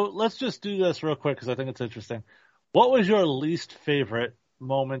 So let's just do this real quick because I think it's interesting. What was your least favorite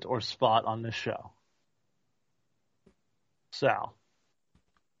moment or spot on this show? Sal.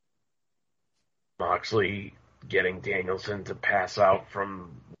 Moxley getting Danielson to pass out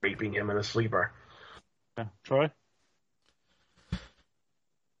from raping him in a sleeper. Okay. Troy?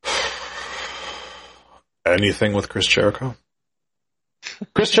 anything with Chris Jericho?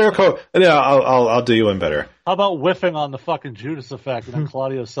 Chris Jericho, yeah, I'll do you one better. How about whiffing on the fucking Judas effect and then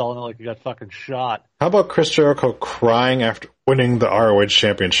Claudio selling it like he got fucking shot? How about Chris Jericho crying after winning the ROH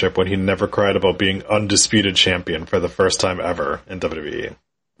championship when he never cried about being undisputed champion for the first time ever in WWE?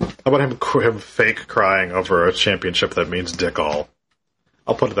 How about him fake crying over a championship that means dick all?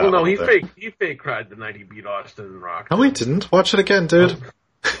 I'll put it that way. Well, no, he fake cried the night he beat Austin Rock. No, he didn't. Watch it again, dude.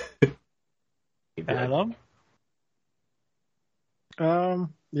 He did. Adam?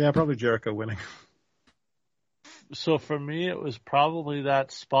 Yeah, probably Jericho winning. So for me, it was probably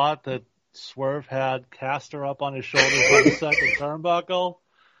that spot that Swerve had Caster up on his shoulders on the second turnbuckle,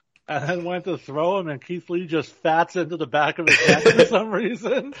 and then went to throw him, and Keith Lee just fats into the back of his head for some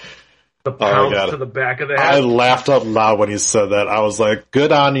reason. The pounce to the back of the head. I laughed out loud when he said that. I was like,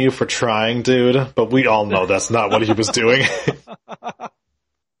 good on you for trying, dude, but we all know that's not what he was doing.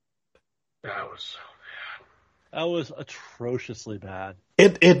 That was atrociously bad.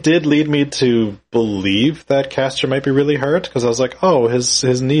 It did lead me to believe that Caster might be really hurt, because I was like, oh,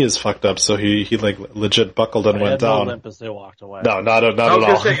 his knee is fucked up, so he like legit buckled and went down. No limp as they walked away. No, not at all.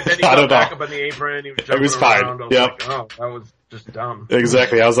 I was going to say, then he got back up on the apron, he was jumping fine. around. I was Yep. like, oh, that was just dumb.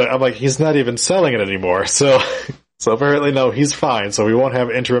 Exactly. I'm like, he's not even selling it anymore. So apparently, no, he's fine. So we won't have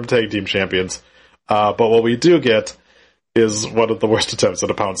interim tag team champions. But what we do get is one of the worst attempts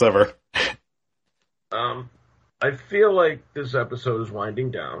at a pounce ever. I feel like this episode is winding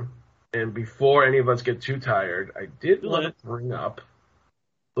down, and before any of us get too tired, I did want to bring up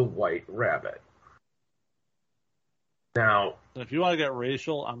the White Rabbit. Now, if you want to get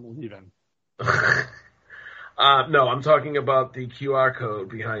racial, I'm leaving. No, I'm talking about the QR code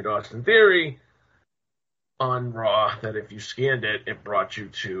behind Austin Theory on Raw, that if you scanned it, it brought you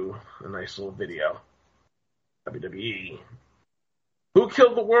to a nice little video. WWE. Who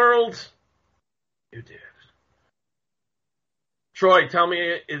killed the world? You did. Troy, tell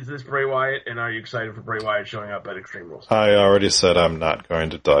me, is this Bray Wyatt, and are you excited for Bray Wyatt showing up at Extreme Rules? I already said I'm not going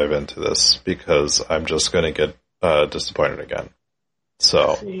to dive into this because I'm just going to get disappointed again.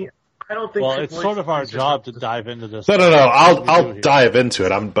 So, see, I don't think. Well, it's sort of our job to dive into this. No. I'll dive into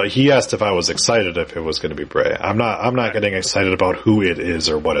it. But he asked if I was excited if it was going to be Bray. I'm not getting excited about who it is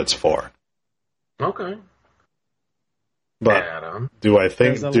or what it's for. Okay. But Adam. do I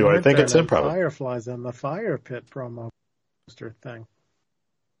think it's improbable? Fireflies in the fire pit promo poster thing.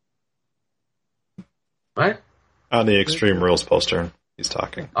 What? On the Extreme Rules poster, he's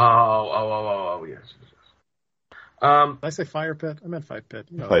talking. Oh, yes. Did I say fire pit? I meant fight pit.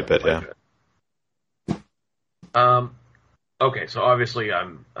 Fight pit, yeah. Okay, so obviously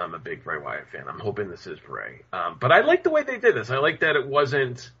I'm a big Bray Wyatt fan. I'm hoping this is Bray. But I like the way they did this. I like that it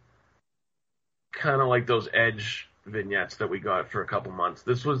wasn't kind of like those Edge vignettes that we got for a couple months.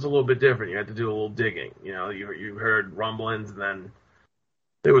 This was a little bit different. You had to do a little digging. You know, you heard rumblings, and then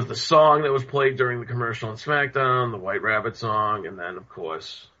there was the song that was played during the commercial on SmackDown, the White Rabbit song, and then, of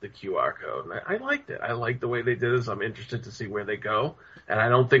course, the QR code. And I liked it. I liked the way they did this. I'm interested to see where they go, and I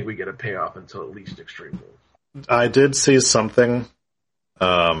don't think we get a payoff until at least Extreme Rules. I did see something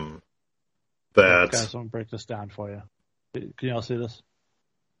that... Guys, I'm going to break this down for you. Can you all see this?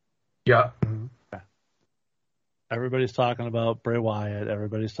 Yeah. Mm-hmm. Okay. Everybody's talking about Bray Wyatt.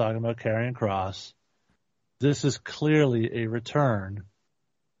 Everybody's talking about Karrion Kross. This is clearly a return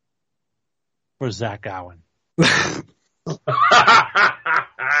for Zach Gowen. Nice.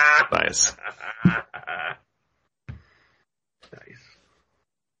 Nice.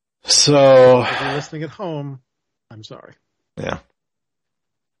 So, if you're listening at home, I'm sorry. Yeah.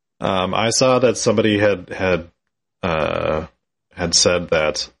 I saw that somebody had said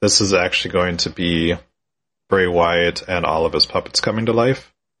that this is actually going to be Bray Wyatt and all of his puppets coming to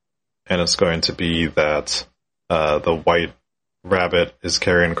life, and it's going to be that the White Rabbit is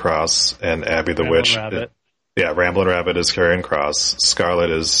Karrion Kross and Abby the Witch. Yeah, Ramblin' Rabbit is Karrion Kross.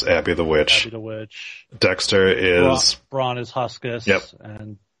 Scarlet is Abby the Witch. Abby the Witch. Dexter is... Braun is Huskus. Yep.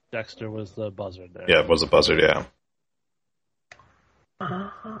 And Dexter was the buzzard there. Yeah, it was a buzzard, yeah.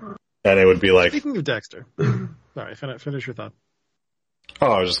 And it would be like... Speaking of Dexter. Sorry, finish your thought.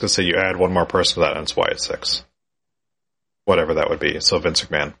 Oh, I was just going to say you add one more person to that and it's why it's 6. Whatever that would be. So Vince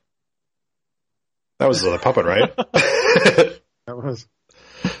McMahon. That was the puppet, right? That was.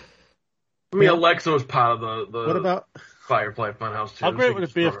 I mean, Alexa was part of the What about Firefly Funhouse too. How great would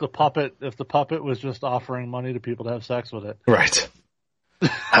it be if the puppet was just offering money to people to have sex with it? Right.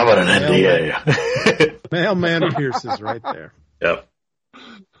 How about an NDA? Mailman Pierce is right there. Yep.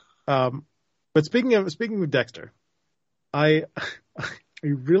 But speaking of Dexter, I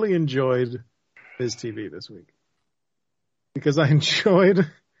really enjoyed his TV this week because I enjoyed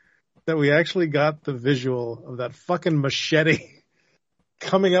that we actually got the visual of that fucking machete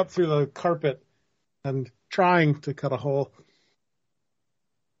coming up through the carpet and trying to cut a hole.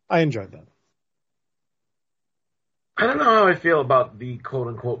 I enjoyed that. I don't know how I feel about the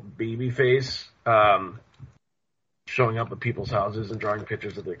quote-unquote baby face showing up at people's houses and drawing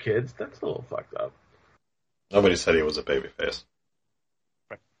pictures of their kids. That's a little fucked up. Nobody said he was a babyface.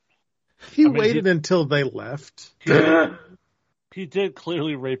 He waited until they left. He did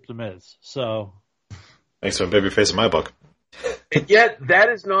clearly rape The Miz, so... Makes him a babyface in my book. And yet, that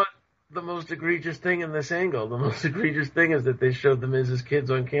is not the most egregious thing in this angle. The most egregious thing is that they showed The Miz's kids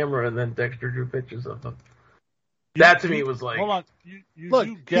on camera and then Dexter drew pictures of them. That to me was like... Hold on. Look,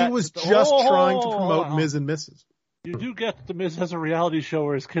 he was just trying to promote Miz and Mrs. You do get that The Miz has a reality show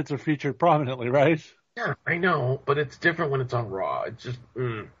where his kids are featured prominently, right? Yeah, I know, but it's different when it's on Raw. It's just...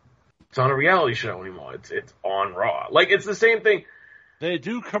 It's not a reality show anymore. It's on Raw. Like, it's the same thing. They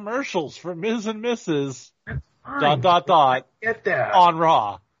do commercials for Miz and Mrs. ... Get that. on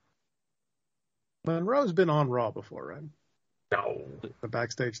Raw. Monroe's been on Raw before, right? No. The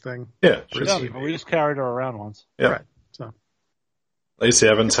backstage thing. Yeah. We just carried her around once. Yeah. Right. So. Lacey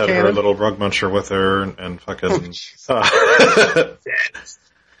Evans had her little Rugmuncher with her and fucking...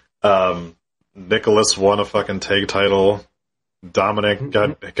 Nicholas won a fucking tag title. Dominic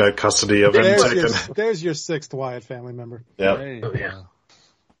got custody of him. There's your 6th Wyatt family member. Yeah. Hey. Oh, yeah.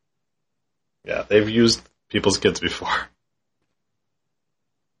 Yeah, they've used people's kids before.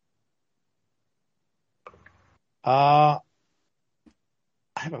 I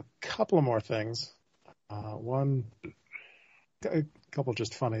have a couple of more things. A couple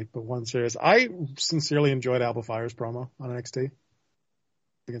just funny, but one serious. I sincerely enjoyed Alba Fire's promo on NXT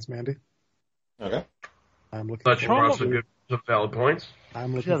against Mandy. Okay. I'm looking But you brought some valid points.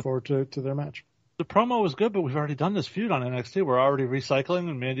 I'm looking forward to their match. The promo was good, but we've already done this feud on NXT. We're already recycling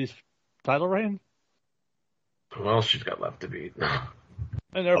in Mandy's title reign. Who else she's got left to beat?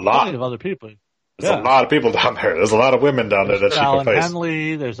 And there are plenty of other people. There's a lot of people down there. There's a lot of women down there that she can face.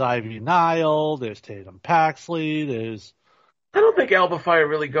 Henley, there's Ivy Nile, there's Tatum Paxley, there's... I don't think Alba Fire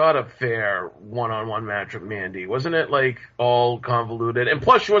really got a fair one-on-one match with Mandy. Wasn't it, like, all convoluted? And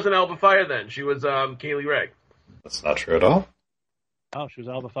plus, she wasn't Alba Fire then. She was Kaylee Ray. That's not true at all. Oh, she was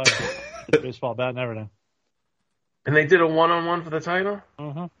Alba Fire. Baseball bat and everything. And they did a one-on-one for the title?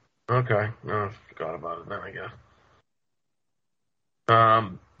 Mm-hmm. Okay. No, I forgot about it then, I guess.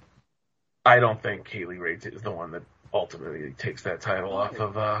 I don't think Kaylee Ray is the one that ultimately takes that title off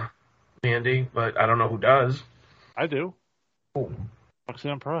of Mandy, but I don't know who does. I do. Oh.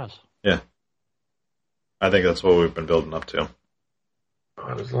 Roxanne Perez. Yeah. I think that's what we've been building up to.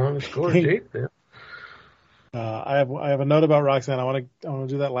 As long as score date there. I have a note about Roxanne. I want to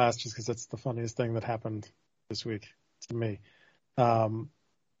do that last just because that's the funniest thing that happened this week to me. On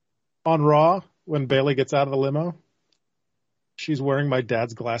Raw, when Bayley gets out of the limo, she's wearing my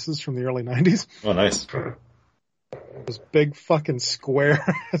dad's glasses from the early 90s. Oh, nice. Those big fucking square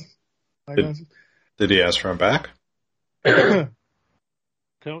eyeglasses. Did he ask for him back? Can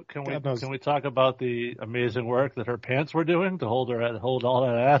we talk about the amazing work that her pants were doing to hold all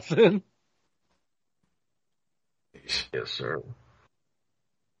that ass in? Yes, sir.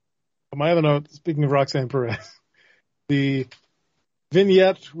 My other note, speaking of Roxanne Perez, the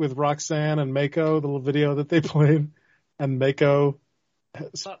vignette with Roxanne and Mako, the little video that they played, and Mako.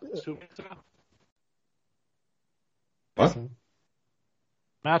 What?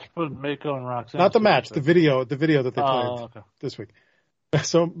 Match with Mako and Roxanne. Not the match, the video that they played this week.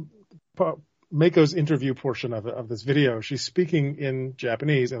 So Mako's interview portion of this video, she's speaking in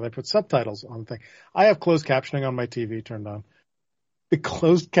Japanese, and they put subtitles on the thing. I have closed captioning on my TV turned on. The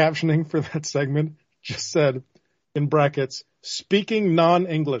closed captioning for that segment just said, in brackets, speaking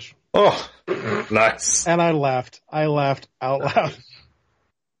non-English. Oh, nice. And I laughed out loud.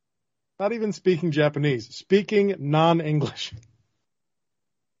 Not even speaking Japanese. Speaking non-English.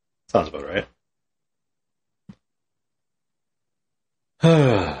 Sounds about right.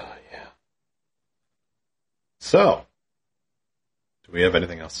 Yeah. So, do we have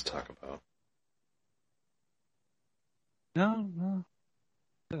anything else to talk about? No.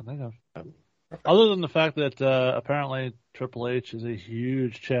 I don't think of. Other than the fact that apparently Triple H is a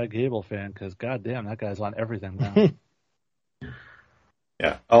huge Chad Gable fan, because goddamn, that guy's on everything now.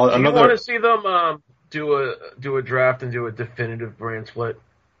 Yeah. Do you want to see them do a draft and do a definitive brand split?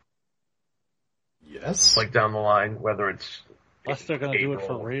 Yes. Like down the line, whether it's Unless they're going to do it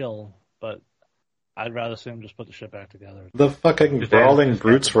for real, but I'd rather see them just put the shit back together. The fucking Brawling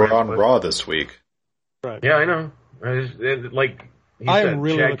Brutes were on Raw this week. Right. Yeah, I know. I am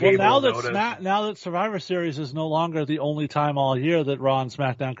really looking. Well, now that Survivor Series is no longer the only time all year that Raw and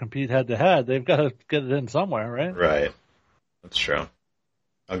SmackDown compete head to head, they've got to get it in somewhere, right? Right. That's true.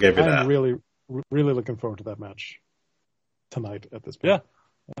 I'll give you that. I'm really, really looking forward to that match tonight at this point.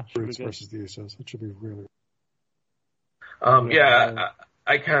 Yeah. Brutes versus the Usos. It should be really.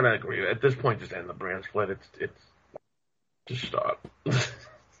 I kind of agree. At this point, just end the brand split. It's just stop. You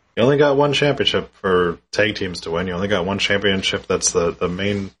only got one championship for tag teams to win. You only got one championship that's the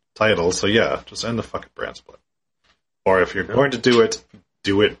main title. So yeah, just end the fucking brand split. Or if you're going to do it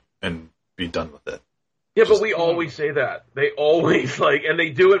and be done with it. Yeah, but we always say that. They always and they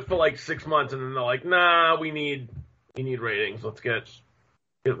do it for like 6 months, and then they're like, "Nah, we need ratings. Let's get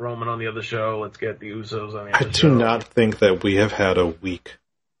Roman on the other show. Let's get the Usos on the other show." I do not think that we have had a week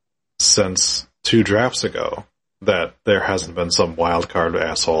since 2 drafts ago that there hasn't been some wild card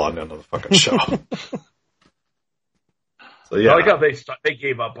asshole on the end of the fucking show. So yeah, I like how they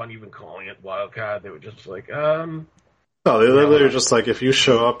gave up on even calling it wild card. They were just like, No, they literally were just like, if you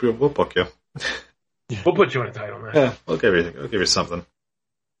show up, we'll book you. We'll put you in a title match. Yeah, we'll give you something.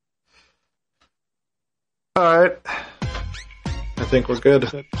 All right, I think we're good.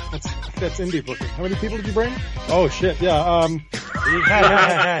 That's indie booking. How many people did you bring? Oh shit, yeah.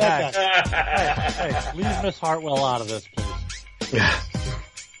 Hey, leave Miss Hartwell out of this, please. Yeah.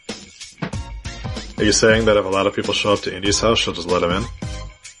 Are you saying that if a lot of people show up to Indy's house, she'll just let them in?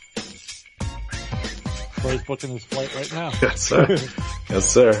 Troy's booking his flight right now. Yes, sir.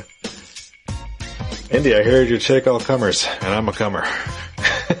 Yes, sir. Indy, I heard you take all comers, and I'm a comer.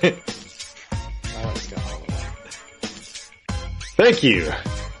 Thank you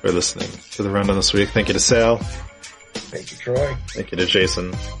for listening to the Rundown this week. Thank you to Sal. Thank you, Troy. Thank you to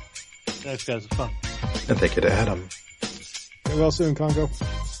Jason. Thanks, guys. It's fun. And thank you to Adam. Get well soon, Congo.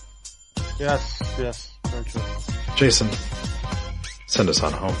 Yes. Very true. Jason, send us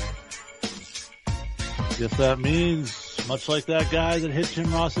on home. Guess that means, much like that guy that hit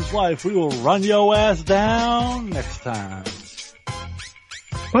Jim Ross's wife, we will run your ass down next time.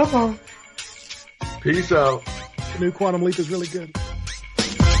 Bye-bye. Peace out. The new Quantum Leap is really good.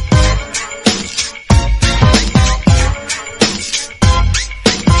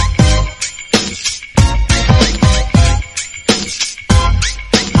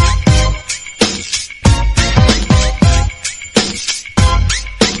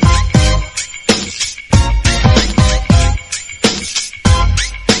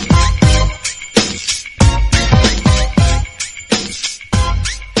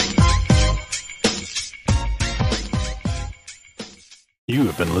 You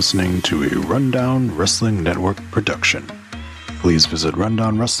have been listening to a Rundown Wrestling Network production. Please visit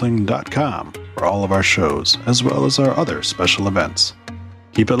rundownwrestling.com for all of our shows, as well as our other special events.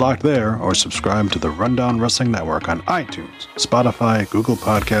 Keep it locked there, or subscribe to the Rundown Wrestling Network on iTunes, Spotify, Google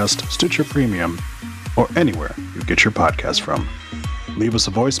Podcast, Stitcher Premium, or anywhere you get your podcast from. Leave us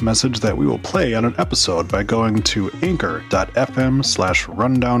a voice message that we will play on an episode by going to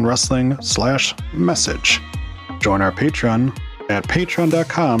anchor.fm/rundownwrestling/message. Join our Patreon at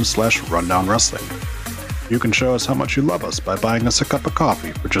patreon.com/rundownwrestling. You can show us how much you love us by buying us a cup of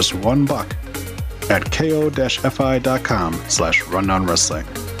coffee for just $1 at ko-fi.com/rundownwrestling.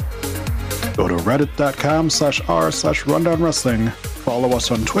 Go to reddit.com/r/rundownwrestling. Follow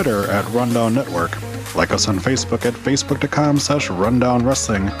us on Twitter at Rundown Network. Like us on Facebook at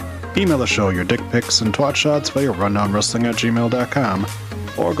facebook.com/rundownwrestling. Email the show your dick pics and twat shots via rundownwrestling@gmail.com.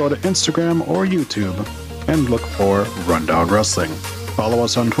 Or go to Instagram or YouTube and look for Rundown Wrestling. Follow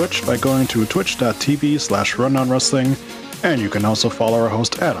us on Twitch by going to twitch.tv/rundownwrestling, and you can also follow our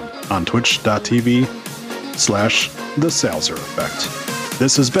host Adam on twitch.tv/The Salzer Effect.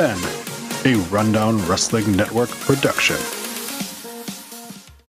 This has been a Rundown Wrestling Network production.